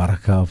by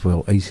Al-Baraka of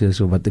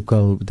ISIS of wat ook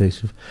al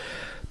betuig.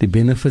 Die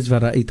benefits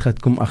wat daar uit gaat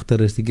kom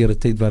agter is die keer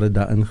tyd wat dit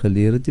daarin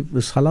geleer het,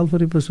 is halal vir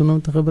die persoon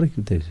om te gebruik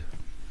betuig.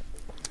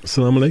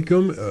 Assalamu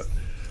alaikum.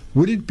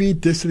 Would it be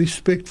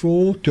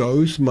disrespectful to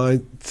host my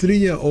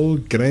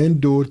 3-year-old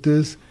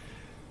granddaughter's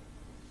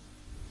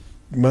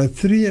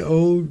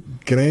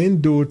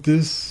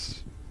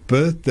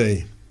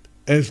birthday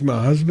as my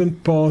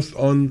husband passed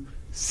on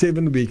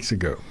 7 weeks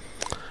ago?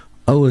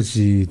 Oh, is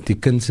die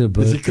kind se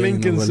birthday? Dis die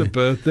kleinkind se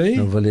birthday.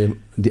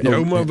 Die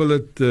ouma wil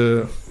dit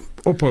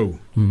ophou.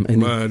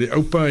 Maar die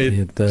oupa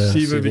het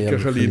 7 weke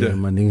gelede.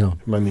 Maninga.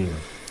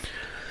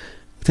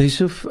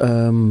 Yusuf,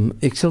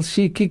 ek sal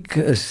sê, kyk,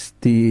 is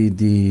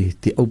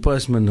die oupa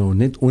is maar nou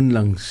net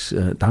onlangs,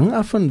 hang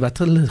af van wat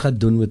hulle gaan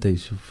doen met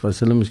Yusuf, as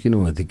hulle miskien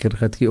nog 'n keer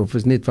gaat gee, of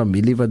is net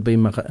familie wat by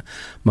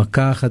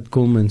mekaar gaat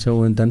kom en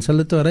so, en dan sal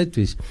het alright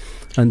wees.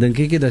 En dan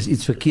kyk jy, dat is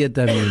iets verkeerd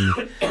daarmee.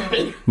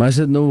 Maar as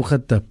het nou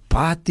gaat 'n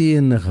party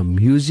en 'n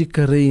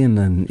musiekery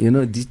en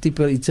die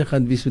type iets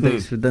gaan wees met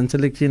Yusuf, dan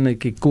sal ek sê,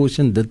 ek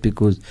caution dit,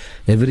 because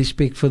have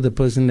respect for the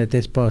person that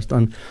has passed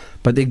on.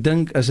 Maar ek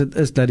dink, as het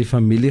is dat die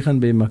familie gaan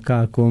by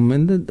mekaar kom,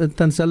 en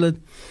dan sal het,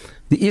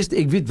 die eerste,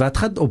 ek weet wat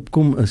gaat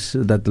opkom is,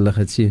 dat hulle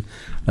gaat sê,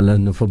 hulle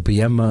nou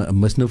verbeen,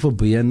 mis nou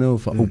verbeen,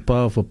 of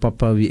opa, of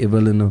papa, hoe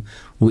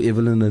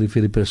ever hulle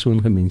vir die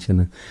persoon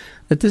gemention.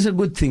 It is a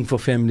good thing for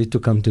family to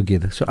come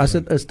together. So as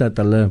het is dat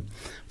hulle,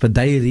 vir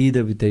die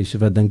rede, weet jy, so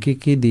wat denk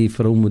ek, die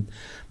vrou moet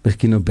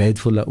miskien nou bad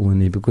vir hulle oor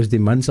nie, because die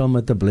man sal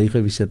met te bly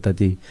gewees het, dat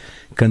die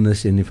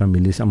kinders en die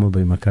familie is allemaal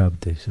by mekaar,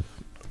 weet jy, so.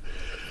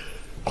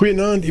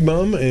 Goeienaand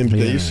Imam en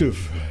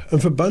Yusuf. In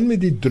verband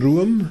met die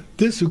droom,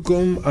 dis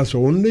hoekom as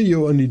honde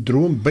jou in die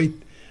droom byt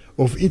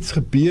of iets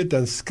gebeur,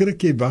 dan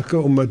skrik jy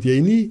wakker omdat jy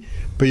nie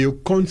by jou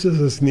conscious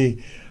is nie.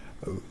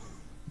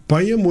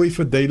 Baie mooi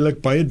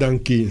verduidelik, baie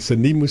dankie. Is 'n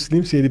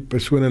nie-moslim, sê die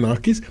persoon in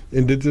hakkies,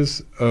 en dit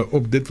is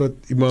op dit wat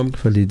Imam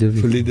verlede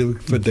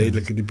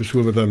verduidelik, die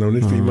persoon wat dan nou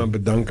net vir Imam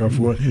bedank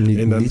daarvoor,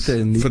 en dan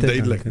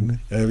verduidelik.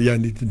 Ja,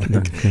 nie te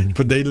dank.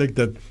 Verduidelik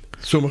dat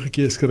sommige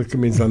keer skrik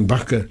mense dan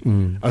wakker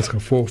as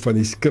gevolg van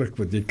die skrik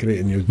wat jy kry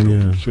in jou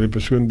droom. So die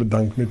persoon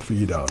bedank net vir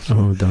jy daar.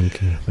 Oh,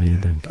 dankie. Baie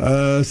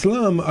dankie.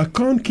 Salam, I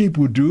can't keep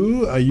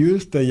wudu. I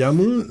use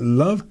tayammum.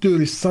 Love to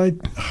recite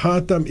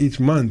khatam each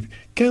month.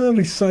 Can I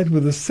recite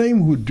with the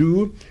same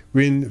wudu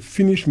when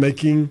finished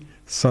making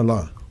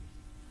salah?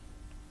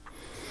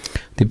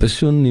 Die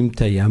persoon neem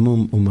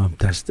tayammum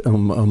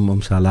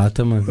om salah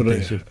te maak.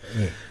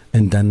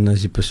 En dan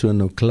as die persoon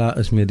nou klaar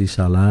is met die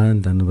salah,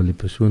 en dan wil die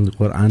persoon die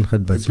Koran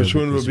gaan bid.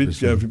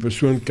 Die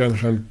persoon kan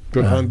gaan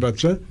Koran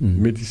bid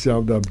met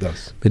dieselfde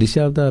abdas. Met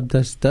dieselfde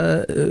abdas,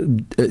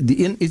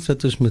 die een iets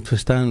wat ons moet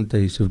verstaan,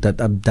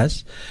 dat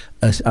abdas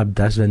is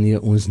abdas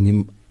wanneer ons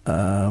neem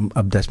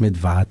abdas met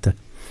water.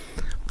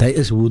 Dit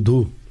is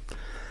wudu.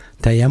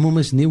 Tayammum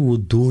is nie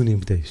wudu nie,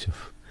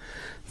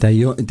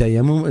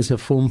 tayammum is 'n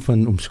vorm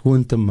van om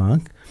skoon te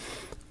maak,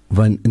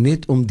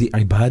 net om die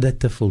ibadat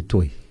te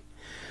voltooi.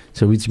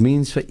 So which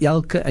means vir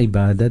elke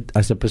ibadat,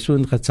 as 'n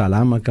persoon gaan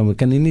salam maak,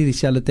 kan hy nie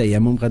dieselfde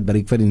tayammum gaan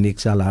gebruik vir die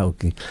next salah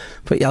ook nie.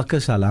 Vir elke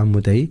salam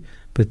moet hy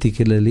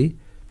particularly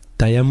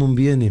tayammum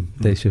neem.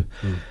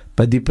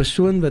 Maar die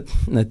persoon wat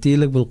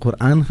natuurlik wil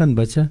Koran gaan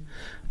bid,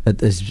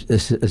 dit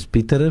is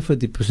beter vir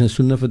die persoon,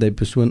 sunnah vir die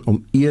persoon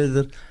om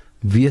eerder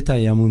weer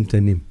tayammum te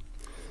neem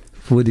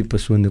voor die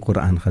persoon die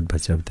Koran gaat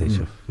bid.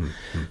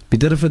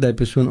 Beter vir die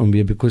persoon om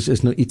weer, because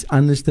is nou iets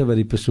anders wat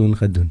die persoon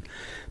gaat doen.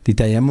 Die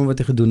tayammum wat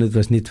hy gedoen het,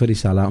 was niet vir die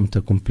salah om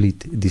te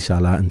complete die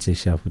salah in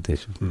syself.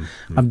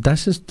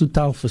 Abdas is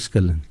totaal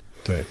verskillend.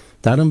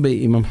 Daarom by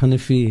Imam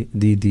Hanafi,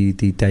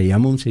 die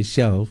tayammum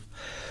syself,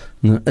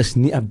 nou, is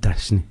nie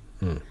abdas nie.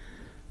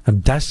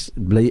 Abdas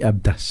bly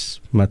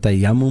abdas, maar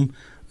tayammum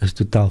is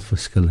totaal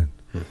verskillend.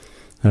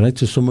 Alright,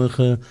 so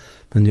sommige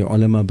van die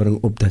ulama bring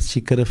op dat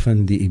sekere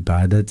van die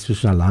ibadat, soos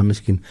salah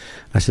miskien,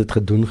 as dit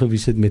gedoen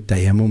gewees het met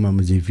tayammum, dan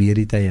moet jy weer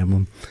die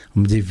tayammum,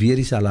 moet jy weer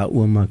die salah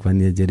oormaak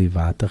wanneer jy die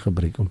water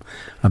gebruik om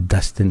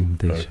abdas te neem.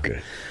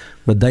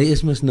 Maar die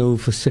is mos nou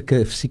vir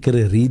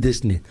sekere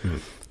redes net.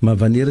 Maar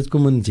wanneer het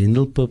kom in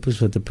general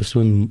purpose, wat 'n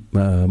persoon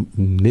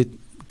net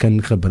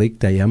kan gebruik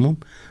tayammum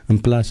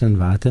in plaas van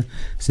water,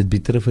 is dit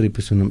beter vir die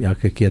persoon om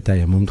elke keer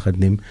tayammum te gaan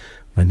neem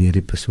wanneer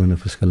die persoon 'n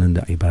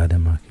verskillende ibadah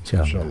maak,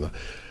 inshallah.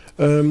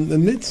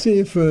 Net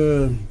sê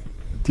vir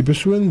die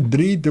persoon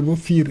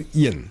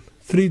 3441,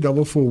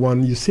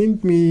 3441, you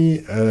sent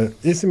me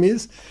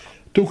SMS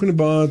talking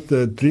about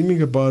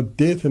dreaming about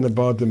death and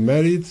about the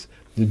marriage,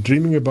 you're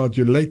dreaming about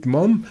your late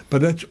mom,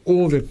 but that's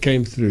all that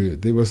came through.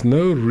 There was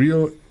no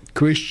real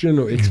question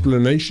or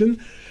explanation.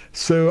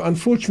 So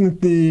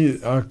unfortunately,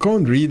 I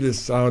can't read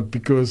this out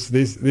because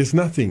there's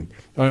nothing.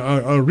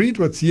 I'll read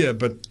what's here,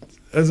 but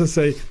as I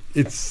say,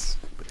 it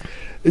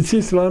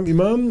says, Salam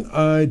Imam,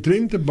 I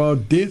dreamt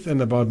about death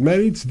and about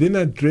marriage. Then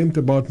I dreamt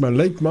about my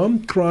late mom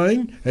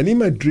crying, and in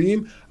my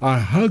dream I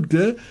hugged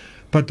her,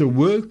 but a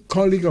work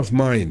colleague of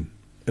mine,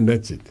 and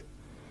that's it.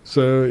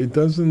 So it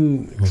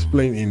doesn't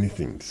explain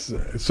anything.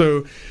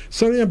 So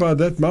sorry about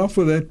that, maaf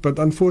for that, but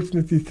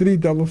unfortunately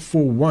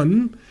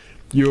 3441,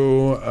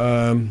 your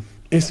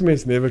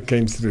SMS never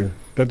came through.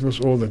 That was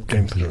all that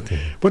came through.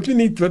 Wat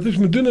ons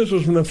moet doen is,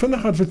 ons moet 'n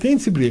vinnige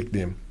advertentiebreek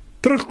neem.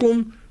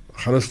 Terugkom,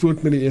 gaan ons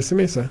voort met die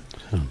SMS, hè?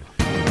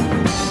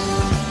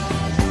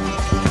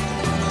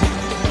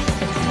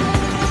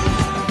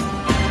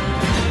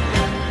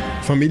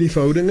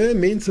 Familieverhoudinge,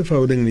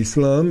 mensenverhoudingen in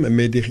islam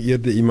met de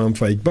geëerde imam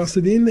Faiek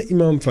Bassadien,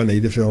 imam van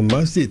Heideveld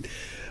Masjid.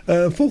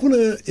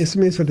 Volgende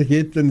SMS wat ek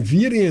het, en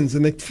weer eens,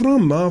 en ek vra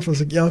maar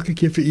as ek elke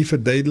keer vir u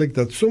verduidelik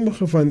dat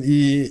sommige van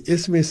u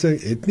SMS'e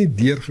het nie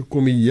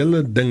deurgekom die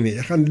hele ding nie.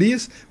 Ek gaan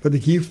lees wat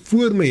ek hier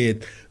voor my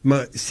het,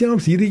 maar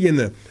selfs hierdie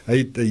ene, hy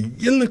het 'n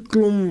hele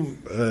klomp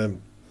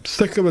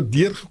stukke wat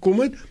deurgekom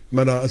het,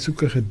 maar daar is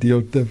ook 'n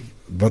gedeelte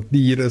wat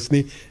nie hier is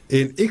nie,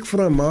 en ek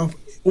vra maar,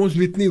 ons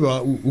weet nie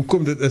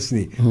hoekom dit is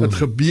nie. Het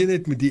gebeur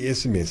net met die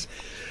SMS.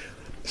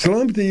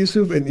 Salam met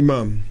Yusuf en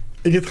imam.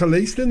 Ek het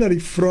geluister na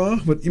die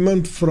vraag wat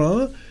iemand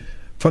vra,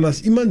 van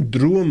as iemand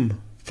droom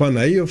van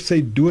hy of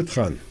sy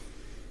doodgaan.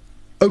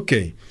 Ok,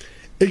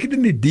 ek het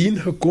in die dien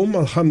gekom,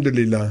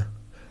 alhamdulillah,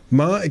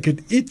 maar ek het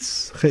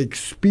iets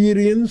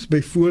ge-experience,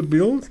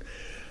 byvoorbeeld,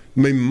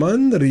 my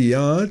man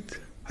Riyad,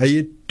 hy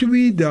het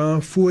 2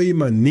 dae voor hy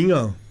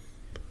Maninga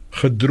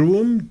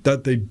gedroom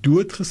dat hy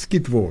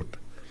doodgeskiet word.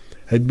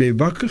 Hy het my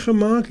wakker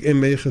gemaak en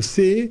my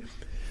gesê,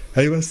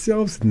 hy was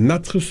selfs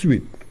nat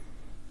gesweet,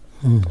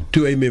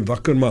 toe hy my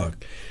wakker maak.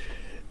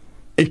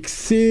 Ek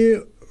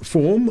sê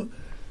vir hom,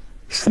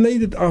 sny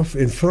dit af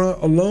en vra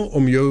Allah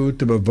om jou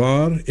te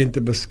bewaar en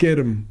te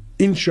beskerm,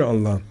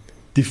 inshallah.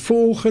 Die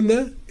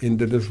volgende, en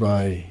dit is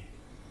waar hy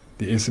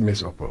die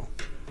SMS ophou.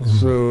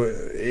 So,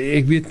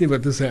 ek weet nie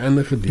wat is sy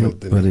ander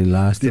gedeelte nie.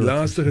 Die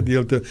laaste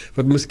gedeelte,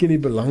 wat miskien die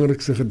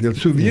belangrikste gedeelte.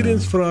 So weer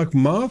eens vra ek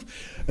maaf,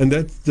 en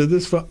dit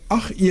is vir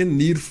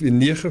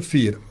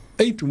 8194.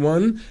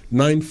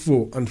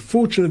 8194.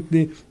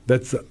 Unfortunately,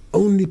 that's the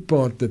only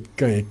part that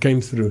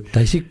came through.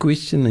 Dis die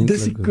question.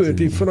 Dis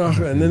die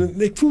vraag. En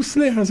ek voel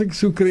sleg as ek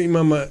so kry,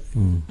 maar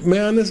my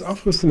hand is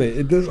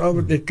afgesny. Dis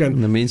al wat ek kan.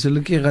 Nou mense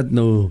gaan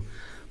nou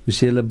hoe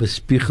sê hulle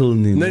bespiegel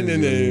nie.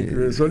 Nee,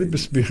 ek sal nie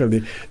bespiegel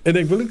nie. En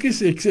ek wil ook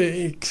sê, ek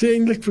sê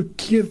eintlik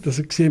verkeerd as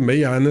ek sê my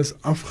hand is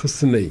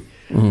afgesny.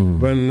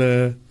 Want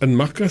in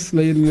Makkas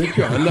lê jy net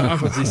jou hande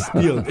af as jy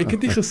steel. Ek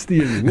het nie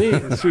gesteel nie.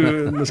 Nee, so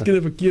miskien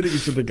 'n verkeerde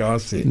iets wat ek daar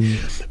sê.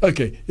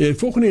 Okay,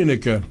 volgende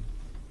ene.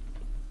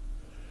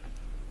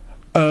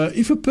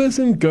 If a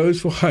person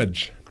goes for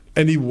Hajj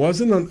and he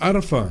wasn't on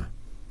Arafah,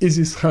 is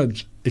his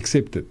Hajj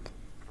accepted?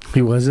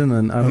 He wasn't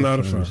on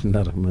Arafah.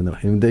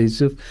 Bismillahirrahmanirrahim.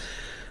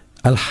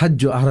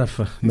 Al-Hajj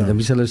Arafah.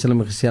 Nabi sallallahu alaihi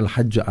wasallam gesê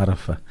Al-Hajj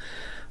Arafah.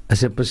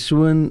 As 'n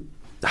persoon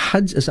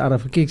Hajj is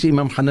Arafah. Kyk, sê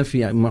Imam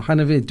Hanafi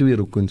het twee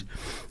rukuns.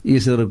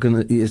 Eerste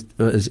rukun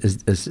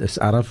is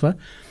Arafah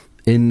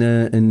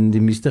en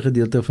die meeste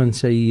gedeelte van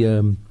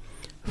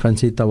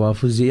sy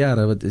tawaf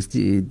ziyara, wat is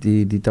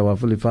die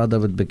tawaf al-ifada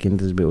wat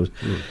bekend is by ons.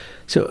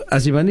 So,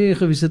 as jy wanneer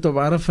gewees het op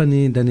Arafah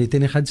nie, dan het hy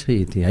nie Hajj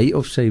gehad nie. Hy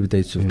of sy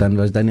betyds, dan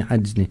was dan nie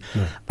Hajj nie.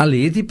 Al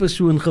het die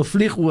persoon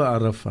gevlieg oor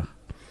Arafah.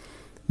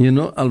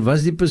 Al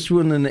was die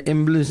persoon in 'n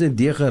ambulance en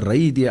die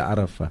gery die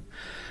Arafah.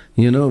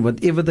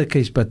 Whatever the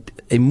case, but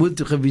hy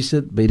moet gewees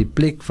het by die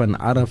plek van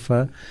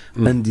Arafah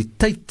in die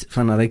tyd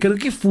van hy kan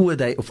ook nie voor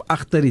hy of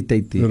agter die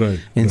tyd nie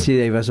en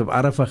sê hy was op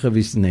Arafah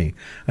gewees nie.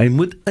 Hy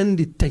moet in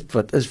die tyd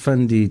wat is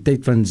van die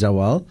tyd van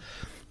Zawal,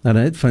 van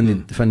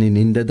die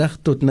 9de dag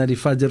tot na die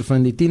Fajr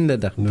van die 10de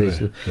dag.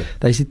 Dit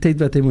is die tyd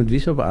wat hy moet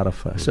wees op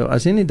Arafah. So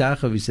as hy nie daar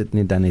gewees het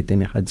nie, dan het hy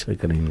nie Hajj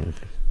gekry nie.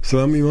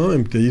 Salam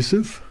Imam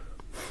Yusuf.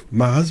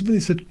 My husband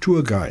is a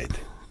tour guide.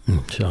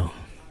 So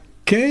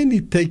can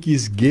he take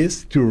his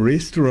guests to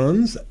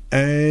restaurants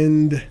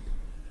and,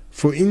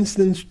 for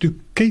instance, to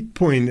Cape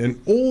Point and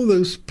all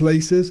those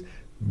places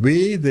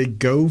where they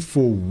go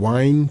for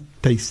wine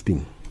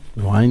tasting?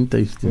 Wine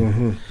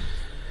tasting.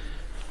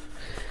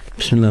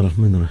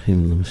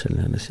 Bismillahirrahmanirrahim.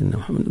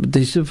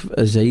 Yusuf,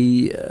 as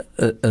hy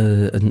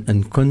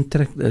in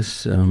contract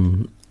is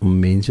om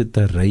mense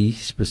te ry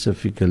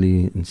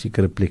specifically in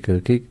sekere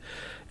plekke. Kyk,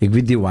 ek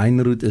weet die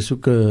wine route is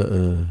ook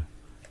 'n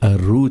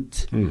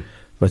route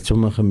wat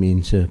sommige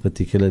mense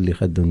particularly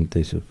gaan doen.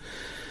 So.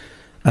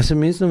 As 'n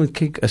mens nou moet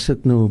kyk, is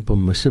dit nou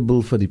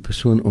permissible vir die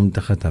persoon om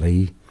te gaan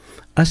ry?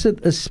 As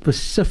dit is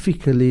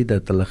specifically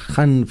dat hulle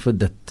gaan vir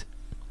dit,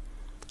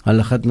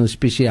 hulle gaan nou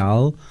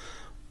spesiaal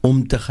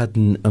om te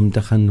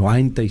gaan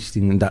wine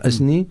tasting, en daar is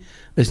nie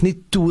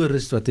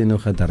toerist wat hy nou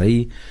gaan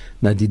ry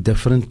na die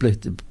different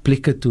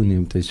plekke toe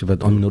neem, so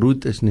wat on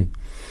route is nie.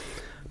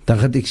 Dan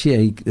gaan ek sê,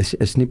 hy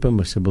is nie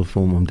permissible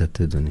vir hom om dit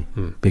te doen nie.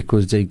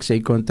 Because sy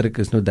contract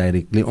is nou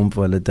directly om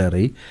vir hulle te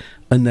ry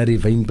in na die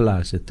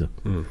wynplase toe.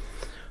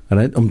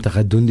 Right? Om te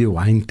gaan doen die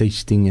wine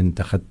tasting en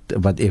te gaan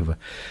whatever.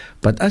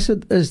 But as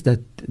it is dat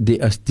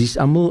dis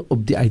allemaal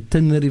op die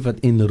itinerary wat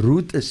en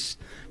route is,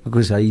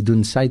 because hy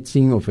doen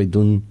sightseeing of hy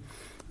doen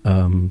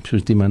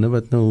soos die manne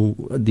wat nou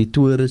die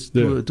tourism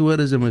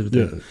is,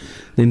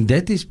 then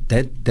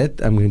that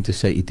I'm going to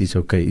say it is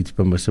okay, it's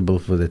permissible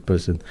for that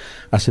person.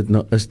 As het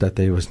nou is dat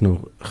hy was nou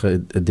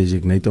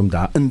gedesignate om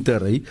daar in te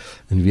ry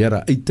en weer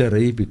uit te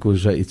ry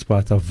because it's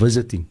part of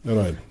visiting.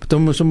 Right.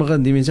 But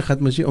sommige die mense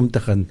gaan mos om te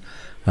gaan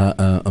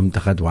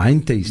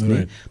wine taste,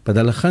 nee? Maar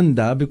hulle gaan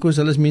daar because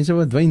hulle is mense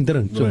wat wyn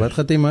drink. So wat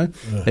gaan hy maak?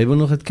 Hy wil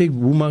nog gaan kyk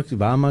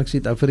waar maak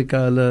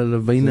Suid-Afrika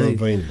hulle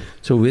wyne.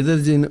 So whether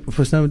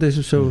verstaan wat hy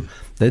so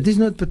that is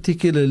not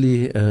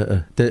particularly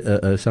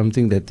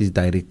something that is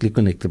directly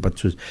connected, but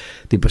soos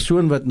die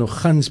persoon wat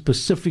nog gaan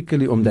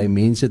specifically om die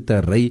mense te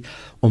ry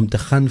om te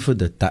gaan vir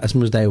dit. Daar is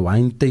mos die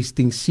wine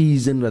tasting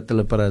season wat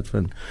hulle praat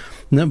van.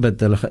 No, but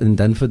hulle, en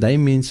dan vir die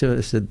mense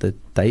is dit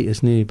hy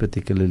is nie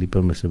particularly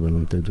permissible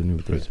om te doen.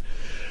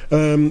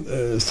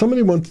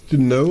 Somebody wanted to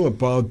know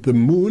about the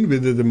moon,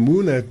 whether the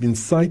moon has been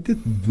sighted.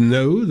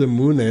 No, the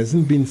moon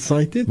hasn't been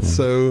sighted.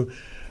 So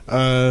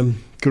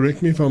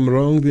correct me if I'm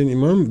wrong then,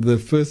 Imam, the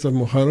 1st of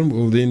Muharram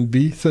will then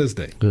be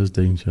Thursday.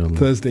 Thursday,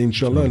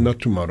 inshallah, not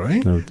tomorrow,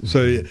 eh? No,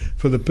 so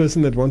for the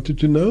person that wanted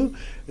to know,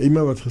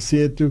 Imam wat gesê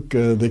het ook,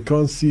 they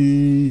can't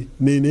see,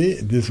 nee,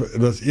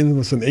 een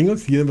was in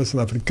Engels, die een was in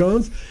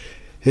Afrikaans.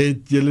 Het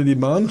julle die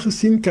maan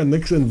gesien, kan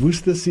niks in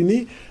woeste sien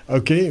nie?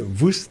 Okay,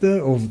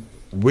 woeste of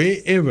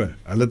wherever,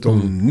 hulle het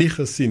hom nie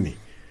gesien nie.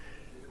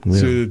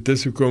 So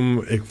dis hoekom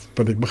ek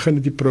begin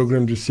met die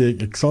program te sê,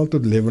 ek sal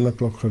tot 11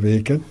 o'clock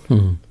gewerk het,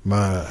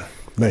 maar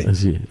nee,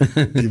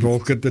 die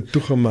wolke het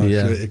toegemaak,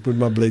 so ek moet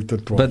maar bly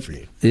tot 12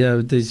 uur. Ja,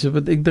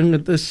 wat ek dink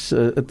het is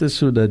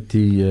so dat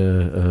die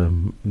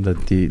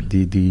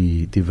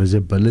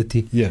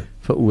visibility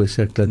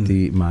veroorsaak dat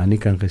die maan nie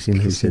kan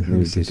gesien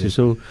word.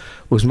 So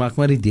ons maak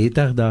maar die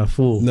 30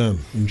 daarvoor. Nou,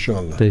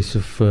 inshallah. Dis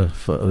vir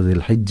die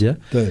Hajj.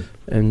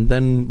 En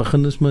dan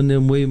begin ons maar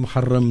nou mooi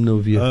Muharram nou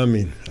weer.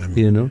 Amen.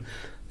 You know?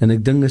 En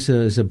ek dink is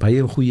 'n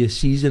baie goeie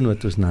season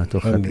wat ons na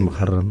toe gaan.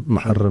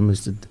 Muharram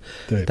is dit.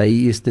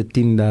 Die eerste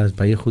 10 dae is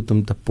baie goed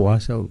om te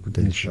poas ook.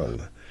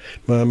 Inshallah.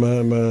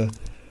 Maar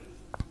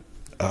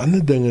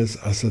ander ding is,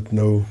 as dit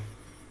nou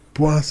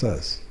puasa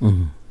is,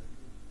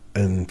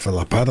 en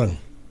verlaparang,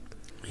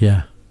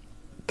 Ja.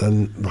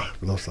 dan, wag,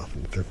 los af,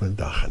 moet ek my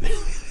dag gaan nie.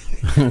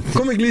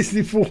 Kom ek lees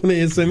die volgende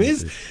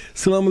SMS.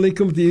 Salam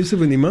alaikum to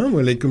Yusuf and Imam.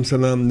 Alaikum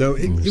salam. No,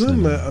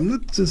 Imam, I'm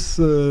not just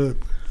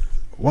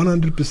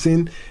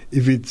 100%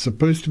 if it's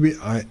supposed to be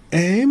I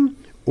am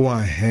or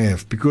I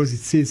have, because it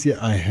says here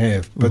I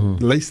have. But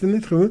luister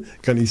net gewoon,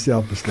 kan jy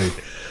self besluit.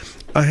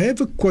 I have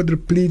a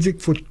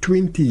quadriplegic for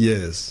 20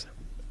 years.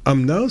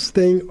 I'm now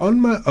staying on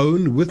my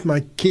own with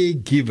my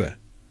caregiver.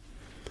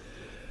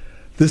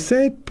 The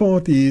sad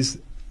part is,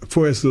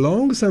 for as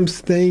long as I'm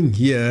staying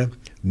here,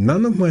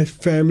 none of my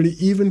family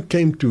even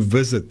came to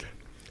visit.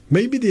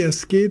 Maybe they are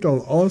scared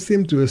I'll ask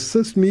them to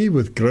assist me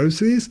with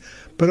groceries,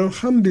 but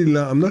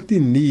alhamdulillah, I'm not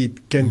in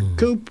need, can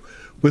cope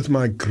with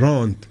my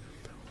grant.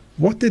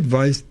 What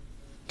advice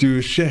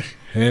do Sheikh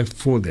have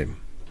for them?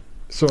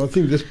 So I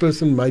think this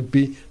person might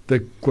be the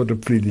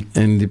quadriplegic.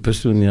 En die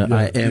persoon,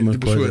 I am a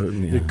persoon,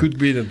 quadriplegic. It could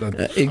be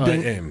that I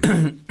am.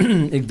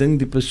 Ek dink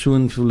die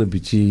persoon voel 'n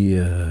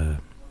bietjie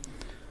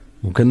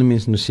hoe kan 'n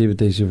mens nou sê, wat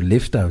hy so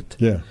left out?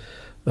 Ja.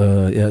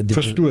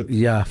 Verstoot.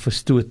 Ja,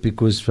 verstoot,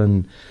 because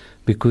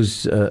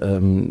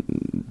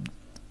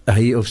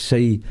hy of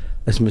sy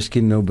is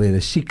miskien nou by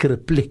 'n sekere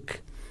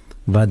plek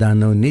waar daar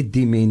nou net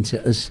die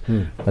mense is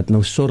wat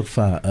nou sorg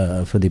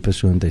vir die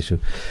persoon hy so.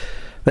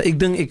 Maar ek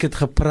dink ek het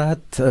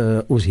gepraat,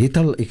 ons het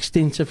al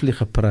extensively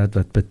gepraat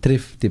wat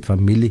betref die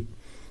familie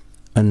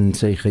in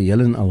sy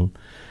geheel en al.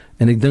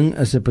 En ek dink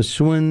as 'n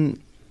persoon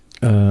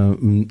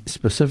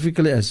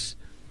specifically as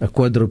 'n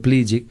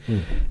quadriplegic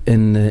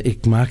en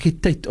ek maak die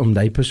tyd om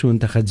die persoon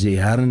te gaan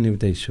ziare nie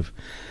met hy so,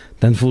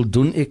 dan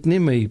voldoen ek nie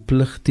my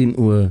plig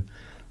teenoor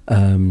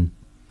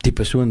die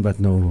persoon wat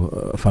nou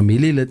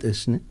familielid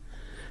is nie,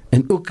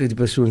 en ook die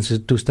persoon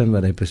se toestand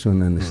waar die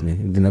persoon in is nie.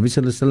 Die Nabi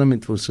sallallahu alaihi wasallam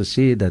het vir ons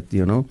gesê dat,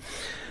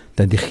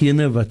 dat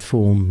diegene wat vir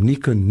hom nie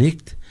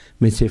connect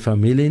met sy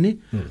familie nie,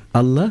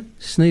 Allah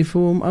sny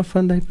vir hom af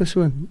van die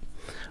persoon.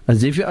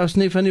 As jy vir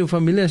afsny van jou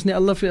familie, is nie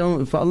Allah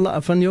vir Allah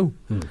af van jou.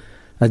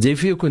 As jy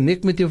vir jou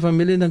connect met jou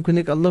familie, dan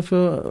connect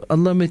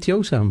Allah met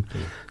jou saam.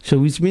 So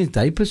which means,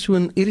 die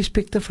persoon,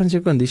 irrespectief van sy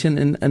condition,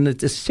 en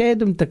het is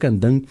sad om te kan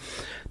dink,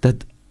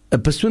 dat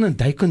 'n persoon in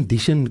die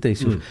condition moet hy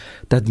so,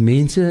 dat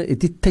mense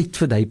het nie tyd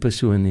vir die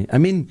persoon nie. I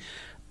mean,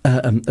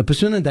 'n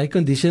persoon in die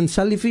condition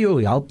sal nie vir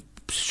jou help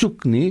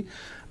soek nie,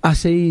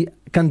 as hy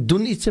kan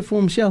doen iets vir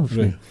homself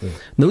nie.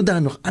 Nou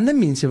daar nog ander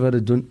mense wat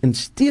dit doen, en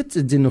steeds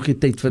het jy nog nie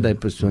tyd vir die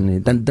persoon nie,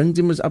 dan dink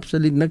jy mos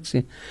absoluut niks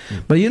nie.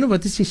 Maar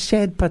wat is die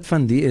sad part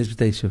van die is, wat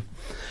hy so,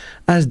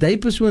 as die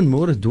persoon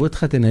môre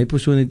doodgaat en die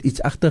persoon het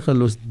iets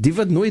agtergelos, die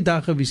wat nooit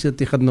daar gewees het,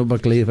 die gaan nou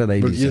baklei vir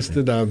die. Maar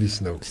eerste daar wees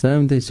nou.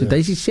 So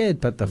dis die sad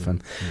part daarvan.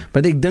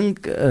 Maar ek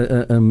dink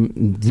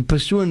die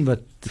persoon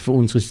wat vir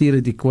ons gestuur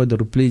het, die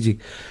quadriplegic,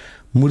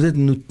 moet dit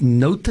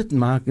noted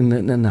maak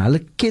en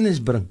hulle kennis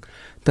bring.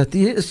 Dat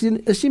is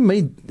nie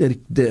my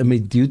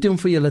duty om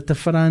vir julle te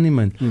vra nie,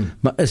 man.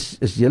 Maar is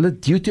julle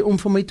duty om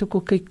vir my te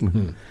kom kyk,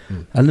 man.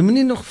 Hulle moet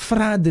nie nog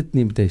vra dit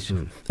nie, met hy so.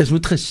 Is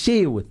moet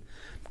gesê word.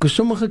 Because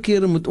sommige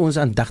kere moet ons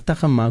aandagtig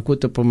gemaak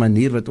word op 'n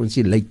manier wat ons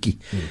nie lykie.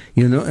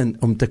 En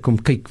om te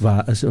kom kyk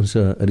waar is ons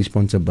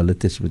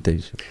responsibilities, met hy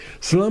so.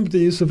 Salam te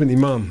Yusuf en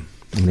Imam.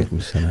 Alaikum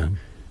salam.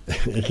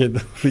 Ek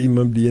het vir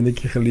iemand die ene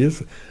keer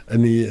gelees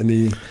in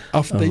die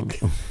aftyd.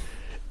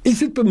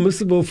 Is it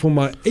permissible for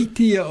my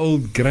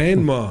 80-year-old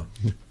grandma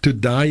to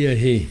dye her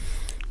hair?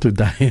 To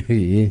dye her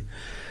hair.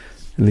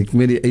 Like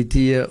met die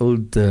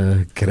 80-year-old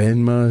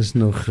grandma is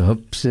nog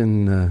hups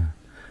en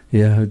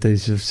het hy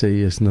so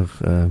sê, is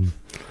nog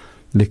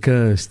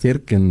lekker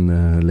sterk en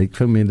lyk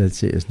vir my dat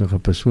sy is nog 'n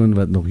persoon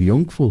wat nog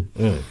jonk voel.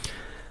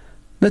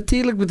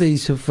 Natuurlijk moet hy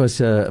so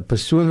as 'n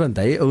persoon wat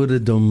hy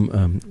ouderdom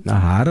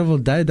hare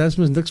wil dye, daar is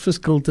mos niks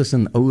verskil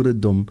tussen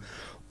ouderdom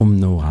om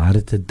nou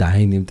hare te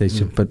dye nie,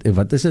 so,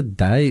 wat is dit,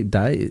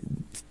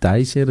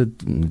 dye sê dit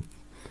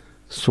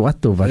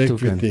swart of wat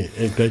ook,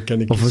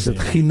 of is dit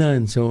gina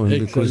en so,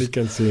 ek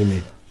kan sê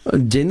nie.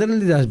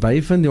 Generally, daar is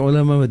baie van die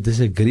ulama wat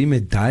disagree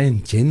met dye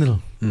in general,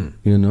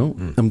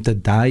 om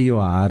te dye jou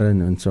hare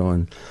en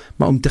so,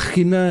 maar om te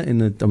gina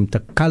en om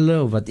te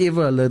kalle, of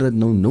whatever hulle dit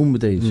nou noem,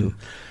 so,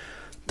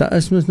 daar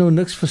is mos nou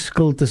niks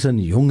verskil tussen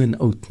jong en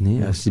oud,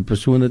 nie, as die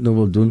persoon dit nou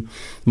wil doen,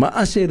 maar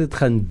as hy dit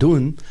gaan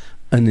doen,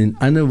 en in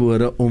ander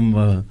woorde,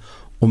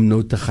 om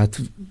nou te gaan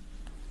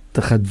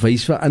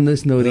wys vir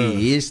anders nou die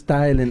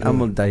hairstyle en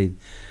allemaal die,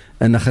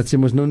 en dan gaat sy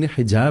mos nou nie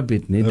hijab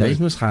het nie, die is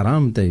mos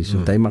haram,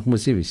 die mag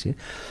mos sê wees,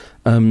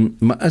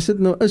 maar as dit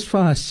nou is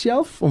vir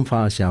haarself, om vir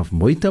haarself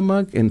mooi te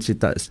maak, en sy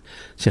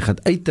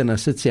gaat uit, en dan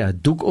sit sy haar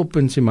doek op,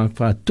 en sy maak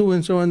vir haar toe,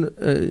 en so,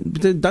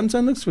 dan is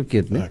daar niks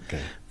verkeerd, nie?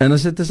 En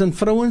as dit is een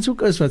vrouwens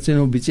ook is, wat sy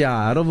nou een beetje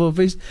haar wil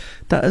wees,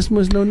 daar is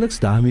mos nou niks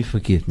daarmee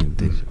verkeerd,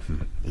 nie?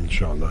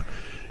 Inshallah.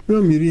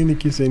 Hierdie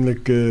enetjie is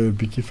eintlik 'n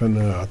bietjie van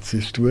 'n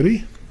hartseer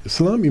storie.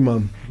 Salam,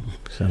 Imam.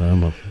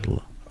 Salam.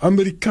 I'm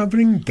a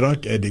recovering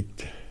drug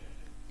addict,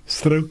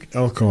 stroke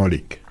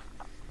alcoholic.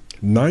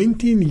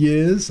 19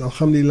 years,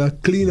 alhamdulillah,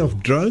 clean of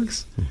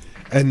drugs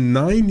and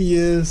 9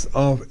 years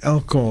of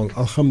alcohol,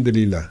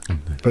 alhamdulillah,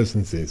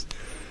 person says.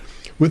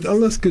 With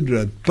Allah's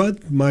qudrat,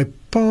 but my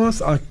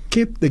past are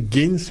kept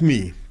against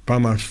me by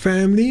my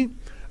family.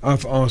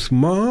 I've asked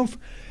Maaf,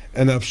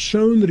 and I've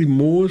shown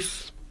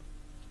remorse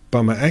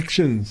by my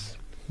actions.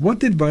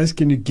 What advice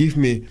can you give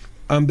me?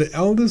 I'm the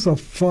eldest of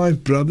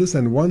 5 brothers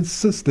and 1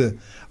 sister.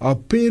 Our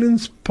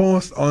parents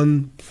passed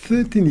on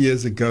 13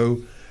 years ago.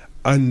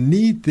 I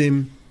need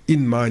them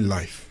in my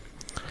life.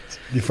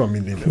 Die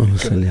familie.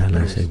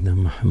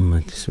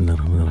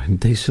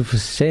 Yusuf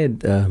has said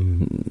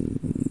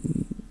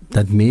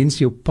that mens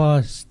jou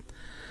past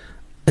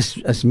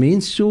as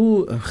mens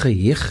so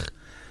geheg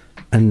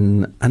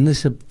en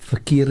anders 'n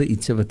verkeerde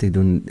iets wat hy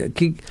doen.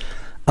 Kyk,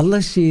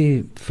 Allah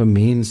sê vir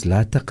mens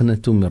la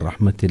taqnatu min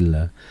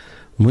rahmatillah.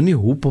 Moenie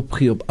hoop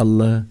opgee op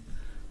Allah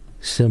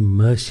se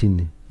mercy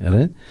nie.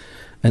 Right?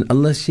 En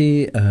Allah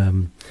sê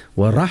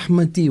wa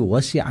rahmati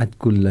wasi'at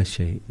kull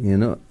shay. You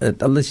know,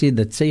 Allah sê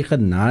dat sy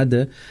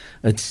genade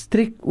het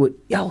strek oor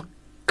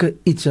elke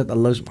iets wat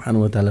Allah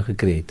subhanahu wa ta'ala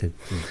gecreëerd het.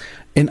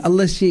 En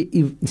Allah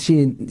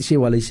sê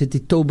wala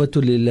sati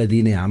tawbatu lil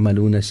ladina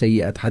ya'maluna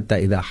sayyi'at hatta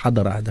idha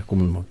hadara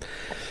ahadakum al-maut.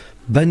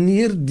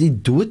 Wanneer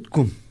die dood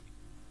kom,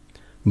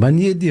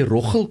 wanneer die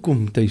roggel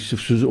kom,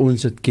 soos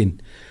ons dit ken,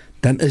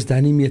 dan is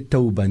daar nie meer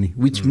tauba nie,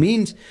 which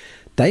means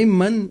die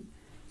man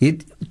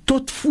het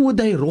tot voor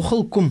die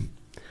roggel kom,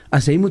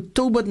 as hy moet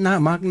tauba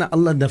maak na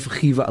Allah, dan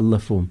vergewe Allah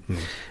vir hom.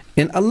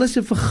 En Allah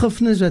se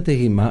vergifnis wat hy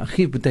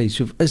gee met hy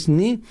is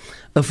nie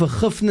 'n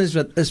vergifnis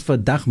wat is vir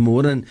dag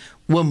môre,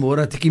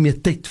 môre het ek nie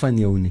meer tyd van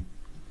jou nie.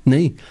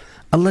 Nee,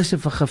 Allah se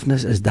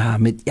vergifnis is daar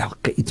met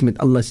elke iets, met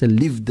Allah se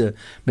liefde,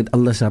 met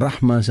Allah se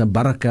rahma, se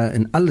baraka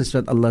en alles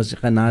wat Allah se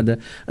genade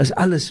is,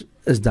 alles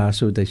is daar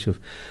so dat hy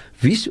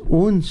wie's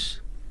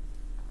ons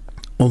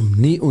om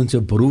nie ons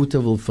broer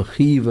te wil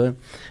vergewe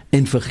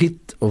en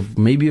vergiet, of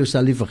maybe ons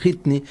sal nie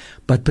vergiet nie,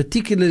 but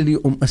particularly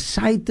om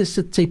aside te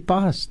sit sy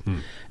past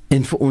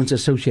en vir ons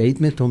associate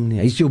met hom nie.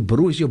 Hy is jou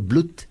broer, is jou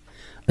bloed.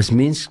 As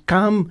mens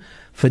skaam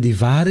vir die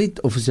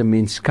waarheid, of is 'n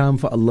mens skaam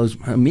vir Allah?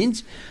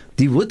 Mens,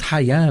 die woord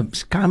haya,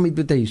 skaam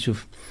met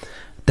Yusuf.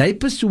 Die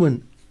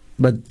persoon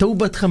wat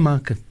taubat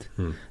gemaak het,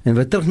 en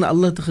wat terug na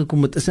Allah te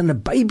gekom het, is in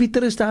 'n baie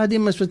betere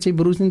stadium as wat sy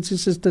broers en sy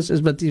susters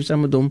is, wat hy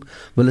saam met hom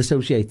wil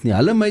associate nie.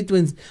 Hulle might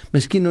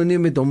miskien nou nie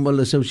met hom wil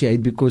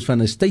associate because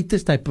van 'n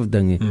status type of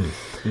ding.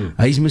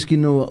 Hy is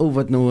miskien nou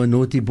wat nou 'n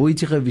naughty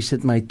boytjie gewees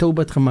het, maar hy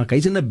taubat gemaak. Hy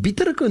is in 'n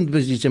betere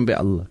position by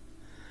Allah.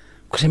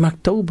 Because hy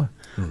maak tauba.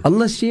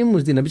 Allah sê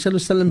mos, die Nabi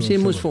sallallahu alaihi wasallam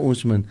sê mos vir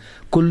ons man,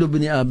 kullu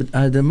bani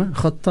Adam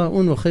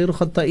khata'un wa khayru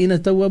khata'ina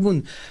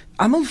tawwabun.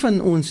 Almal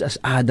van ons as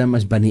Adam,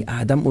 as bani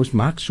Adam, ons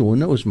maak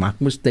sonde, ons maak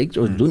mistakes,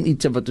 ons doen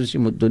iets wat ons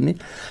nie moet doen nie.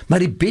 Maar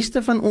die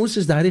beste van ons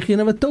is daardie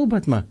wat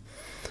taubat maak.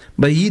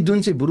 Maar hier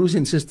doen sy broers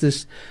en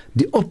susters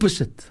die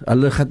opposite.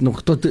 Hulle gaan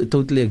nog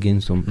totally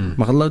against hom.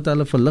 Mag Allah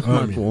Ta'ala verlig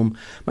maak vir hom.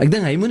 Maar ek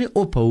dink hy moet nie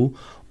ophou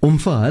om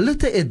vir hulle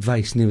te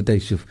advise nie, wat hy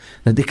sê,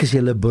 dat ek is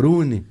julle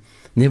broer nie.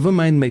 Never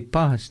mind my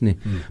past nie,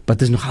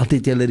 but is nog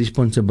altyd julle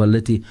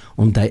responsibility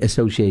om die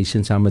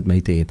association saam met my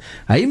te hê.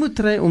 Hy moet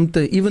try om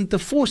even te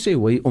force sy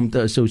way om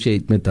te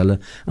associate met hulle,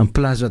 in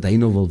plaas wat hy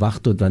nou wil wag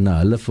tot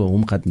wanneer hulle vir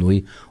hom gaan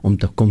nooi om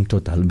te kom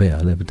tot hulle by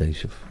hulle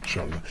bedryf.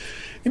 Inshallah.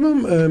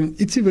 Imam,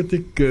 ietsie wat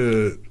ek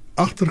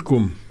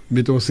agterkom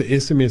met ons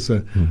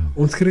SMS'e,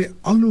 ons kry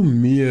al hoe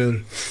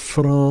meer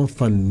vrae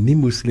van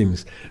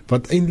nie-moslims,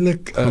 wat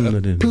eintlik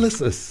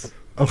plus is.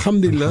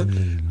 Alhamdulillah,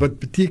 wat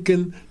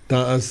beteken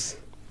daar is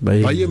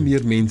baie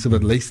meer mense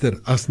wat luister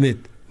as net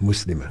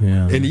moslime.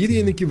 En hierdie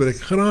enetjie wat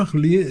ek graag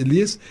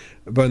lees,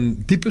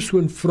 want die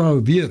persoon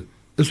vra weer,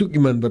 is ook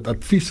iemand wat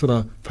advies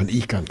vra van u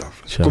kant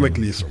af. Kom ek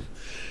lees hom.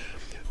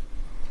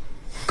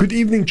 Good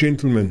evening,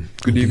 gentlemen.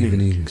 Good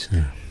evening.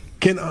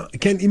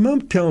 Can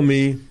Imam tell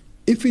me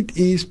if it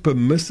is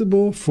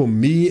permissible for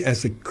me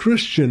as a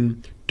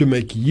Christian to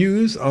make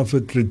use of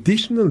a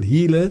traditional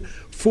healer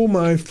for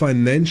my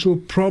financial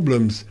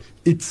problems?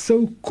 It's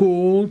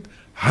so-called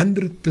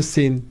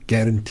 100%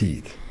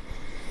 guaranteed.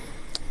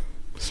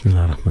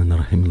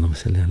 Bismillahirrahmanirrahim. Allahumma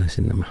salli ala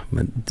sayyidina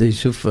Muhammad.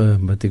 Yusuf,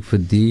 wat ek vir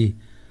die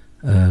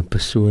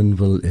persoon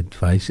wil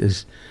advise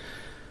is,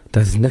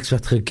 dat is niks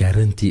wat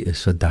gegarantie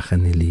is vir dag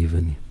in die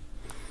lewe nie.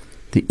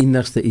 Die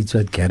enigste iets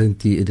wat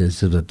guarantee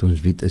is, wat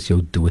ons weet, is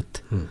jou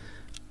dood.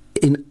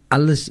 En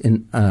alles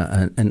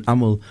en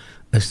almal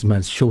is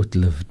maar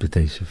short-lived,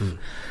 Yusuf.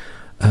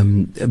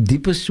 Die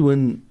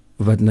persoon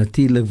wat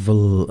natuurlik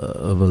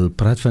wil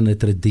praat van 'n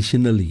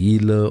traditional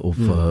healer of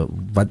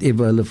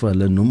whatever hulle vir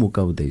hulle noem ook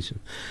al deze.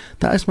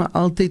 Daar is maar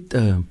altyd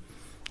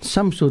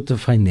some sort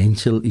of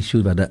financial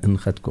issue wat daar in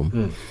gaan kom.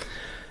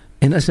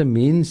 En as 'n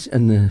mens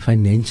in 'n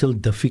financial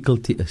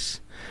difficulty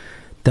is,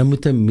 dan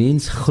moet 'n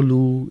mens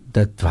glo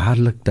dat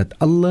waarlik dat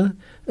Allah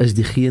is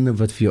diegene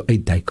wat vir jou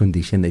uit die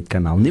condition uit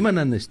kan haal. Niemand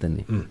anders dan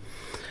nie.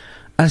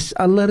 As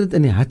Allah dit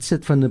in die hart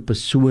sit van 'n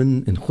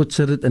persoon en God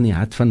sit dit in die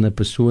hart van 'n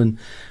persoon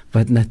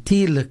wat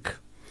natuurlik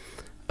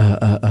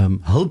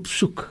hulp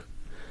soek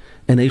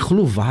en hy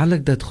glo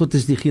waarlik dat God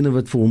is diegene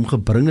wat vir hom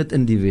gebring het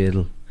in die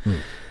wêreld,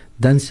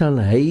 dan sal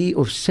hy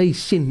of sy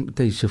sien,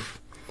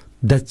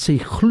 dat sy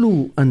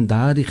glo in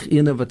daardie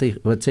ene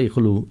wat sy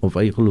glo, of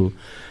hy glo,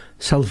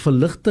 sal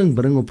verligting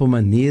bring op 'n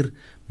manier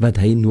wat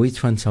hy nooit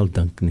van sal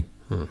dink nie.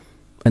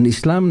 In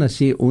Islam dan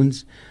sê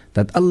ons,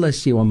 dat Allah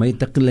sê, wa may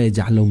taqilla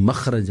yaj'alu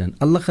makhrajan.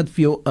 Allah gaan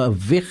vir jou 'n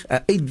weg,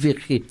 'n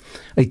uitweg gee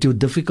uit jou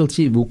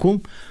difficulty.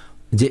 Hoekom?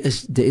 Dit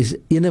is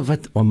ene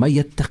wat, wa may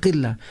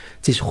yattaqilla,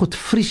 dit is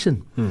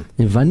godvreesend.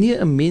 En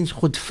wanneer 'n mens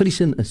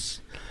godvreesend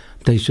is,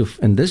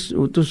 en dis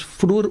wat ons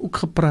vroeër ook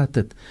gepraat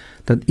het,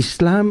 dat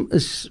Islam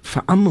is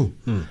vir almal.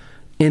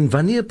 En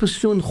wanneer 'n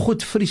persoon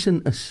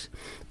godvreesend is,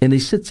 en hy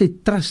sit sy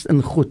trust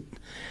in God,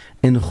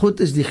 en God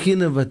is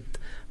diegene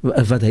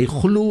wat hy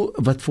glo,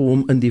 wat vir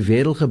hom in die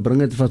wêreld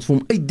gebring het, wat vir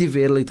hom uit die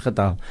wêreld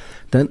uitgehaal,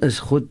 dan is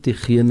God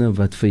diegene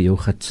wat vir jou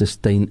gaan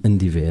sustain in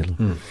die wêreld.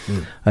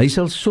 Hy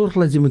sal sorg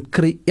dat jy moet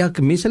kry,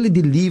 elke mens sal nie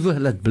die liewe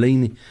laat bly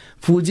nie,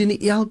 voel jy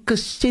nie elke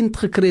sent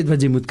gekry het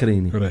wat jy moet kry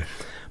nie.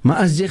 Maar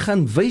as jy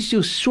gaan wys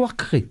jou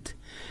swakheid,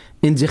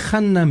 en jy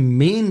gaan na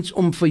mens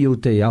om vir jou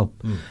te help,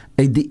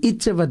 uit die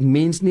iets wat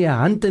mens nie 'n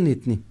hand in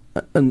het nie,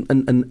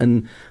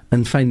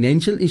 in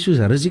financial issues,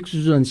 risiko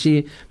soos ons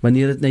sê,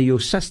 wanneer dit na jou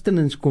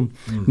sustenance kom,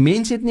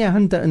 mense het nie 'n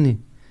hand in nie.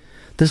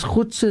 Dis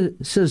God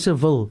se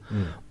wil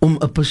om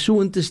 'n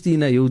persoon te stuur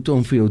na jou toe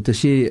om vir jou te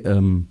sê,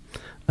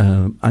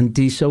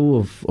 auntie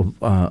so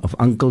of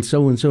uncle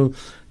so en so,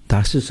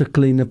 das is 'n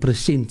kleine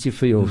presentie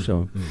vir jou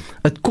so.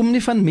 Dit kom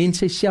nie van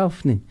mense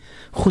self nie.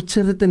 God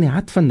sit dit in die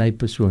hart van die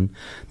persoon.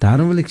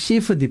 Daarom wil ek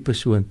sê vir die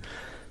persoon,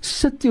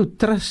 sit jou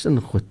trust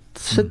in God.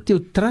 Sit jou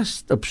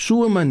trust op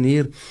so 'n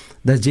manier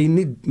dat jy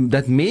nie,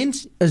 dat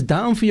mens is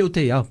daar om vir jou te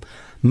help,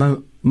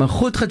 maar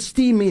God gaan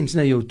stuur mens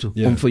na jou toe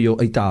om vir jou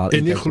uit te haal.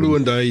 En nie glo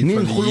in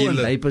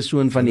die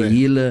persoon van die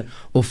hele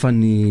of van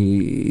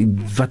die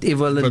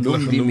whatever hulle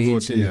noem die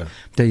mense.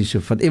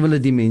 Whatever hulle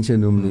die mense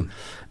noem nie.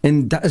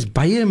 En daar is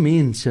baie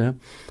mense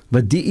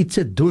wat die iets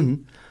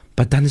doen,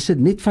 maar dan is dit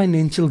net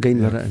financial gain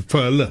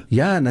vir hulle.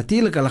 Ja,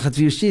 natuurlik, hulle gaan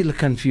vir jou sê, hulle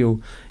kan vir jou,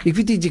 ek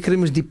weet nie, jy kry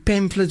mos die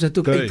pamphlets wat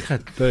ook uitgaan.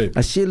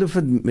 As jy hulle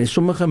vir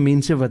sommige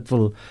mense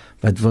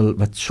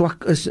wat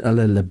swak is,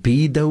 hulle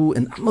libido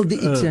en almal die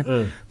iets,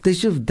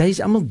 dit is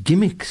almal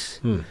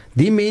gimmicks.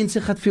 Die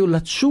mense gaan vir jou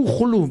laat so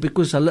glo,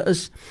 because hulle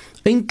is,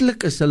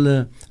 eintlik is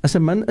hulle, as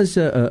 'n man is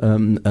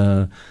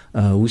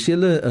hoe sê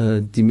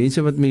hulle, die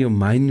mense wat met jou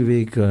mind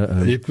werk,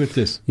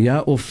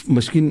 ja, of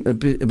miskien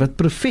wat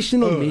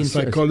professional mense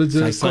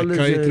is,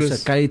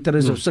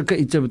 psychiatrists of sulke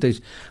iets wat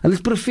is, hulle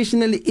is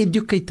professionally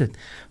educated.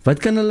 Wat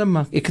kan hulle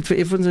maak? Ek het vir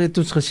Evans het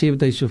ons gesê,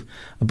 wat hy so,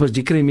 as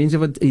jy kry mense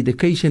wat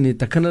education het,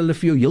 dan kan hulle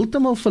vir jou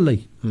heeltemal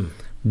verlei.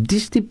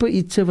 Dis tipe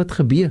iets wat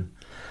gebeur.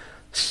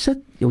 Sit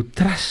jou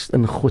trust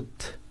in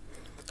God.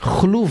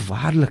 Glo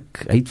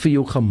waarlik, hy het vir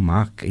jou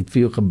gemaak, hy het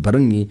vir jou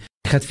gebring, hy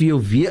gaan vir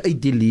jou weer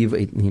uit die lewe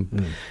uitneem.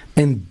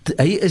 En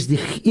hy is die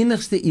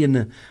enigste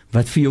ene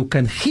wat vir jou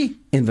kan gee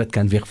en wat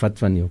kan wegvat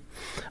van jou.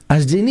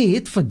 As jy nie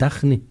het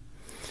vandag nie,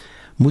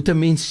 moet 'n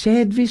mens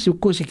sad wees,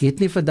 ek het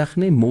nie vandag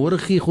nie, môre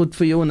gee God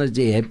vir jou en as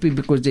jy happy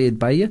because jy het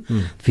baie,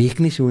 weet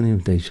nie so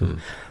nie, so.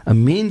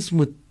 'n mens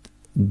moet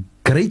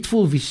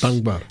grateful wees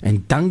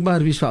en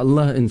dankbaar wees vir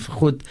Allah en vir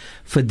God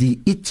vir die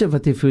iets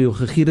wat hy vir jou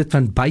gegee het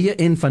van baie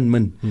en van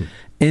min.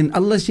 En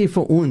Allah sê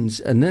vir ons,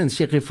 en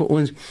sê hy vir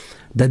ons,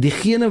 dat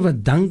diegene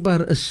wat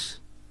dankbaar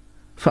is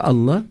vir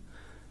Allah,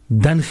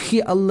 dan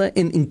gee Allah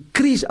en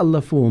increase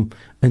Allah vir hom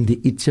in die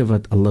iets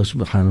wat Allah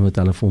subhanahu wa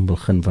ta'ala vir hom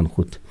begin van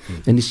goed.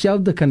 En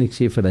dieselfde kan ek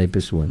sê vir die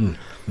persoon.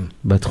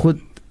 Wat God,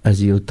 as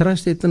jy jou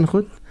trust het in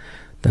God,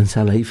 dan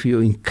sal hy vir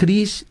jou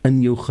increase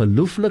in jou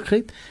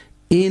gelooflikheid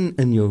en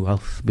in jou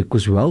wealth,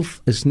 because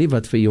wealth is nie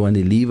wat vir jou aan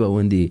die lewe hou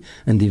in die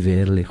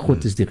wêreld.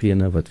 God is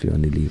diegene wat vir jou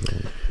aan die lewe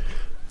hou.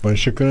 Baie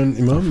shukran,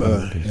 Imam,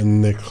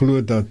 en ek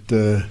glo dat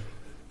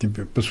die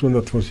persoon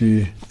wat ons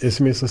die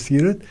SMS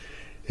gestuur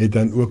het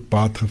dan ook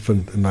baat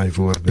gevind in daai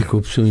woorde. Ek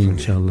hoop so,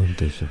 inshallah.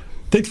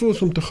 Tyd vir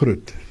ons om te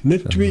groet.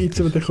 Net twee iets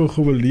wat ek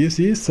gou wil lees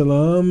hier.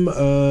 Salam,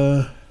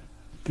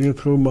 dit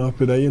gou maar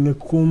vir daai ene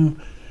kom.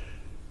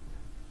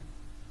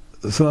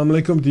 Assalamu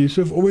alaikum,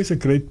 Yusuf. Always a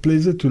great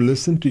pleasure to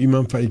listen to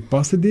Imam Faiek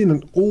Bassadien,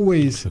 and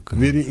always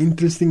very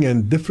interesting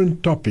and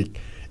different topic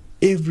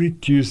every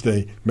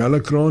Tuesday. May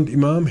Allah grant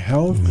Imam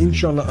health,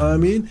 inshallah,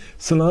 Ameen.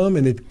 Salam,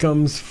 and it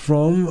comes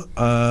from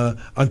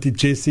Auntie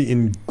Jessie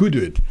in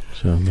Goodwood.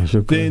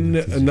 Then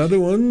another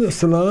one,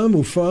 Salam,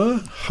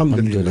 Ufa,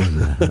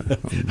 Alhamdulillah.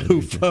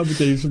 Ufa,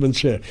 Yusuf and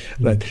Sheikh.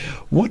 Right.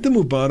 What a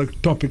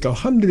Mubarak topic,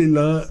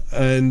 Alhamdulillah,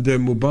 and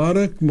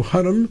Mubarak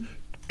Muharram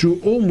to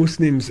all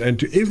Muslims and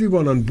to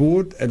everyone on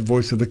board at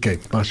Voice of the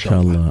Cape.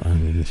 MashaAllah.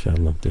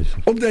 Inshallah.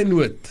 Op die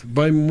noot,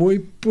 by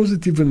mooi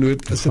positiewe noot,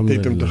 is dit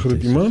tyd om te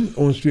groet, Imam.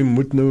 Ons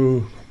moet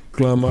nou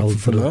klaarmaak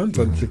vir vanaand,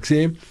 want ek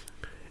sê,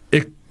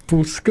 ek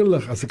voel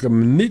skuldig, as ek 'n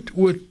minuut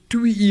oor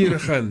 2 ure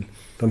gaan,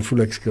 dan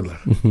voel ek skuldig.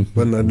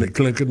 Want dan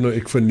klink dit nou,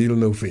 ek verniel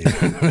nou vir jou.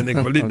 En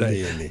ek wil nie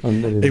daai nie.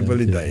 Ek wil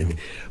nie daai nie.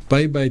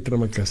 Bye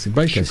Tramakassi.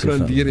 Bye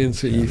shukran weer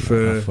eens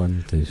vir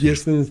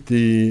eerstens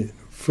die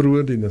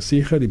vroeër die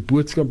nasiha, die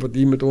boodskap wat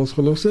u met ons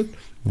gelos het,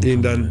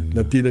 en dan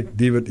natuurlik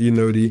die wat u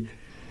nou die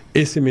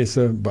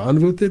SMS'e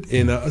beantwoord het,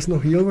 en daar is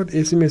nog heel wat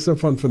SMS'e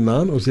van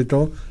vanaand, ons het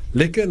al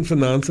lekker in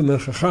vanaand sinne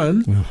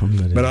gegaan,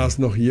 maar daar is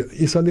nog,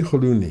 jy sal nie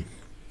glo nie,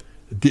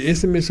 die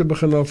SMS'e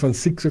begin al van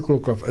 6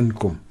 o'clock af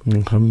inkom,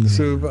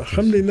 so,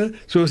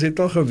 ons het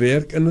al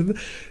gewerk, en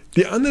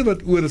die ander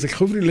wat oor is, ek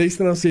gou vir die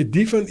luisteraar sê,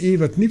 die van u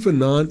wat nie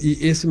vanaand u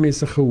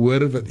SMS'e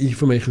gehoor het, wat u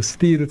vir my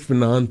gestuur het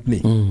vanaand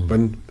nie,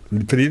 want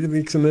verlede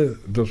week sinne,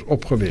 dit was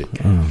opgewek,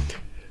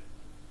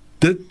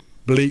 dit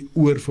bly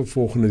oor vir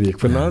volgende week.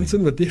 Vanaand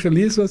sin wat jy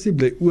gelees was, jy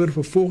bly oor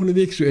vir volgende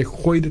week, so ek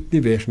gooi dit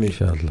nie weg nie.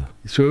 Inshallah.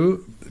 So,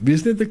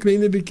 wees net 'n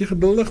klein bietjie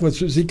geduldig, want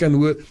soos jy kan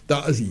hoor,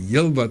 daar is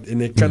heel wat,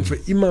 en ek kan vir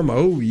imam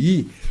hou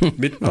hier,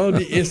 met al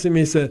die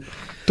SMS'e,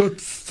 tot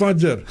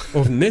Fajr,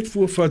 of net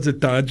voor Fajr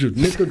Tahajjud,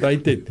 net tot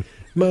die tyd.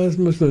 Maar het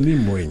is nog nie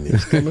mooi nie,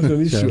 het kan nog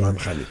nie so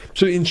aangaan nie.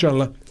 So,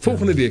 inshallah,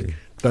 volgende week,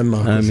 dan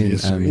maak ons hier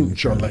so,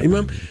 inshallah,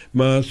 imam,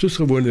 maar soos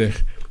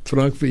gewoonweg,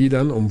 vraag ek vir u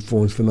dan om vir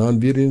ons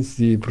vanaand weer eens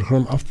die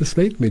program af te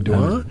sluit met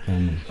dua.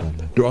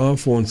 Dua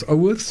vir ons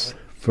ouers,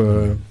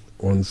 vir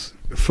ons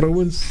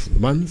vrouens,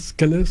 mans,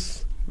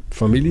 kinders,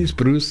 families,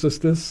 broers,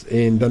 susters,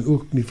 en dan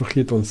ook nie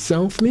vergeet ons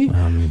self nie.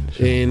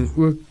 En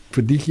ook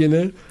vir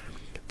diegene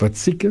wat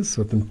siek is,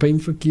 wat in pyn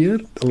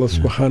verkeer, Allah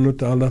subhanahu wa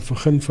ta'ala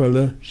vergun vir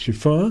hulle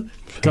shifa,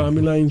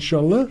 kamila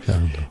inshallah,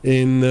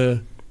 en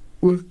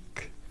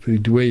ook vir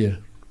die dooie,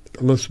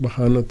 Allah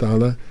subhanahu wa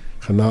ta'ala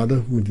genade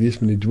moet wees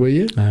met die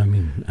dooie.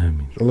 Amen.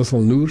 Allah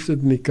sal noor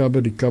sit in die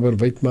kaber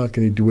wyd maak,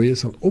 en die dooie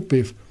sal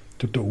ophef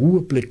tot 'n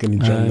hoë plek in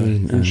die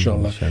Jannah,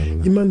 inshallah.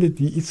 Iemand het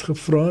hier iets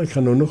gevra, ek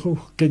gaan nou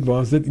nog kyk,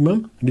 waar is dit,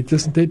 imam? In die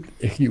tussentyd,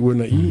 ek gee oor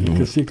na u, ek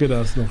is seker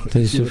daar is nog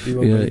iets wat u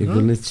wil ja, ek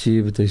wil net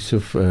sê, wat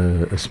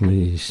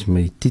is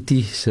my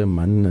titi se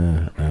man,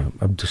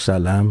 Abdul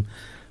Salam,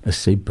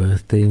 is sy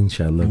birthday,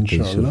 inshallah.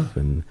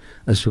 En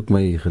is ook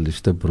my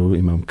geliefde broer,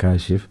 Imam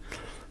Kashif,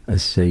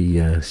 is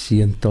sy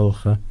seun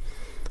Tolga,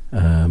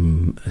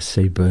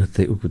 sy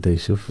birthday ook met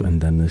Yusuf, en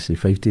dan is sy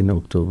 15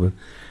 Oktober,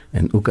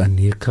 en ook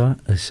Aneka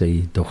is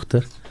sy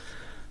dochter,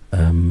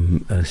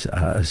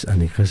 is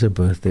Aneka sy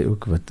birthday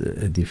ook, wat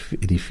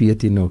die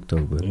 14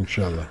 Oktober,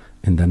 inshallah,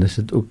 en dan is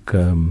het ook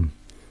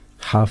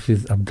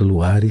Hafiz Abdul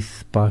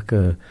Warith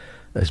Parker,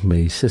 is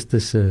my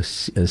sister's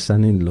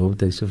son-in-law,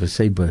 Yusuf, is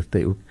sy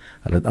birthday ook,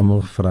 hulle het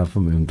allemaal gevra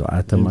vir my om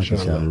dua te maak,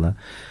 inshallah,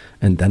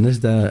 en dan is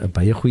daar 'n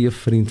baie goeie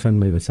vriend van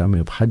my, wat saam met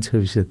my op Hajj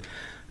gewees het,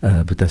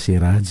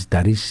 Bassadien,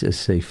 Daris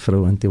is sy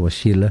vrou Ante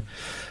Washila,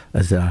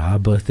 as haar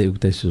birthday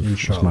ook, dus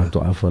ons maak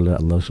dua vir hulle,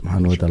 Allah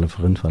subhanahu wa ta'ala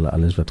vergun vir hulle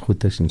alles wat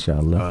goed is,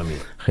 inshallah,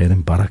 khair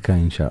en baraka,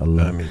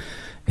 inshallah,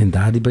 en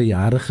daar die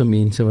bejaardige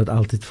mense wat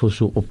altyd vir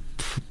so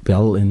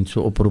opbel en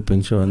so oproep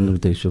en so, en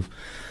dus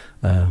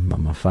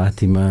Mama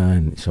Fatima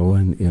en so,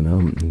 en you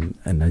know,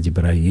 en Haji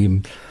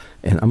Ibrahim,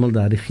 en allemaal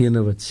daar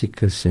diegene wat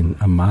siek is, en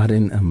Amar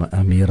en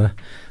Amira,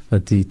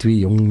 wat die twee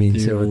jong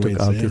mense wat ook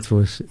altyd vir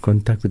ons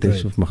contact met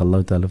is, of mag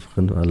Allah ta'ala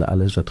vergun vir hulle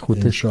alles wat goed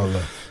is,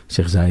 inshallah,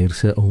 Sheikh Zahir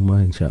se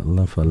ouma,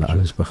 inshallah, vir hulle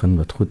alles begin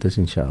wat goed is,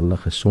 inshallah,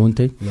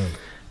 gezondheid,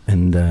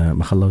 en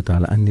mag Allah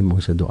ta'ala aanneem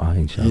ons dua,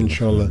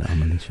 inshallah.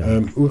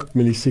 Ook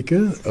met die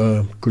sieke,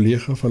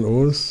 collega van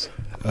ons,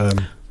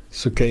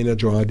 Sukaina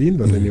Joadin,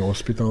 wat in die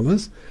hospitaal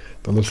is,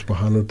 Allah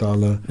subhanahu wa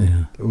ta'ala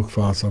ook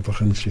vir haar sal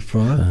begin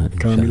shifa,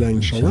 kamila,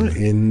 inshallah,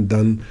 en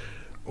dan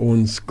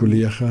ons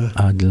collega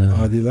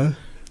Adila,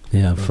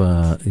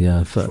 vir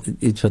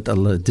iets wat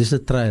Allah, dit is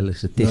 'n trial,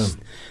 is 'n test,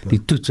 die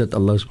toets wat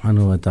Allah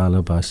subhanahu wa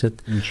ta'ala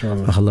basit,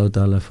 mag Allah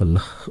ta'ala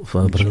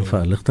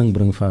verligting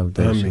bring vir haar,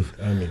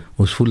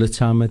 ons voel het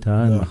saam met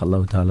haar, en mag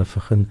Allah ta'ala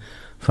vergun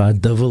vir haar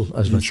duivel,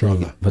 as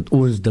wat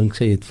ons dink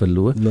sy het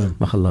verloor,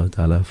 mag Allah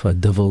ta'ala vir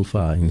duivel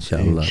vir haar,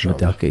 inshallah,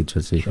 met elke iets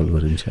wat sy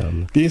verloor,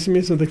 inshallah. Die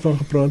SMS wat ek van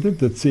gepraat het,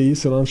 dat sê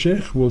Salam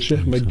Sheikh, will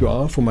Sheikh make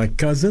dua for my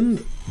cousin,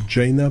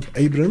 Jainab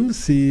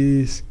Abrams,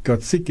 she's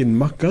got sick in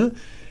Makkah,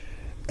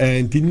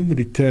 and didn't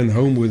return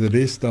home with the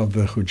rest of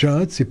the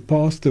Hujjaj. He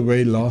passed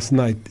away last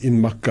night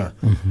in Makkah.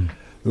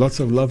 Lots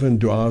of love and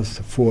du'as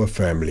for a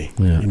family,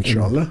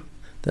 inshallah.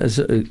 Daar is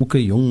ook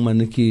 'n jong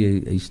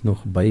mannetjie, hy is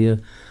nog baie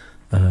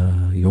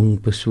jong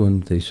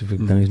persoon, hy is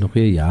nog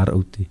nie 'n jaar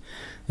oud nie.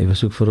 Hy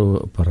was ook vir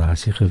 'n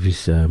operasie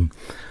gewees, 'n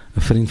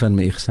vriend van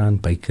my, Ihsan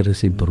Byker, is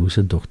sy broer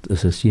se dogter,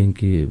 is 'n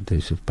seentjie, hy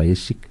is baie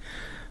siek.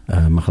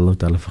 Mag Allah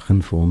ta'ala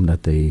vergun vir hom,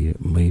 dat hy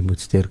my moet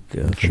sterk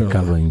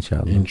verkoue,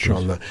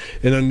 inshallah.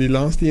 En dan die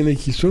laaste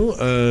enetjie so,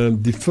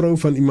 die vrou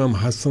van Imam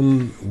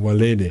Hassan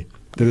Walede,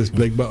 dit is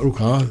blijkbaar ook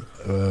haar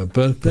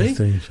birthday,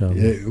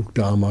 ook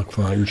daar maak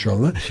vir haar,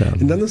 inshallah.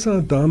 En dan is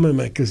daar 'n dame,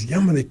 maar ek is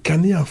jammer, ek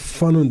kan nie haar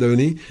van onthou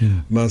nie,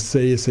 maar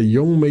sy is 'n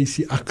jong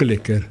meisie,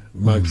 akkelekker,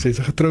 maar sy is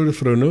 'n getroude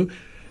vrou nou,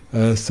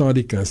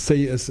 Sadika, sy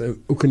is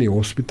ook in die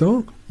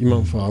hospitaal,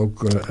 iemand vir haar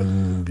ook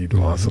in die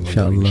dua,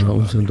 inshallah,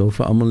 ons dua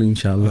vir almal,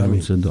 inshallah,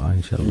 ons dua,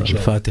 inshallah.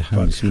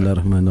 Al-Fatiha,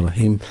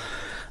 bismillahirrahmanirrahim.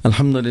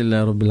 الحمد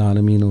لله رب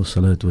العالمين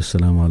والصلاة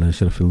والسلام على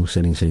أشرف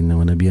المرسلين سيدنا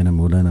ونبينا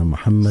مولانا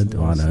محمد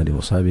وعلى آله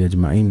وصحبه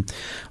أجمعين.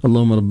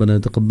 اللهم ربنا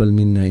تقبل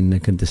منا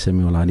إنك أنت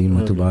السميع العليم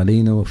وتب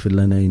علينا واغفر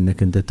لنا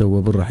إنك أنت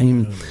التواب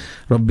الرحيم.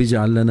 رب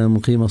اجعل لنا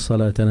مقيم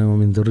صلاتنا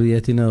ومن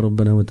ذريتنا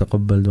ربنا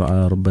وتقبل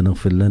دعاء. ربنا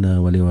اغفر لنا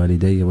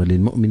ولوالدي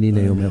وللمؤمنين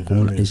يوم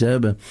يقوم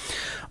الحساب.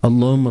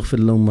 اللهم اغفر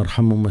لهم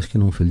وارحمهم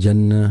واسكنهم في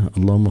الجنة.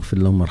 اللهم اغفر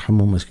لهم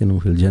وارحمهم واسكنهم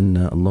في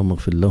الجنة. اللهم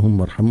اغفر لهم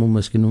وارحمهم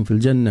واسكنهم في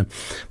الجنة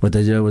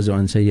وتجاوز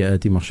عن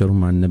سيئات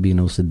محشرهم مع النبيين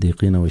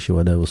والصديقين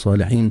والشهداء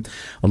والصالحين.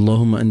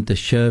 اللهم أنت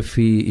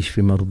الشافي اشف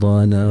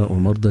مرضانا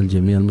ومرضى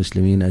الجميع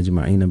المسلمين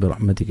أجمعين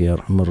برحمتك يا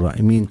أرحم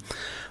الراحمين.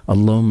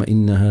 اللهم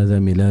إن هذا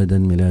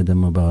ميلادا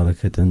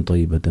مباركة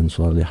طيبة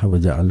صالحة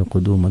وجعل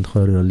قدوما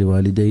خيرا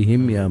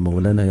لوالديهم يا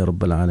مولانا يا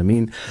رب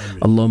العالمين.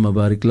 اللهم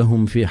بارك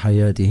لهم في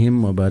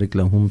حياتهم وبارك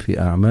لهم في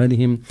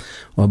أعمالهم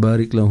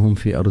وبارك لهم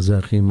في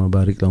أرزاقهم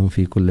وبارك لهم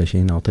في كل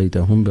شيء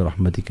أعطيتهم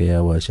برحمتك يا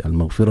واسع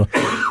المغفرة.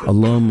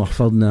 اللهم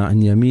احفظنا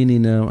عن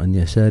يميننا وعن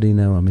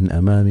يسارنا ومن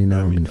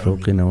أمامنا ومن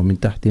فوقنا ومن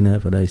تحتنا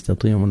فلا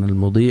يستطيعنا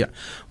المضيع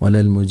ولا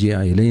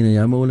المجيء إلينا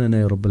يا مولانا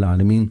يا رب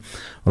العالمين.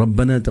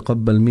 ربنا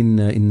تقبل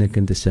منا إنك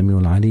أنت السميع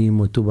العليم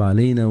وتب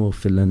علينا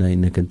واغفر لنا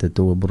إنك أنت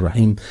التواب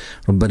الرحيم.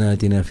 ربنا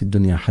آتنا في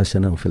الدنيا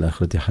حسنة وفي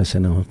الآخرة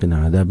حسنة وقنا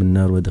عذاب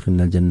النار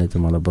وادخلنا الجنة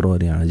مع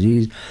الأبرار يا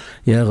عزيز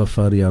يا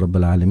غفار يا رب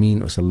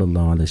العالمين. وصلى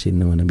الله على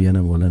سيدنا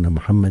ونبينا مولانا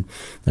محمد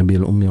نبي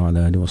الأمي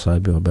وعلى آله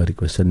وصحبه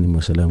وبارك وسلم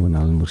وسلام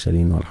على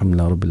المرسلين والحمد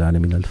لله رب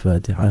العالمين.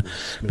 الفاتحة.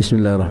 بسم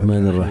الله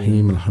الرحمن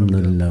الرحيم. الحمد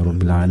لله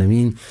رب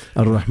العالمين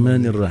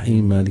الرحمن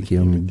الرحيم مالك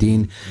يوم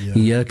الدين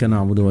إياك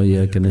نعبد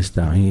وإياك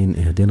نستعين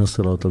اهدنا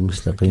الصراط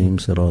المستقيم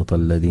صراط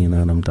الذين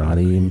أنعمت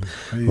عليهم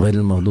غير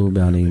المغضوب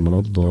عليهم ولا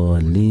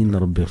الضالين.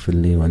 رب اغفر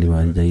لي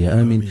ولوالدي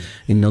آمين.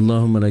 إن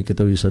الله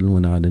وملائكته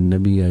يصلون على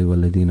النبي أيها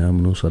الذين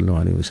آمنوا صلوا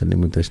عليه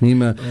وسلموا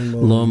تسليما.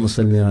 اللهم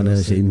صل على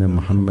سيدنا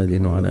محمد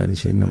وعلى آل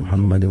سيدنا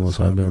محمد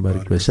وصحبه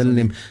وبارك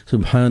وسلم.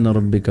 سبحان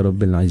ربك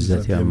رب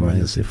العزة عما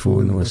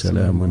يصفون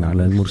وسلام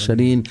على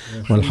المرسلين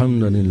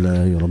والحمد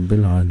لله رب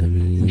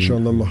العالمين. إن شاء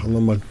الله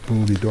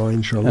مقبول بدعاء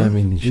إن شاء الله.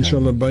 آمين إن شاء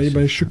الله.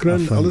 باي شكرا.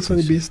 Alles van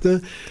die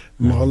beste.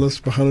 Mag Allah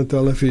subhanahu wa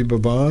ta'ala vir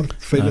bewaar,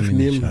 veilig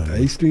neem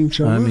huis toe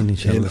inshallah. Amen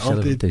inshallah. En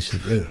altyd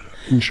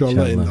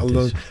inshallah en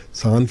Allah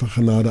se hand van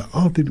genade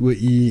altyd oor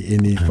u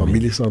en die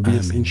familie sal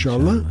wees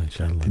inshallah.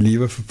 Die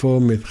lewe vervul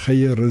met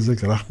goeie rizq,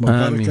 rahma,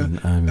 baraka,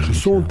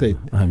 gesondheid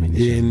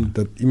en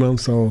dat iemand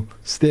sal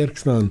sterk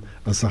staan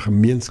as 'n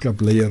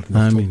gemeenskapsleier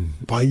vir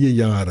baie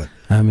jare.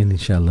 Amen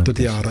inshallah. Tot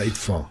die jare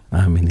uitval.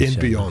 Amen en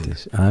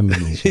beyond.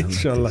 Amen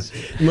inshallah.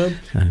 Maar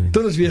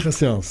tot ons weer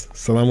gesels.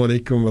 Assalamu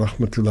alaikum wa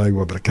rahmatullahi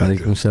wa barakatuh.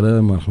 Alaikum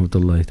salam wa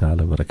rahmatullahi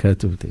ta'ala wa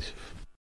barakatuh.